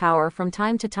magic power from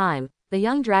time to time, the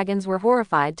young dragons were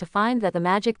horrified to find that the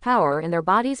magic power in their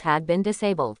bodies had been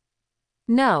disabled.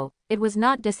 No, it was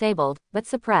not disabled, but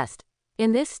suppressed.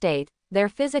 In this state, their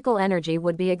physical energy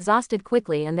would be exhausted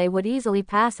quickly and they would easily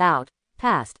pass out,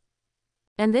 passed.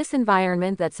 And this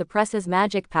environment that suppresses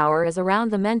magic power is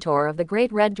around the mentor of the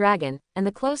great red dragon, and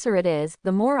the closer it is,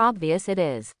 the more obvious it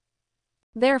is.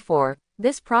 Therefore,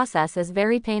 this process is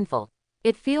very painful.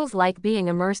 It feels like being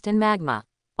immersed in magma.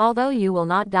 Although you will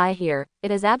not die here, it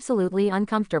is absolutely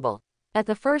uncomfortable. At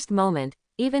the first moment,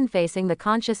 even facing the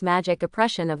conscious magic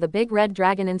oppression of the big red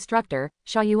dragon instructor,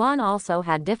 Sha Yuan also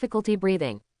had difficulty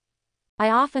breathing. I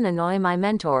often annoy my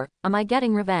mentor, am I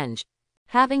getting revenge?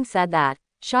 Having said that,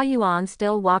 Sha Yuan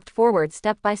still walked forward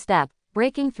step by step,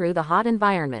 breaking through the hot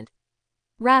environment.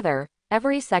 Rather,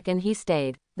 every second he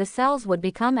stayed, the cells would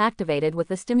become activated with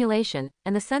the stimulation,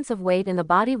 and the sense of weight in the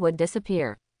body would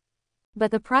disappear. But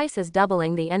the price is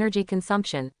doubling the energy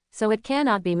consumption, so it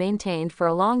cannot be maintained for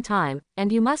a long time,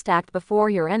 and you must act before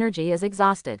your energy is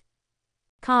exhausted.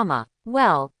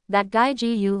 Well, that guy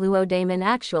Gu Luo Daemon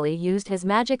actually used his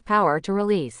magic power to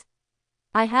release.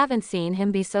 I haven't seen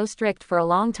him be so strict for a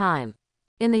long time.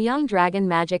 In the young dragon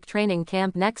magic training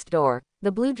camp next door,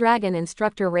 the blue dragon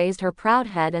instructor raised her proud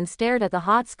head and stared at the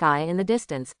hot sky in the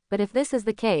distance, but if this is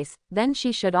the case, then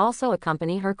she should also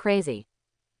accompany her crazy.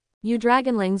 You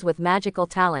dragonlings with magical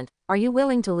talent, are you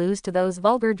willing to lose to those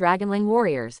vulgar dragonling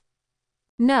warriors?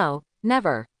 No,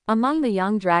 never. Among the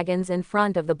young dragons in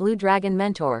front of the blue dragon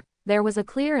mentor, there was a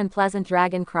clear and pleasant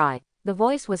dragon cry. The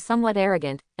voice was somewhat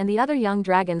arrogant, and the other young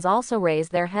dragons also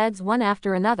raised their heads one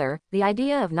after another. The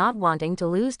idea of not wanting to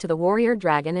lose to the warrior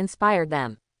dragon inspired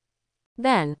them.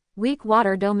 Then, weak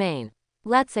water domain.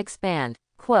 Let's expand.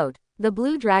 Quote, the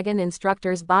blue dragon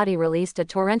instructor's body released a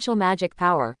torrential magic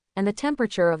power, and the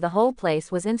temperature of the whole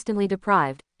place was instantly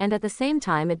deprived, and at the same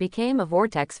time it became a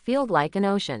vortex field like an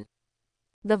ocean.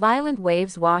 The violent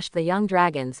waves washed the young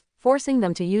dragons, forcing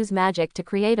them to use magic to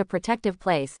create a protective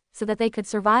place, so that they could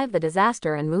survive the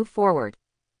disaster and move forward.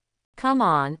 Come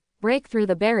on, break through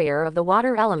the barrier of the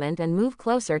water element and move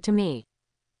closer to me.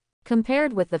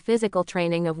 Compared with the physical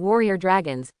training of warrior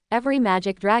dragons, every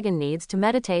magic dragon needs to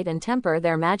meditate and temper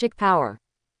their magic power.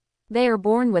 They are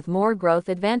born with more growth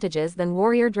advantages than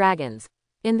warrior dragons.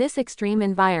 In this extreme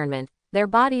environment, their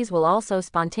bodies will also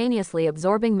spontaneously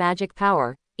absorbing magic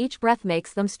power. Each breath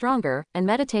makes them stronger, and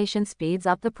meditation speeds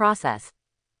up the process.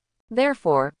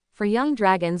 Therefore, for young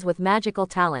dragons with magical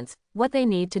talents, what they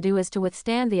need to do is to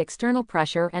withstand the external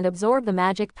pressure and absorb the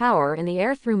magic power in the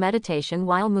air through meditation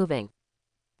while moving.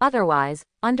 Otherwise,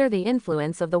 under the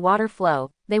influence of the water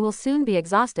flow, they will soon be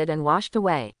exhausted and washed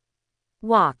away.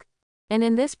 Walk. And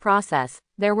in this process,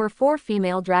 there were 4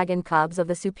 female dragon cubs of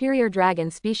the superior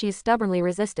dragon species stubbornly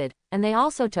resisted, and they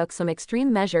also took some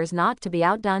extreme measures not to be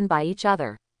outdone by each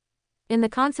other. In the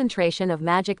concentration of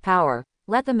magic power,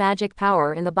 let the magic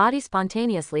power in the body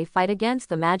spontaneously fight against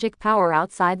the magic power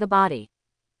outside the body.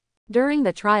 During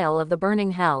the trial of the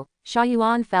burning hell, Sha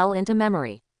Yuan fell into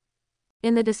memory.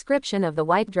 In the description of the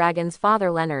white dragon's father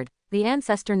Leonard, the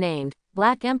ancestor named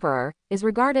Black Emperor is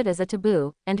regarded as a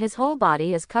taboo, and his whole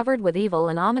body is covered with evil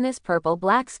and ominous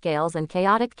purple-black scales and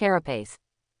chaotic carapace.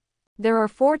 There are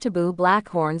 4 taboo black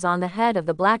horns on the head of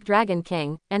the Black Dragon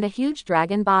King, and a huge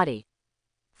dragon body.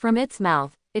 From its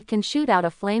mouth, it can shoot out a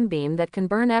flame beam that can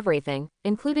burn everything,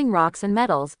 including rocks and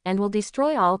metals, and will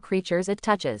destroy all creatures it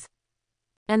touches.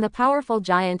 And the powerful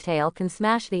giant tail can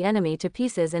smash the enemy to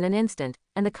pieces in an instant,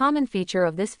 and the common feature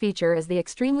of this feature is the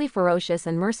extremely ferocious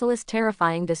and merciless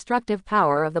terrifying destructive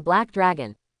power of the Black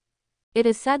Dragon. It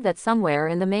is said that somewhere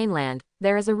in the mainland,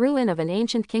 there is a ruin of an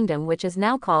ancient kingdom which is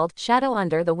now called Shadow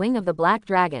under the wing of the Black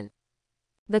Dragon.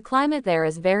 The climate there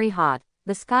is very hot,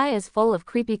 the sky is full of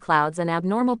creepy clouds and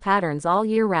abnormal patterns all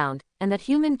year round, and that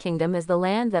human kingdom is the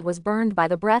land that was burned by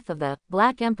the breath of the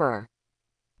Black Emperor.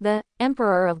 The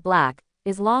Emperor of Black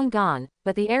is long gone,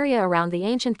 but the area around the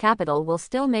ancient capital will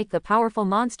still make the powerful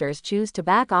monsters choose to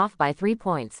back off by 3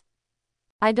 points.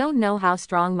 I don't know how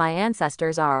strong my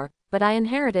ancestors are, but I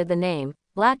inherited the name,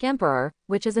 Black Emperor,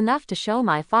 which is enough to show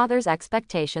my father's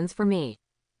expectations for me.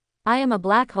 I am a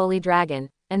black holy dragon,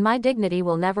 and my dignity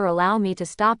will never allow me to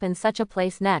stop in such a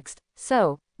place next,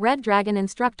 so, Red Dragon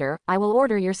Instructor, I will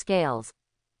order your scales.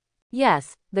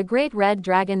 Yes, the great Red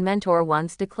Dragon Mentor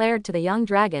once declared to the young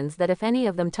dragons that if any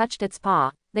of them touched its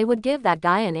paw, they would give that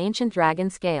guy an ancient dragon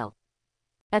scale.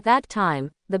 At that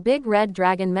time, the big Red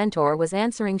Dragon Mentor was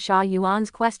answering Sha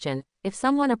Yuan's question, if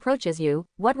someone approaches you,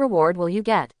 what reward will you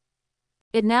get?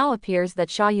 It now appears that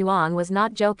Sha Yuan was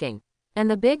not joking. And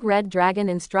the big Red Dragon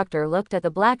Instructor looked at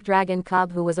the Black Dragon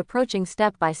Cub who was approaching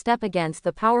step by step against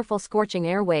the powerful scorching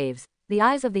air waves. The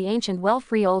eyes of the ancient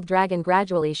well-free old dragon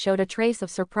gradually showed a trace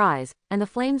of surprise, and the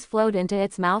flames flowed into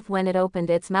its mouth when it opened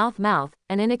its mouth.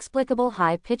 An inexplicable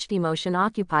high-pitched emotion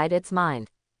occupied its mind.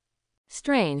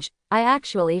 Strange, I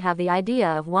actually have the idea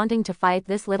of wanting to fight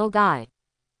this little guy.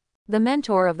 The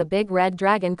mentor of the big red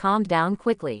dragon calmed down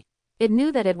quickly. It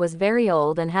knew that it was very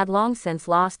old and had long since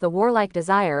lost the warlike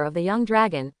desire of the young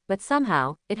dragon, but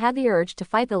somehow, it had the urge to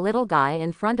fight the little guy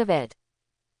in front of it.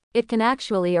 It can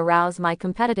actually arouse my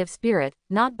competitive spirit,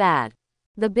 not bad.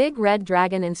 The big red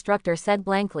dragon instructor said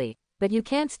blankly, but you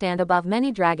can't stand above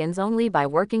many dragons only by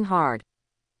working hard.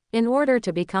 In order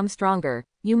to become stronger,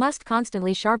 you must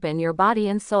constantly sharpen your body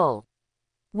and soul.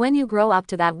 When you grow up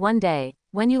to that one day,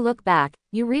 when you look back,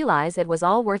 you realize it was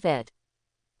all worth it.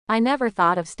 I never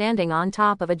thought of standing on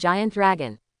top of a giant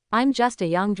dragon. I'm just a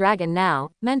young dragon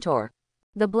now, mentor.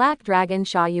 The black dragon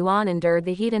Sha Yuan endured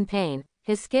the heat and pain,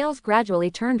 his scales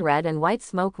gradually turned red and white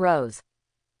smoke rose.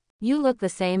 You look the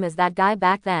same as that guy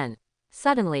back then.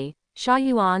 Suddenly, Sha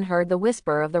Yuan heard the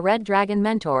whisper of the red dragon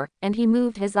mentor, and he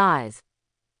moved his eyes.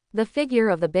 The figure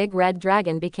of the big red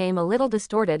dragon became a little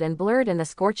distorted and blurred in the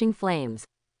scorching flames.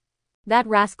 That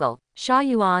rascal, Sha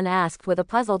Yuan asked with a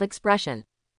puzzled expression.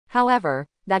 However,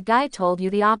 that guy told you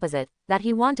the opposite, that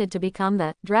he wanted to become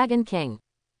the Dragon King.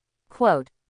 Quote.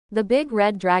 The big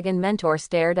red dragon mentor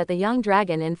stared at the young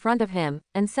dragon in front of him,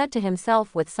 and said to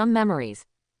himself with some memories.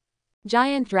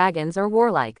 Giant dragons are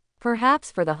warlike,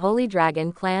 perhaps for the holy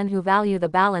dragon clan who value the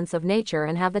balance of nature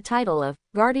and have the title of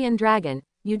guardian dragon,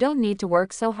 you don't need to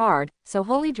work so hard, so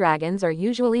holy dragons are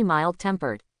usually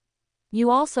mild-tempered. You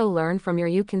also learn from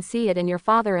you can see it in your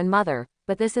father and mother,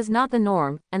 but this is not the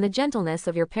norm, and the gentleness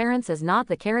of your parents is not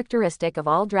the characteristic of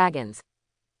all dragons.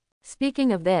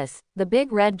 Speaking of this, the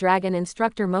big red dragon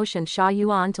instructor motioned Sha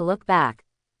Yuan to look back.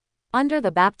 Under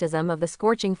the baptism of the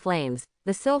scorching flames,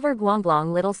 the silver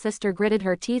Guanglong little sister gritted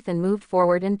her teeth and moved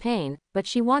forward in pain, but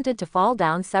she wanted to fall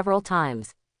down several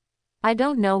times. I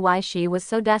don't know why she was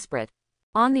so desperate.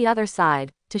 On the other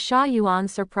side, to Sha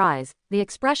Yuan's surprise, the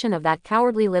expression of that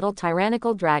cowardly little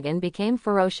tyrannical dragon became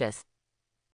ferocious.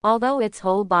 Although its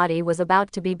whole body was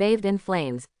about to be bathed in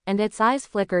flames, and its eyes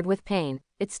flickered with pain,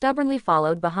 it stubbornly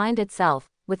followed behind itself,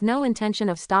 with no intention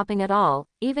of stopping at all,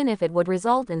 even if it would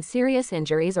result in serious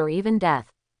injuries or even death.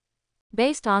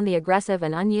 Based on the aggressive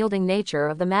and unyielding nature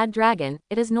of the mad dragon,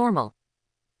 it is normal.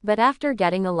 But after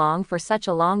getting along for such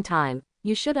a long time,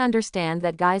 you should understand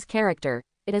that guy's character.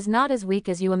 It is not as weak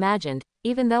as you imagined,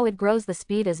 even though it grows the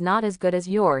speed is not as good as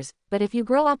yours, but if you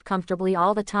grow up comfortably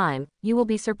all the time, you will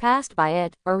be surpassed by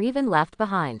it, or even left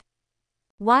behind.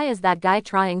 Why is that guy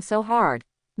trying so hard?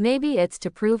 Maybe it's to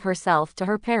prove herself to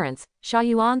her parents, Sha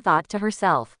Yuan thought to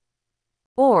herself.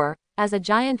 Or, as a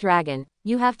giant dragon,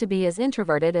 you have to be as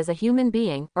introverted as a human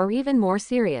being, or even more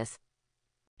serious.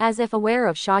 As if aware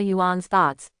of Sha Yuan's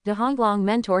thoughts, the Honglong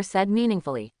mentor said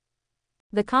meaningfully.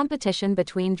 The competition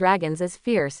between dragons is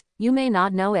fierce, you may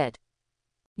not know it.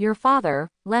 Your father,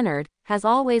 Leonard, has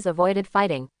always avoided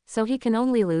fighting, so he can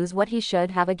only lose what he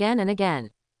should have again and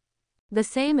again. The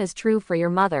same is true for your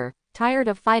mother, tired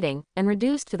of fighting, and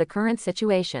reduced to the current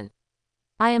situation.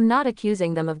 I am not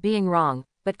accusing them of being wrong,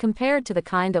 but compared to the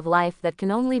kind of life that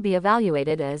can only be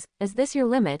evaluated as, is this your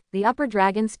limit, the upper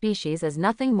dragon species is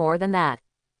nothing more than that.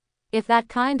 If that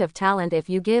kind of talent, if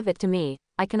you give it to me,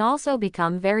 I can also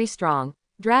become very strong.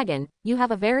 Dragon, you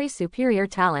have a very superior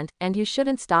talent, and you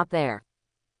shouldn't stop there.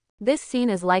 This scene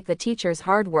is like the teacher's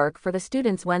hard work for the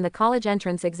students when the college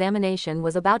entrance examination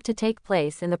was about to take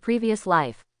place in the previous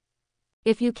life.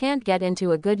 If you can't get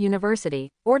into a good university,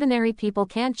 ordinary people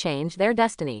can't change their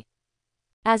destiny.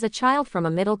 As a child from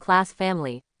a middle-class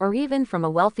family, or even from a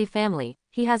wealthy family,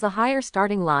 he has a higher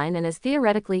starting line and is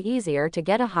theoretically easier to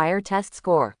get a higher test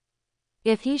score.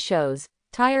 If he shows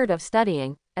tired of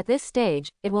studying, at this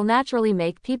stage, it will naturally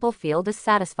make people feel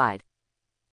dissatisfied.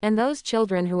 And those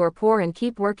children who are poor and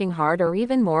keep working hard are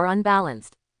even more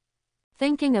unbalanced.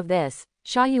 Thinking of this,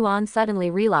 Sha Yuan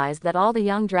suddenly realized that all the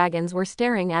young dragons were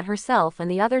staring at herself and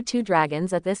the other two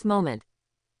dragons at this moment.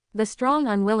 The strong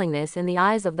unwillingness in the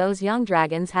eyes of those young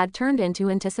dragons had turned into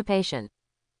anticipation.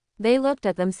 They looked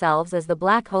at themselves as the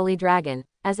Black Holy Dragon,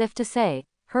 as if to say,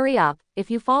 hurry up, if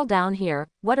you fall down here,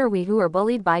 what are we who are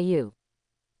bullied by you?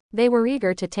 They were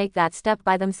eager to take that step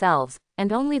by themselves,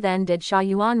 and only then did Sha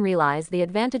Yuan realize the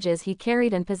advantages he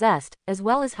carried and possessed, as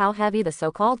well as how heavy the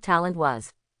so-called talent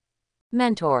was.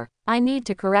 Mentor, I need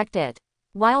to correct it.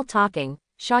 While talking,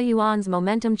 Sha Yuan's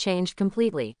momentum changed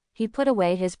completely. He put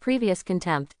away his previous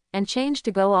contempt, and changed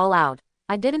to go all out.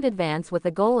 I didn't advance with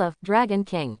the goal of Dragon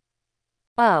King.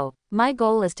 Oh, my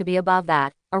goal is to be above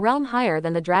that, a realm higher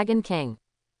than the Dragon King.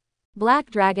 Black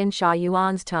Dragon Sha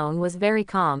Yuan's tone was very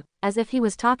calm, as if he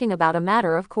was talking about a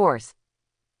matter of course.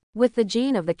 With the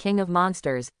gene of the King of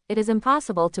Monsters, it is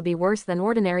impossible to be worse than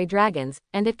ordinary dragons,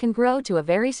 and it can grow to a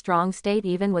very strong state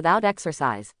even without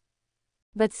exercise.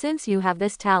 But since you have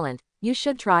this talent, you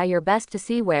should try your best to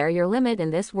see where your limit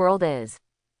in this world is.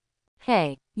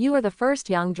 Hey, you are the first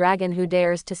young dragon who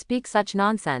dares to speak such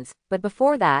nonsense, but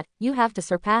before that, you have to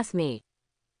surpass me.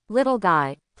 Little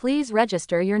guy, please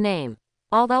register your name.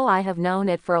 Although I have known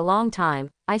it for a long time,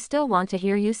 I still want to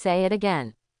hear you say it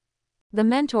again. The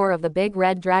mentor of the big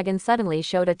red dragon suddenly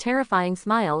showed a terrifying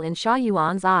smile in Sha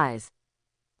Yuan's eyes.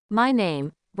 My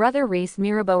name, Brother Reese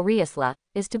Mirabeau Riesla,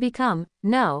 is to become,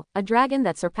 no, a dragon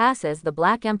that surpasses the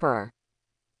Black Emperor.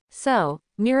 So,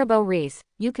 Mirabeau Reese,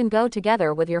 you can go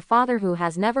together with your father who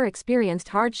has never experienced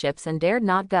hardships and dared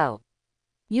not go.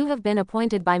 You have been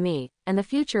appointed by me, and the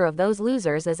future of those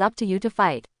losers is up to you to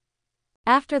fight.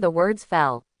 After the words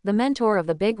fell, the mentor of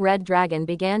the big red dragon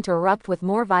began to erupt with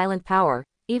more violent power.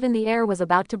 Even the air was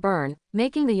about to burn,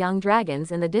 making the young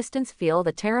dragons in the distance feel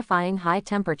the terrifying high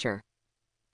temperature.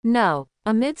 No,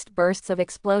 amidst bursts of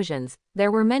explosions,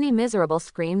 there were many miserable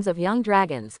screams of young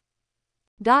dragons. ...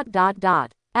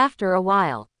 After a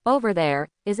while, over there,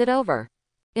 is it over?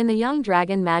 In the young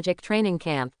dragon magic training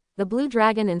camp, the blue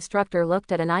dragon instructor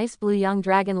looked at an ice blue young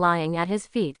dragon lying at his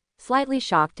feet, slightly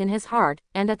shocked in his heart,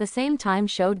 and at the same time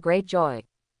showed great joy.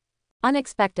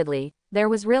 Unexpectedly, there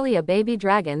was really a baby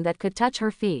dragon that could touch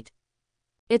her feet.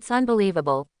 It's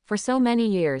unbelievable, for so many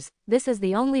years, this is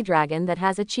the only dragon that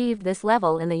has achieved this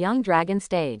level in the young dragon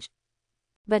stage.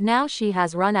 But now she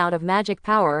has run out of magic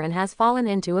power and has fallen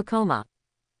into a coma.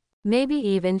 Maybe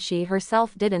even she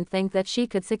herself didn't think that she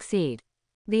could succeed.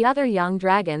 The other young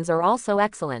dragons are also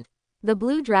excellent. The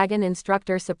blue dragon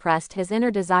instructor suppressed his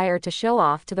inner desire to show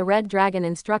off to the red dragon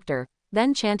instructor,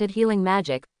 then chanted healing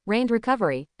magic, rained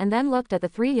recovery, and then looked at the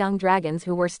three young dragons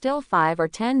who were still 5 or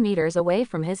 10 meters away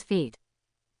from his feet.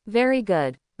 Very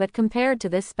good, but compared to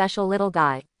this special little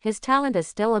guy, his talent is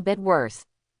still a bit worse.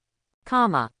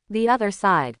 The other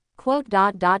side, ...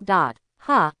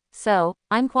 So,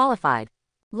 I'm qualified.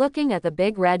 Looking at the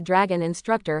big red dragon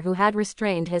instructor who had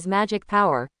restrained his magic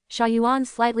power, Sha Yuan's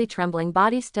slightly trembling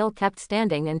body still kept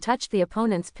standing and touched the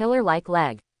opponent's pillar-like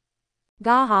leg.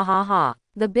 Gah ha ha ha.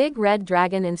 The big red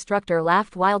dragon instructor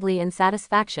laughed wildly in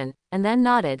satisfaction, and then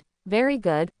nodded. Very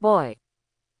good, boy.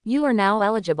 You are now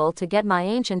eligible to get my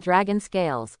ancient dragon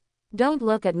scales. Don't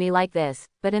look at me like this,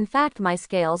 but in fact my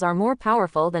scales are more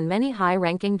powerful than many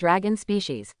high-ranking dragon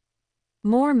species.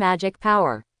 More magic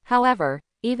power. However,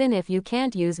 even if you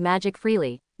can't use magic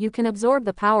freely, you can absorb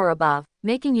the power above,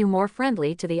 making you more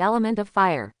friendly to the element of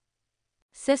fire.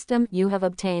 System, you have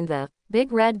obtained the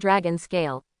big red dragon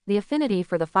scale. The affinity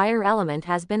for the fire element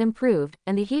has been improved,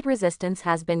 and the heat resistance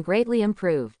has been greatly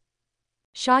improved.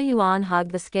 Sha Yuan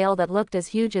hugged the scale that looked as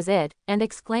huge as it, and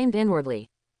exclaimed inwardly.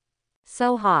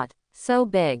 So hot, so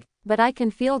big, but I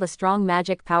can feel the strong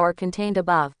magic power contained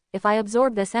above. If I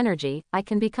absorb this energy, I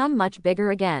can become much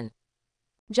bigger again.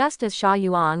 Just as Sha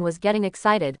Yuan was getting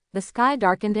excited, the sky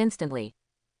darkened instantly.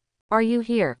 Are you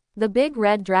here? The big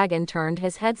red dragon turned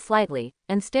his head slightly,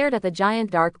 and stared at the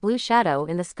giant dark blue shadow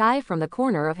in the sky from the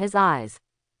corner of his eyes.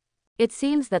 It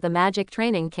seems that the magic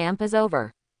training camp is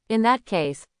over. In that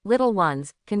case, little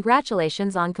ones,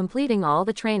 congratulations on completing all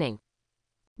the training.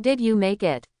 Did you make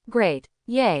it? Great.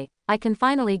 Yay, I can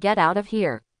finally get out of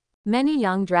here. Many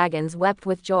young dragons wept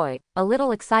with joy, a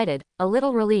little excited, a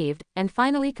little relieved, and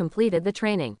finally completed the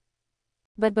training.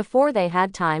 But before they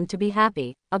had time to be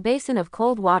happy, a basin of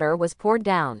cold water was poured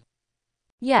down.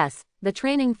 Yes, the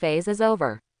training phase is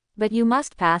over. But you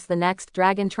must pass the next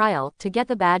dragon trial to get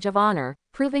the badge of honor,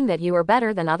 proving that you are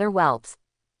better than other whelps.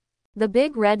 The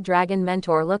big red dragon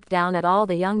mentor looked down at all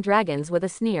the young dragons with a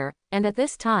sneer, and at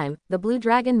this time, the blue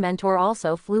dragon mentor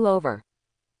also flew over.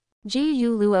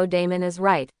 Gu Luo Damon is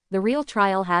right, the real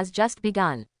trial has just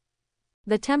begun.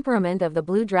 The temperament of the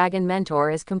blue dragon mentor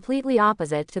is completely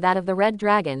opposite to that of the red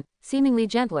dragon, seemingly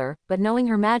gentler, but knowing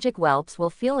her magic whelps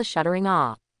will feel a shuddering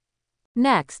awe.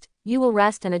 Next, you will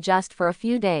rest and adjust for a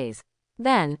few days.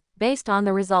 Then, based on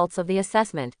the results of the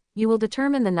assessment, you will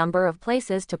determine the number of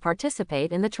places to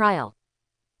participate in the trial.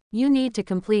 You need to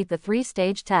complete the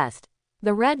 3-stage test.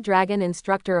 The red dragon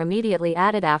instructor immediately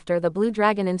added after the blue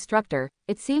dragon instructor,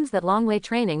 it seems that long-way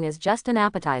training is just an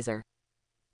appetizer.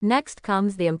 Next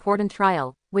comes the important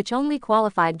trial, which only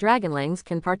qualified dragonlings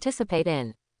can participate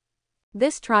in.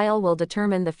 This trial will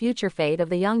determine the future fate of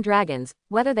the young dragons,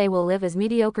 whether they will live as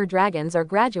mediocre dragons or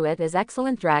graduate as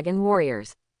excellent dragon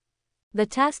warriors. The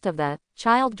test of the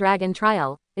Child Dragon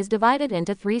Trial is divided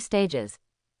into 3 stages.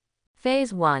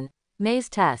 Phase 1. Maze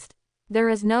Test. There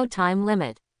is no time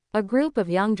limit. A group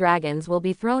of young dragons will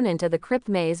be thrown into the crypt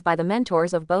maze by the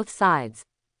mentors of both sides.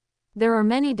 There are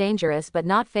many dangerous but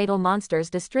not fatal monsters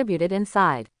distributed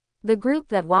inside. The group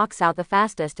that walks out the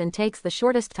fastest and takes the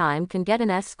shortest time can get an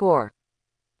S score.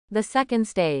 The second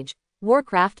stage,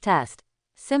 Warcraft Test.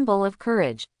 Symbol of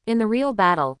courage. In the real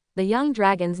battle, the young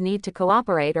dragons need to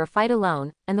cooperate or fight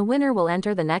alone, and the winner will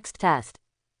enter the next test.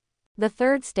 The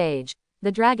third stage,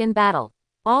 the Dragon Battle.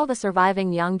 All the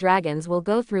surviving young dragons will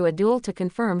go through a duel to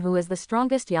confirm who is the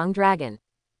strongest young dragon.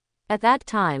 At that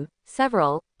time,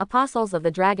 several apostles of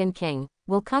the Dragon King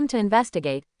will come to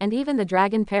investigate, and even the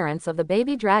dragon parents of the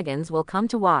baby dragons will come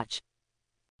to watch.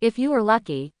 If you are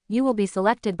lucky, you will be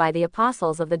selected by the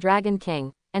apostles of the Dragon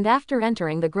King, and after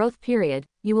entering the growth period,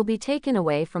 you will be taken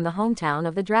away from the hometown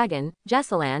of the dragon,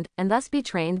 Jesseland, and thus be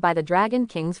trained by the Dragon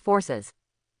King's forces.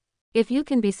 If you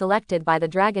can be selected by the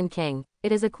Dragon King,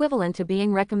 it is equivalent to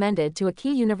being recommended to a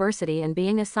key university and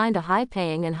being assigned a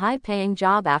high-paying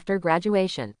job after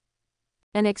graduation.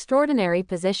 An extraordinary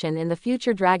position in the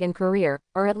future dragon career,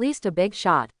 or at least a big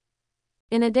shot.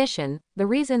 In addition, the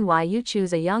reason why you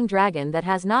choose a young dragon that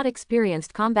has not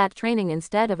experienced combat training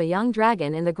instead of a young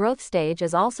dragon in the growth stage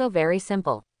is also very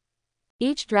simple.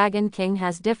 Each Dragon King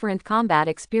has different combat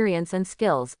experience and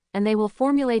skills, and they will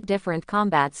formulate different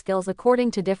combat skills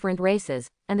according to different races,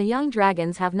 and the young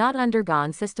dragons have not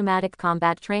undergone systematic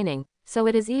combat training, so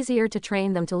it is easier to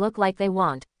train them to look like they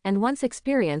want, and once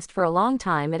experienced for a long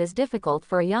time it is difficult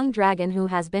for a young dragon who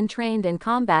has been trained in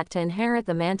combat to inherit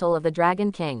the mantle of the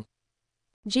Dragon King.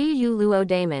 Gu Luo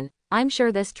Damon, I'm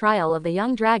sure this trial of the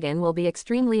young dragon will be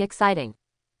extremely exciting.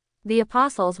 The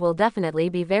apostles will definitely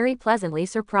be very pleasantly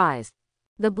surprised.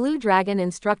 The blue dragon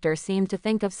instructor seemed to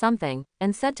think of something,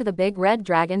 and said to the big red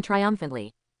dragon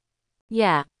triumphantly.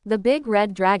 Yeah, the big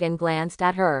red dragon glanced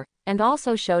at her, and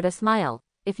also showed a smile.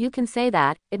 If you can say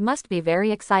that, it must be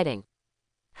very exciting.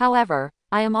 However,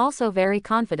 I am also very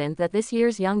confident that this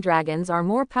year's young dragons are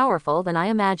more powerful than I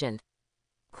imagined.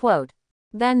 Quote.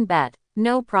 Then bet.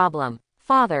 No problem.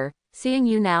 Father, seeing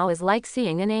you now is like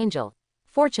seeing an angel.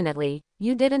 Fortunately,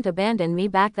 you didn't abandon me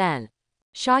back then.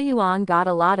 Sha Yuan got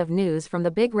a lot of news from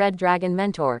the big red dragon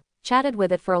mentor, chatted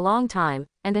with it for a long time,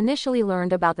 and initially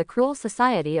learned about the cruel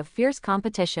society of fierce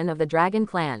competition of the dragon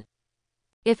clan.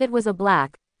 If it was a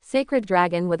black, sacred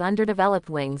dragon with underdeveloped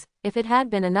wings, if it had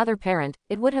been another parent,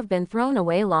 it would have been thrown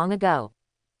away long ago.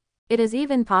 It is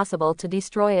even possible to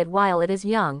destroy it while it is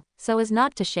young, so as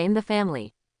not to shame the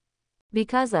family.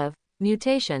 Because of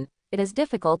mutation, it is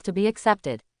difficult to be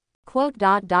accepted. Quote.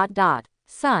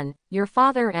 Son, your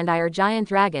father and I are giant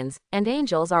dragons, and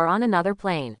angels are on another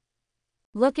plane.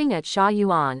 Looking at Sha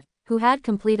Yuan, who had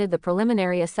completed the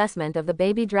preliminary assessment of the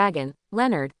baby dragon,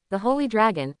 Leonard, the holy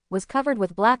dragon, was covered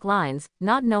with black lines,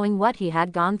 not knowing what he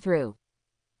had gone through.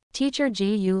 Teacher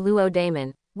Gu Luo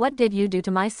Damon, what did you do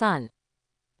to my son?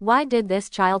 Why did this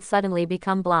child suddenly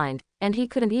become blind, and he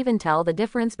couldn't even tell the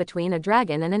difference between a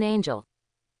dragon and an angel?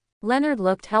 Leonard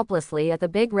looked helplessly at the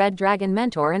big red dragon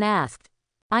mentor and asked.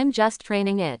 I'm just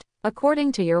training it.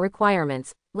 According to your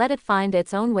requirements, let it find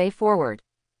its own way forward.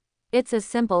 It's as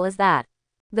simple as that.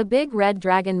 The big red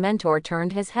dragon mentor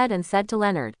turned his head and said to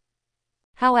Leonard.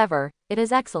 However, it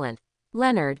is excellent.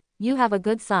 Leonard, you have a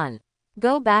good son.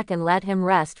 Go back and let him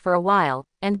rest for a while,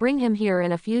 and bring him here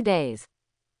in a few days.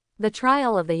 The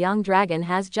trial of the young dragon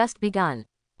has just begun.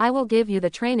 I will give you the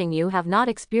training you have not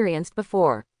experienced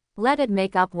before. Let it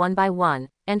make up one by one,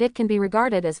 and it can be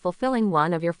regarded as fulfilling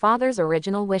one of your father's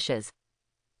original wishes.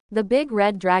 The big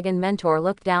red dragon mentor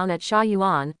looked down at Sha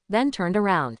Yuan, then turned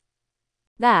around.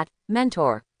 That,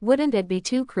 mentor, wouldn't it be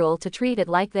too cruel to treat it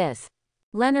like this?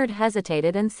 Leonard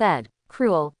hesitated and said,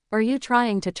 cruel, are you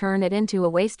trying to turn it into a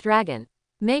waste dragon?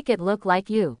 Make it look like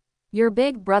you. Your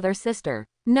big brother sister.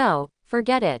 No,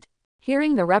 forget it.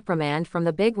 Hearing the reprimand from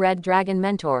the big red dragon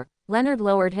mentor, Leonard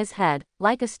lowered his head,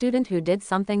 like a student who did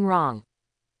something wrong.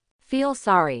 Feel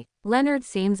sorry. Leonard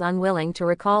seems unwilling to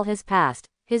recall his past.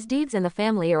 His deeds in the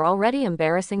family are already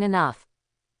embarrassing enough.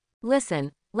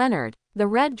 Listen, Leonard. The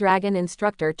red dragon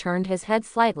instructor turned his head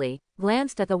slightly,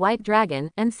 glanced at the white dragon,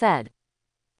 and said,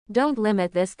 don't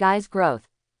limit this guy's growth.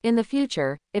 In the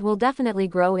future, it will definitely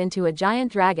grow into a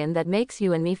giant dragon that makes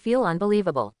you and me feel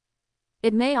unbelievable.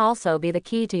 It may also be the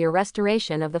key to your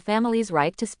restoration of the family's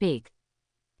right to speak.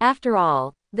 After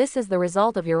all, this is the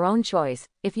result of your own choice.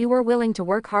 If you were willing to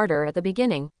work harder at the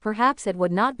beginning, perhaps it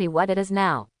would not be what it is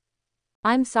now.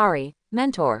 I'm sorry,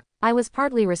 mentor. I was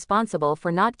partly responsible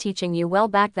for not teaching you well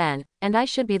back then, and I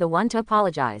should be the one to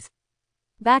apologize.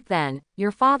 Back then, your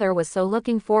father was so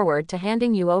looking forward to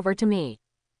handing you over to me.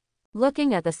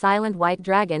 Looking at the silent white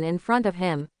dragon in front of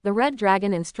him, the red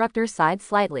dragon instructor sighed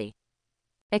slightly.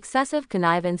 Excessive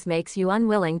connivance makes you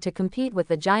unwilling to compete with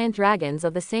the giant dragons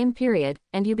of the same period,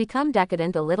 and you become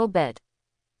decadent a little bit.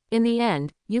 In the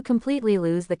end, you completely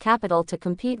lose the capital to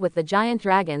compete with the giant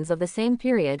dragons of the same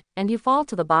period, and you fall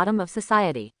to the bottom of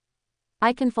society.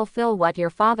 I can fulfill what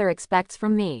your father expects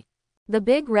from me. The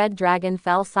big red dragon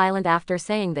fell silent after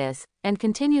saying this, and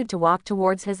continued to walk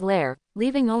towards his lair,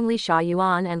 leaving only Sha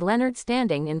Yuan and Leonard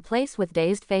standing in place with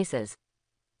dazed faces.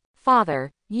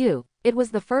 Father, you. It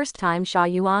was the first time Sha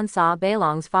Yuan saw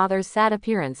Beilong's father's sad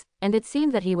appearance, and it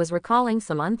seemed that he was recalling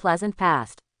some unpleasant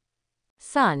past.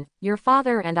 Son, your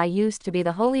father and I used to be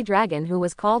the holy dragon who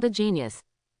was called a genius.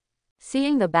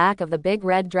 Seeing the back of the big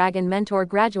red dragon mentor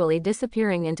gradually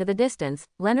disappearing into the distance,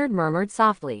 Leonard murmured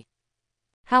softly.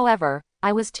 However,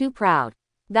 I was too proud.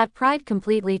 That pride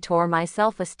completely tore my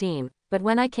self-esteem, but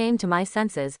when I came to my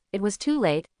senses, it was too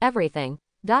late, everything,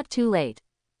 too late.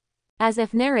 As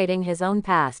if narrating his own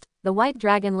past, the white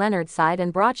dragon Leonard sighed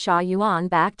and brought Sha Yuan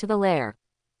back to the lair.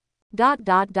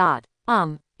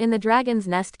 In the dragon's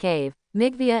nest cave,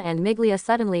 Migvia and Miglia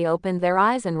suddenly opened their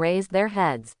eyes and raised their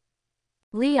heads.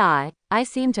 Li, I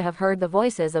seem to have heard the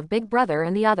voices of Big Brother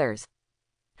and the others.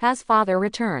 Has father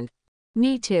returned?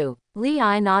 Me too. Li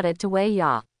nodded to Wei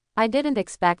Ya. I didn't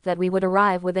expect that we would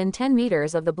arrive within 10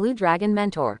 meters of the blue dragon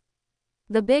mentor.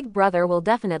 The big brother will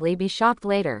definitely be shocked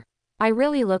later. I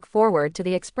really look forward to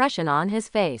the expression on his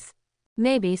face.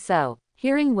 Maybe so.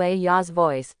 Hearing Wei Ya's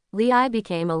voice, Li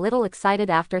became a little excited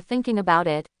after thinking about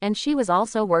it, and she was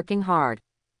also working hard.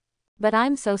 But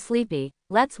I'm so sleepy,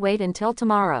 let's wait until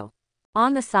tomorrow.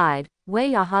 On the side, Wei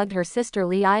Ya hugged her sister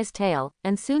Li's tail,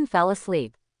 and soon fell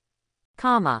asleep.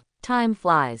 Time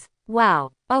flies.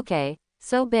 Wow, okay,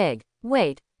 so big.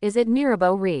 Wait, is it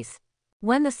Mirabeau Reese?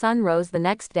 When the sun rose the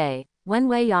next day, when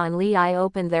Wei Ya and Li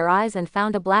opened their eyes and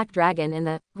found a black dragon in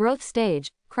the growth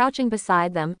stage, crouching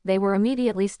beside them, they were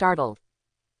immediately startled.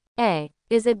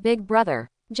 Is it Big Brother?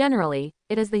 Generally,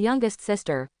 it is the youngest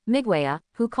sister, Migwea,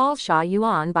 who calls Sha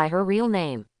Yuan by her real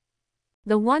name.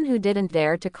 The one who didn't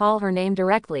dare to call her name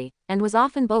directly, and was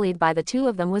often bullied by the two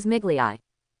of them was Miglia.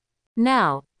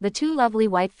 Now, the two lovely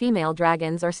white female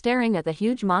dragons are staring at the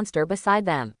huge monster beside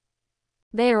them.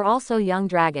 They are also young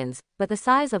dragons, but the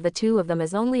size of the two of them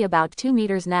is only about 2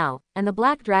 meters now, and the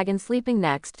black dragon sleeping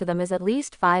next to them is at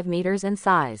least 5 meters in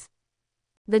size.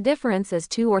 The difference is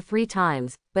 2 or 3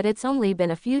 times, but it's only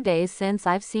been a few days since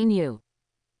I've seen you.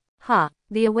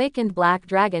 The awakened black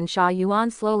dragon Sha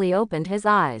Yuan slowly opened his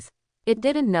eyes. It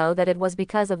didn't know that it was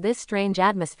because of this strange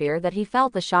atmosphere that he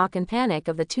felt the shock and panic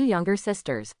of the two younger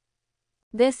sisters.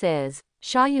 This is.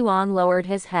 Sha Yuan lowered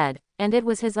his head, and it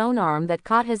was his own arm that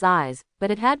caught his eyes, but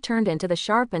it had turned into the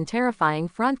sharp and terrifying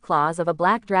front claws of a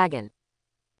black dragon.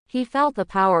 He felt the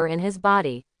power in his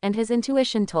body, and his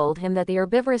intuition told him that the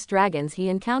herbivorous dragons he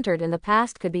encountered in the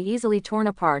past could be easily torn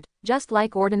apart, just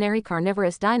like ordinary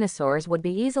carnivorous dinosaurs would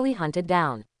be easily hunted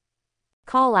down.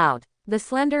 Call out. The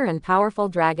slender and powerful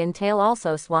dragon tail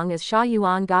also swung as Sha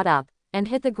Yuan got up, and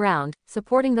hit the ground,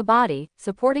 supporting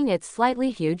its slightly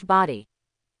huge body.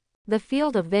 The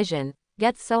field of vision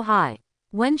gets so high.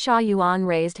 When Sha Yuan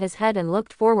raised his head and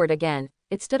looked forward again,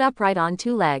 it stood upright on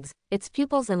two legs, its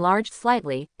pupils enlarged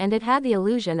slightly, and it had the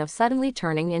illusion of suddenly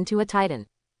turning into a titan.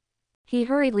 He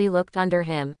hurriedly looked under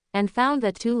him, and found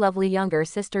that two lovely younger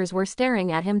sisters were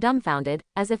staring at him dumbfounded,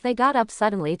 as if they got up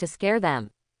suddenly to scare them.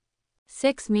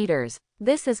 6 meters.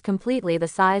 This is completely the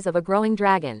size of a growing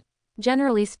dragon.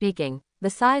 Generally speaking, the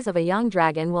size of a young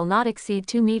dragon will not exceed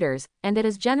 2 meters, and it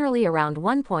is generally around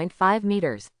 1.5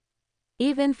 meters.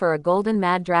 Even for a golden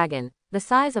mad dragon, the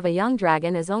size of a young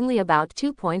dragon is only about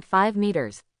 2.5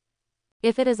 meters.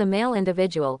 If it is a male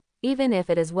individual, even if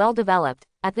it is well developed,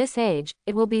 at this age,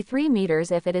 it will be 3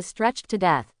 meters if it is stretched to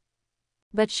death.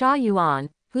 But Sha Yuan,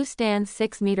 who stands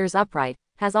 6 meters upright,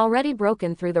 has already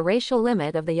broken through the racial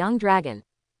limit of the young dragon.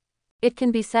 It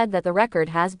can be said that the record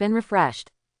has been refreshed.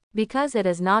 Because it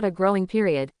is not a growing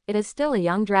period, it is still a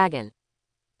young dragon.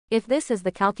 If this is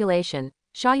the calculation,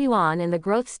 Sha Yuan in the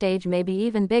growth stage may be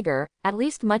even bigger, at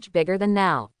least much bigger than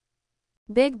now.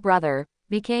 Big brother,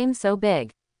 became so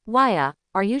big. Why,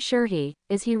 are you sure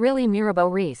is he really Mirabeau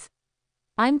Reese?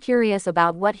 I'm curious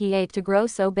about what he ate to grow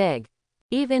so big.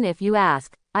 Even if you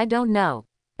ask, I don't know.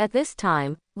 At this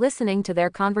time, listening to their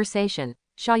conversation,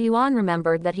 Sha Yuan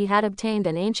remembered that he had obtained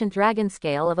an ancient dragon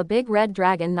scale of a big red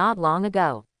dragon not long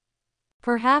ago.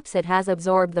 Perhaps it has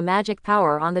absorbed the magic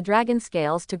power on the dragon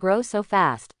scales to grow so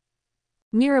fast.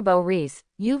 Mirabeau Reese,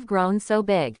 you've grown so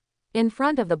big. In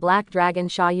front of the black dragon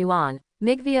Sha Yuan,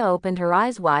 Migvia opened her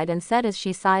eyes wide and said as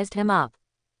she sized him up.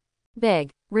 Big.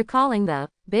 Recalling the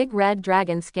big red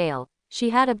dragon scale she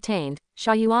had obtained,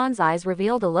 Sha Yuan's eyes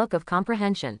revealed a look of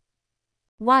comprehension.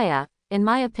 Why, in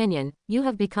my opinion, you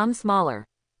have become smaller.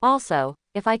 Also,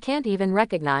 if I can't even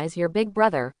recognize your big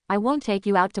brother, I won't take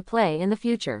you out to play in the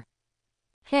future.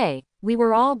 Hey, we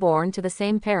were all born to the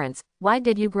same parents, why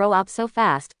did you grow up so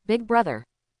fast, big brother?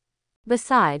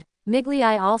 Beside,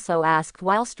 Miglii also asked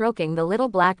while stroking the little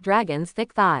black dragon's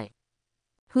thick thigh.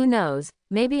 Who knows,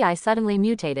 maybe I suddenly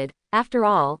mutated, after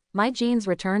all, my genes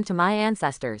returned to my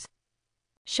ancestors.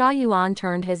 Sha Yuan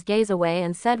turned his gaze away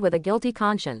and said with a guilty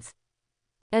conscience.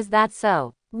 Is that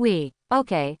so?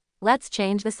 Okay, let's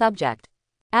change the subject.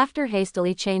 After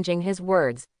hastily changing his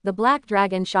words, the black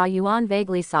dragon Sha Yuan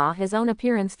vaguely saw his own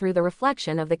appearance through the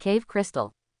reflection of the cave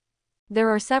crystal. There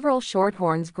are several short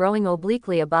horns growing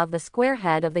obliquely above the square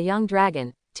head of the young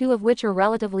dragon, 2 of which are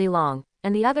relatively long,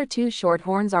 and the other 2 short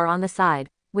horns are on the side,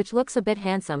 which looks a bit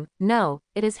handsome. No,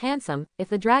 it is handsome. If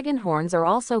the dragon horns are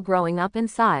also growing up in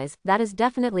size, that is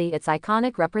definitely its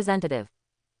iconic representative.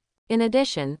 In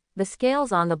addition, the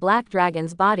scales on the black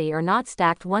dragon's body are not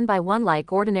stacked one by one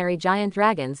like ordinary giant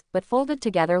dragons, but folded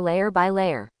together layer by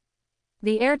layer.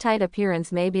 The airtight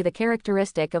appearance may be the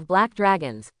characteristic of black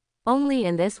dragons. Only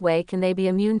in this way can they be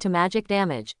immune to magic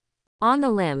damage. On the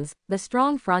limbs, the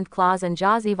strong front claws and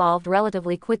jaws evolved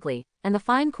relatively quickly, and the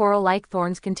fine coral-like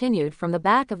thorns continued from the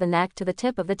back of the neck to the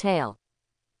tip of the tail.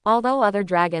 Although other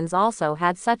dragons also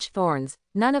had such thorns,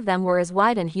 none of them were as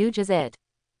wide and huge as it.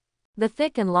 The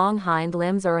thick and long hind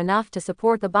limbs are enough to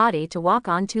support the body to walk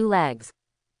on 2 legs.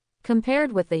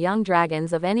 Compared with the young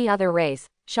dragons of any other race,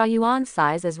 Sha Yuan's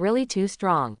size is really too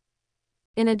strong.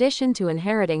 In addition to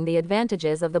inheriting the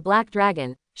advantages of the black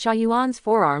dragon, Sha Yuan's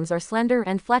forearms are slender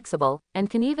and flexible, and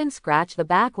can even scratch the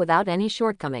back without any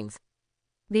shortcomings.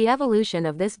 The evolution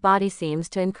of this body seems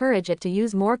to encourage it to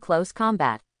use more close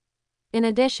combat. In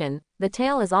addition, the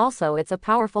tail is also a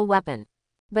powerful weapon.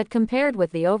 But compared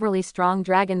with the overly strong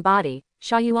dragon body,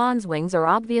 Sha Yuan's wings are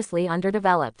obviously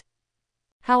underdeveloped.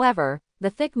 However, the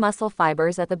thick muscle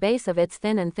fibers at the base of its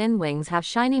thin wings have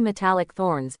shiny metallic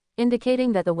thorns,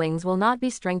 indicating that the wings will not be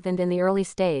strengthened in the early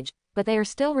stage, but they are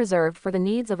still reserved for the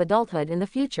needs of adulthood in the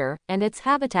future, and its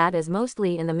habitat is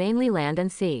mostly in the mainly land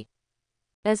and sea.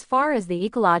 As far as the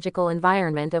ecological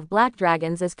environment of black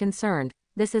dragons is concerned,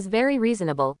 this is very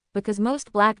reasonable, because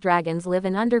most black dragons live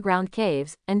in underground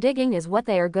caves, and digging is what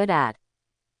they are good at.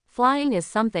 Flying is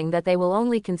something that they will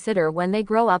only consider when they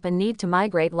grow up and need to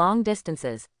migrate long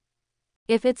distances.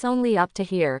 If it's only up to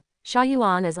here, Sha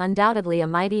Yuan is undoubtedly a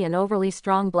mighty and overly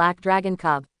strong black dragon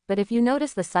cub, but if you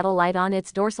notice the subtle light on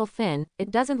its dorsal fin,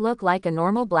 it doesn't look like a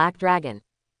normal black dragon.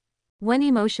 When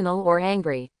emotional or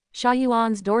angry, Sha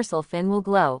Yuan's dorsal fin will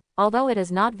glow, although it is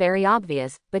not very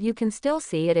obvious, but you can still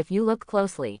see it if you look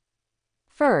closely.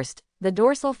 First, the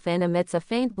dorsal fin emits a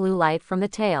faint blue light from the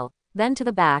tail, then to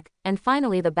the back, and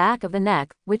finally the back of the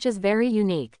neck, which is very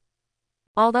unique.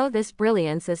 Although this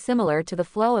brilliance is similar to the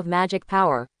flow of magic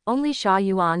power, only Sha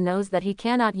Yuan knows that he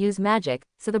cannot use magic,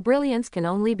 so the brilliance can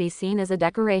only be seen as a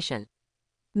decoration.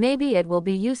 Maybe it will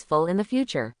be useful in the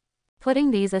future.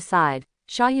 Putting these aside,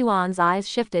 Sha Yuan's eyes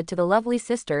shifted to the lovely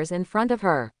sisters in front of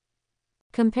her.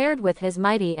 Compared with his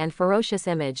mighty and ferocious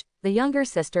image, the younger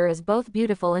sister is both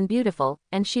beautiful,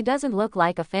 and she doesn't look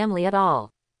like a family at all.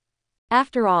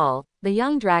 After all, the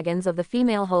young dragons of the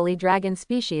female holy dragon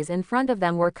species in front of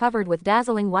them were covered with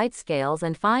dazzling white scales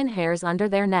and fine hairs under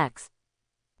their necks.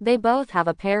 They both have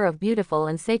a pair of beautiful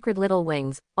and sacred little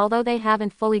wings. Although they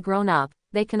haven't fully grown up,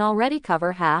 they can already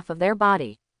cover half of their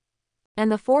body. And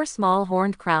the 4 small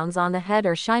horned crowns on the head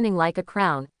are shining like a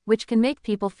crown, which can make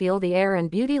people feel the air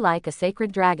and beauty like a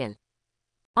sacred dragon.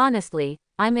 Honestly,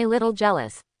 I'm a little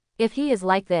jealous. If he is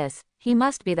like this, he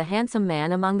must be the handsome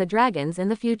man among the dragons in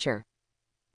the future.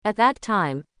 At that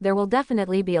time, there will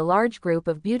definitely be a large group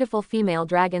of beautiful female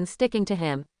dragons sticking to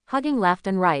him, hugging left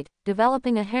and right,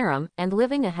 developing a harem, and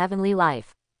living a heavenly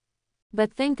life.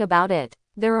 But think about it.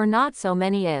 There are not so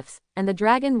many ifs, and the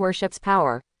dragon worships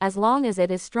power. As long as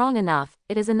it is strong enough,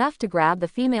 it is enough to grab the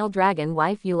female dragon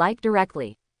wife you like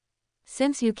directly.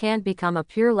 Since you can't become a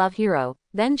pure love hero,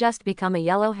 then just become a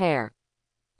yellow hair.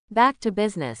 Back to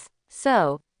business.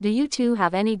 So, do you two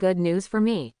have any good news for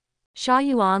me? Sha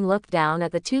Yuan looked down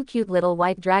at the 2 cute little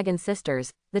white dragon sisters.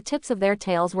 The tips of their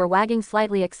tails were wagging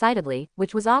slightly excitedly,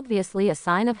 which was obviously a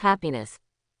sign of happiness.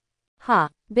 Huh,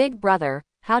 big brother,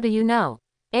 how do you know?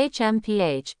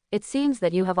 HMPH, it seems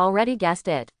that you have already guessed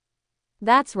it.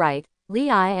 That's right, Li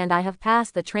and I have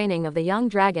passed the training of the young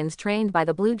dragons trained by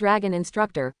the blue dragon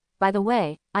instructor. By the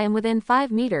way, I am within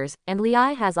 5 meters, and Li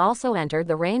has also entered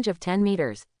the range of 10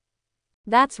 meters.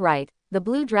 That's right, the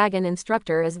blue dragon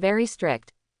instructor is very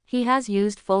strict. He has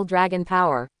used full dragon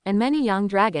power, and many young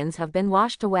dragons have been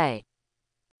washed away.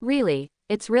 Really,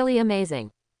 it's really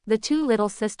amazing. The 2 little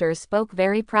sisters spoke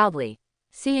very proudly.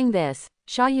 Seeing this,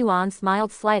 Sha Yuan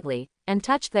smiled slightly, and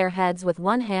touched their heads with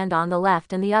one hand on the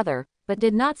left and the other, but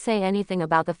did not say anything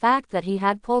about the fact that he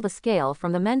had pulled a scale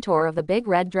from the mentor of the big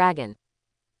red dragon.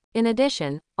 In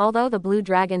addition, although the blue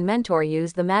dragon mentor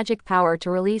used the magic power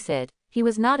to release it, he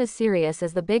was not as serious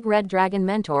as the big red dragon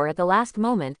mentor at the last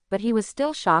moment, but he was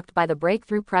still shocked by the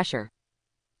breakthrough pressure.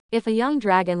 If a young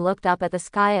dragon looked up at the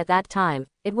sky at that time,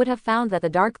 it would have found that the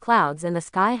dark clouds in the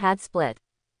sky had split.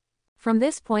 From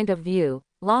this point of view,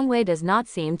 Longwei does not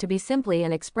seem to be simply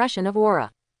an expression of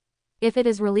aura. If it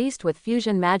is released with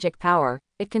fusion magic power,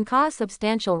 it can cause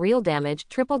substantial real damage,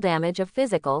 triple damage of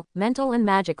physical, mental and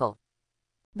magical.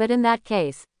 But in that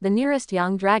case, the nearest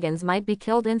young dragons might be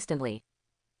killed instantly.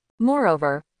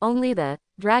 Moreover, only the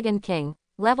Dragon King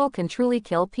level can truly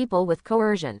kill people with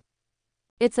coercion.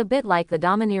 It's a bit like the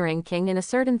domineering king in a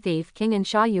certain thief king in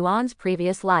Sha Yuan's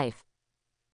previous life.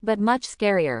 But much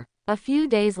scarier. A few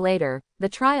days later, the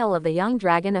trial of the young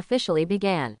dragon officially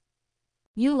began.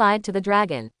 You lied to the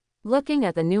dragon. Looking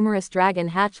at the numerous dragon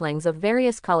hatchlings of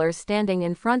various colors standing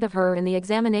in front of her in the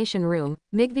examination room,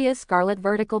 Migvia's scarlet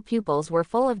vertical pupils were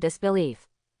full of disbelief.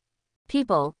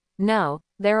 People, no,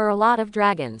 there are a lot of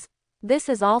dragons. This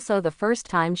is also the first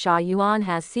time Sha Yuan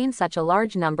has seen such a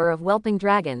large number of whelping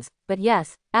dragons, but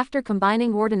yes, after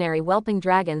combining ordinary whelping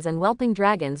dragons and whelping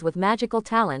dragons with magical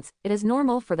talents, it is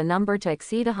normal for the number to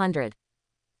exceed 100.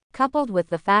 Coupled with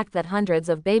the fact that hundreds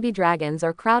of baby dragons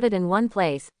are crowded in one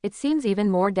place, it seems even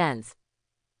more dense.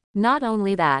 Not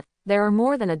only that, there are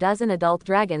more than a dozen adult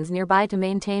dragons nearby to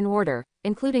maintain order,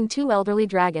 including 2 elderly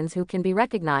dragons who can be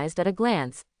recognized at a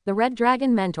glance, the red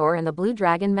dragon mentor and the blue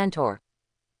dragon mentor.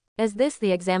 Is this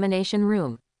the examination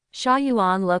room? Sha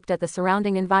Yuan looked at the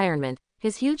surrounding environment.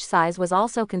 His huge size was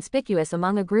also conspicuous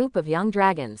among a group of young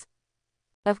dragons.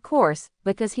 Of course,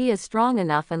 because he is strong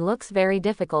enough and looks very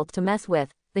difficult to mess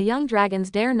with, the young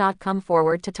dragons dare not come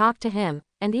forward to talk to him,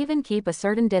 and even keep a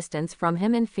certain distance from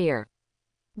him in fear.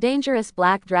 Dangerous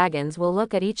black dragons will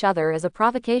look at each other as a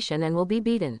provocation and will be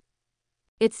beaten.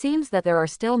 It seems that there are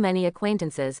still many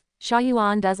acquaintances. Sha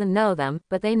Yuan doesn't know them,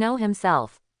 but they know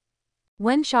himself.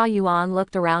 When Sha Yuan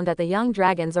looked around at the young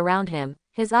dragons around him,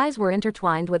 his eyes were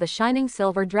intertwined with a shining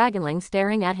silver dragonling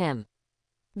staring at him.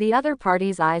 The other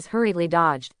party's eyes hurriedly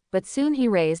dodged, but soon he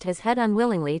raised his head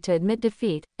unwillingly to admit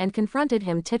defeat, and confronted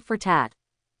him tit for tat.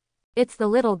 It's the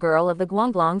little girl of the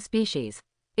Guanglong species.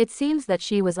 It seems that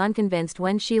she was unconvinced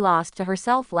when she lost to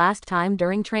herself last time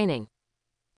during training.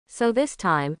 So this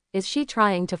time, is she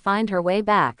trying to find her way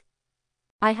back?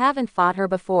 I haven't fought her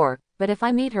before, but if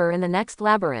I meet her in the next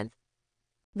labyrinth.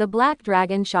 The black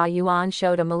dragon Sha Yuan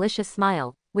showed a malicious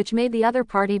smile, which made the other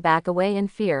party back away in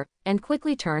fear, and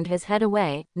quickly turned his head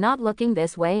away, not looking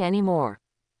this way anymore.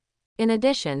 In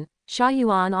addition, Sha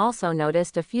Yuan also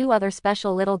noticed a few other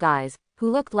special little guys, who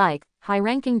looked like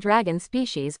high-ranking dragon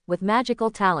species, with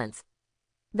magical talents.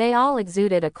 They all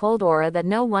exuded a cold aura that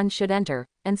no one should enter,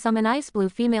 and some an ice blue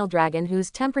female dragon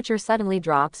whose temperature suddenly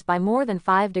drops by more than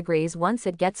 5 degrees once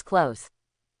it gets close.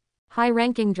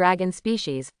 High-ranking dragon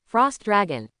species, Frost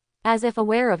Dragon. As if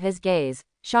aware of his gaze,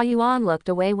 Sha Yuan looked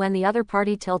away when the other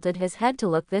party tilted his head to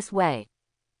look this way.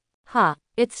 Huh,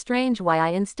 it's strange why I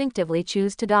instinctively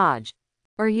choose to dodge.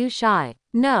 Are you shy?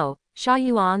 No, Sha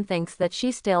Yuan thinks that she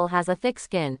still has a thick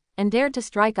skin, and dared to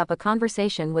strike up a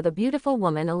conversation with a beautiful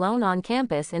woman alone on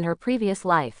campus in her previous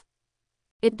life.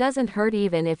 It doesn't hurt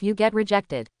even if you get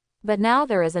rejected. But now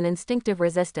there is an instinctive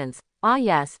resistance. Ah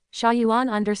yes, Sha Yuan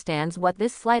understands what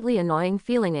this slightly annoying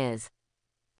feeling is.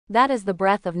 That is the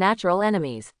breath of natural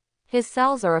enemies. His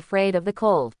cells are afraid of the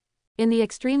cold. In the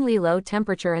extremely low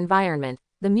temperature environment,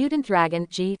 the mutant dragon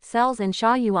G cells in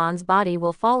Sha Yuan's body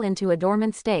will fall into a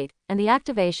dormant state, and the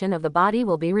activation of the body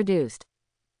will be reduced.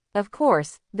 Of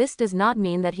course, this does not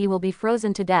mean that he will be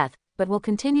frozen to death, but will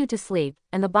continue to sleep,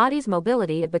 and the body's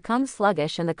mobility it becomes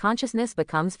sluggish and the consciousness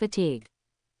becomes fatigued.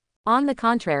 On the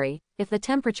contrary, if the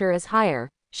temperature is higher,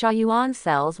 Sha Yuan's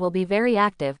cells will be very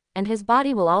active, and his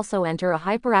body will also enter a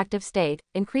hyperactive state,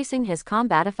 increasing his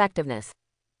combat effectiveness.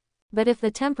 But if the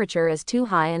temperature is too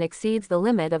high and exceeds the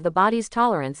limit of the body's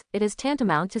tolerance, it is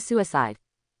tantamount to suicide.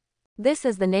 This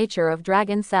is the nature of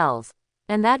dragon cells.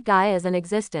 And that guy is an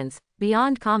existence,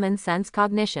 beyond common sense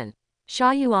cognition. Sha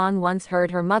Yuan once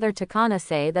heard her mother Takana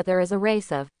say that there is a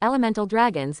race of elemental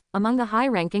dragons among the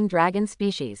high-ranking dragon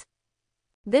species.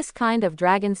 This kind of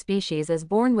dragon species is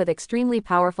born with extremely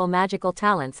powerful magical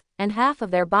talents, and half of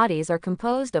their bodies are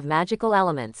composed of magical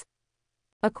elements.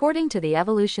 According to the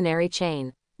evolutionary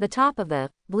chain, the top of the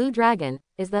blue dragon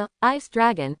is the ice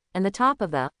dragon, and the top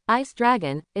of the ice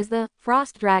dragon is the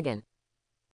frost dragon.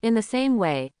 In the same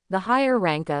way, the higher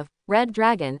rank of red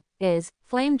dragon is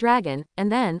flame dragon,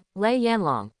 and then Lei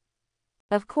Yanlong.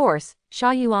 Of course,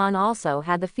 Sha Yuan also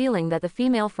had the feeling that the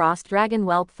female frost dragon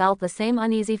whelp felt the same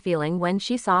uneasy feeling when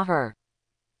she saw her.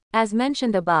 As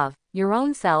mentioned above, your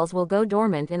own cells will go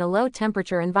dormant in a low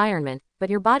temperature environment, but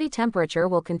your body temperature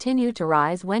will continue to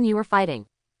rise when you are fighting.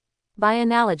 By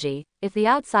analogy, if the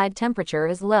outside temperature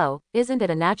is low, isn't it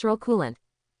a natural coolant?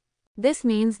 This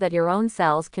means that your own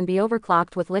cells can be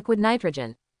overclocked with liquid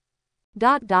nitrogen.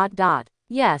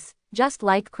 Yes, just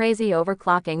like crazy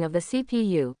overclocking of the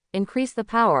CPU, increase the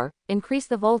power, increase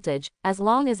the voltage, as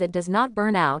long as it does not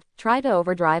burn out, try to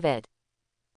overdrive it.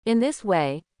 In this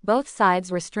way, both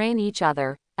sides restrain each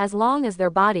other, as long as their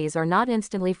bodies are not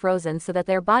instantly frozen so that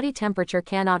their body temperature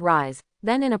cannot rise.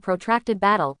 Then in a protracted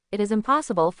battle, it is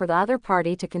impossible for the other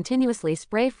party to continuously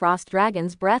spray frost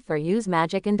dragon's breath or use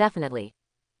magic indefinitely.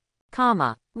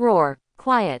 Roar.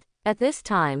 Quiet. At this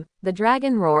time, the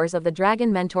dragon roars of the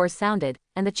dragon mentors sounded,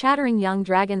 and the chattering young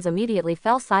dragons immediately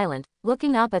fell silent,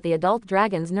 looking up at the adult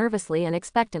dragons nervously and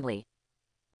expectantly.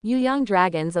 You young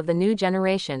dragons of the new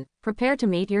generation, prepare to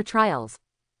meet your trials.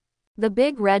 The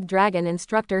big red dragon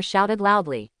instructor shouted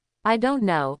loudly. I don't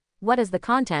know, what is the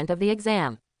content of the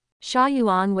exam? Sha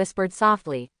Yuan whispered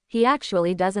softly, he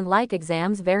actually doesn't like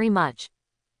exams very much.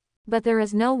 But there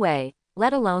is no way,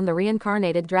 let alone the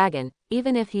reincarnated dragon,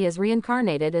 even if he is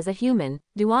reincarnated as a human,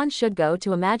 Duan should go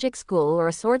to a magic school or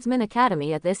a swordsman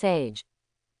academy at this age.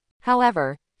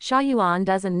 However, Sha Yuan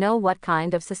doesn't know what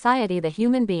kind of society the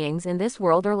human beings in this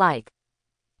world are like.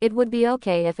 It would be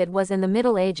okay if it was in the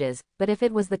Middle Ages, but if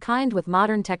it was the kind with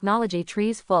modern technology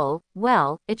trees full,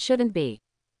 well, it shouldn't be.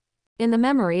 In the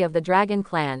memory of the dragon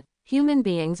clan, human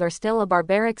beings are still a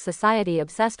barbaric society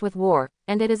obsessed with war,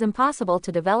 and it is impossible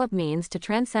to develop means to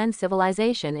transcend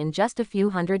civilization in just a few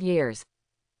hundred years.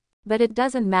 But it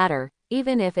doesn't matter,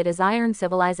 even if it is iron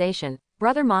civilization,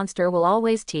 Brother Monster will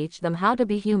always teach them how to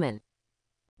be human.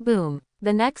 Boom.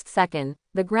 The next second,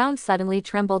 the ground suddenly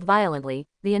trembled violently,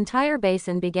 the entire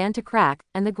basin began to crack,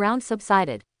 and the ground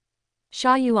subsided.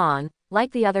 Sha Yuan,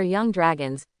 like the other young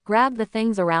dragons, grabbed the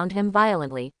things around him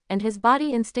violently, and his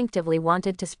body instinctively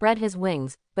wanted to spread his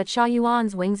wings, but Sha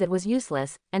Yuan's wings it was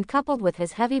useless, and coupled with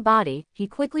his heavy body, he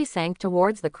quickly sank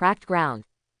towards the cracked ground.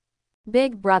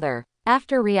 Big Brother.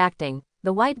 After reacting,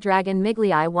 the white dragon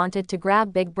Miglii wanted to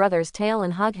grab Big Brother's tail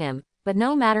and hug him, but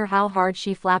no matter how hard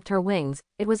she flapped her wings,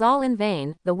 it was all in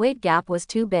vain, the weight gap was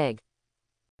too big.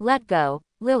 Let go,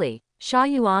 Lily. Sha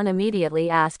Yuan immediately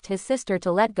asked his sister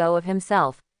to let go of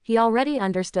himself. He already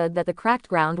understood that the cracked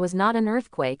ground was not an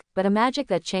earthquake, but a magic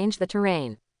that changed the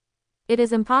terrain. It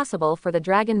is impossible for the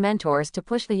dragon mentors to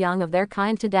push the young of their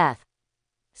kind to death.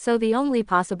 So the only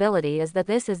possibility is that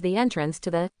this is the entrance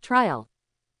to the trial.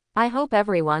 I hope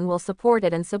everyone will support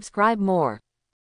it and subscribe more.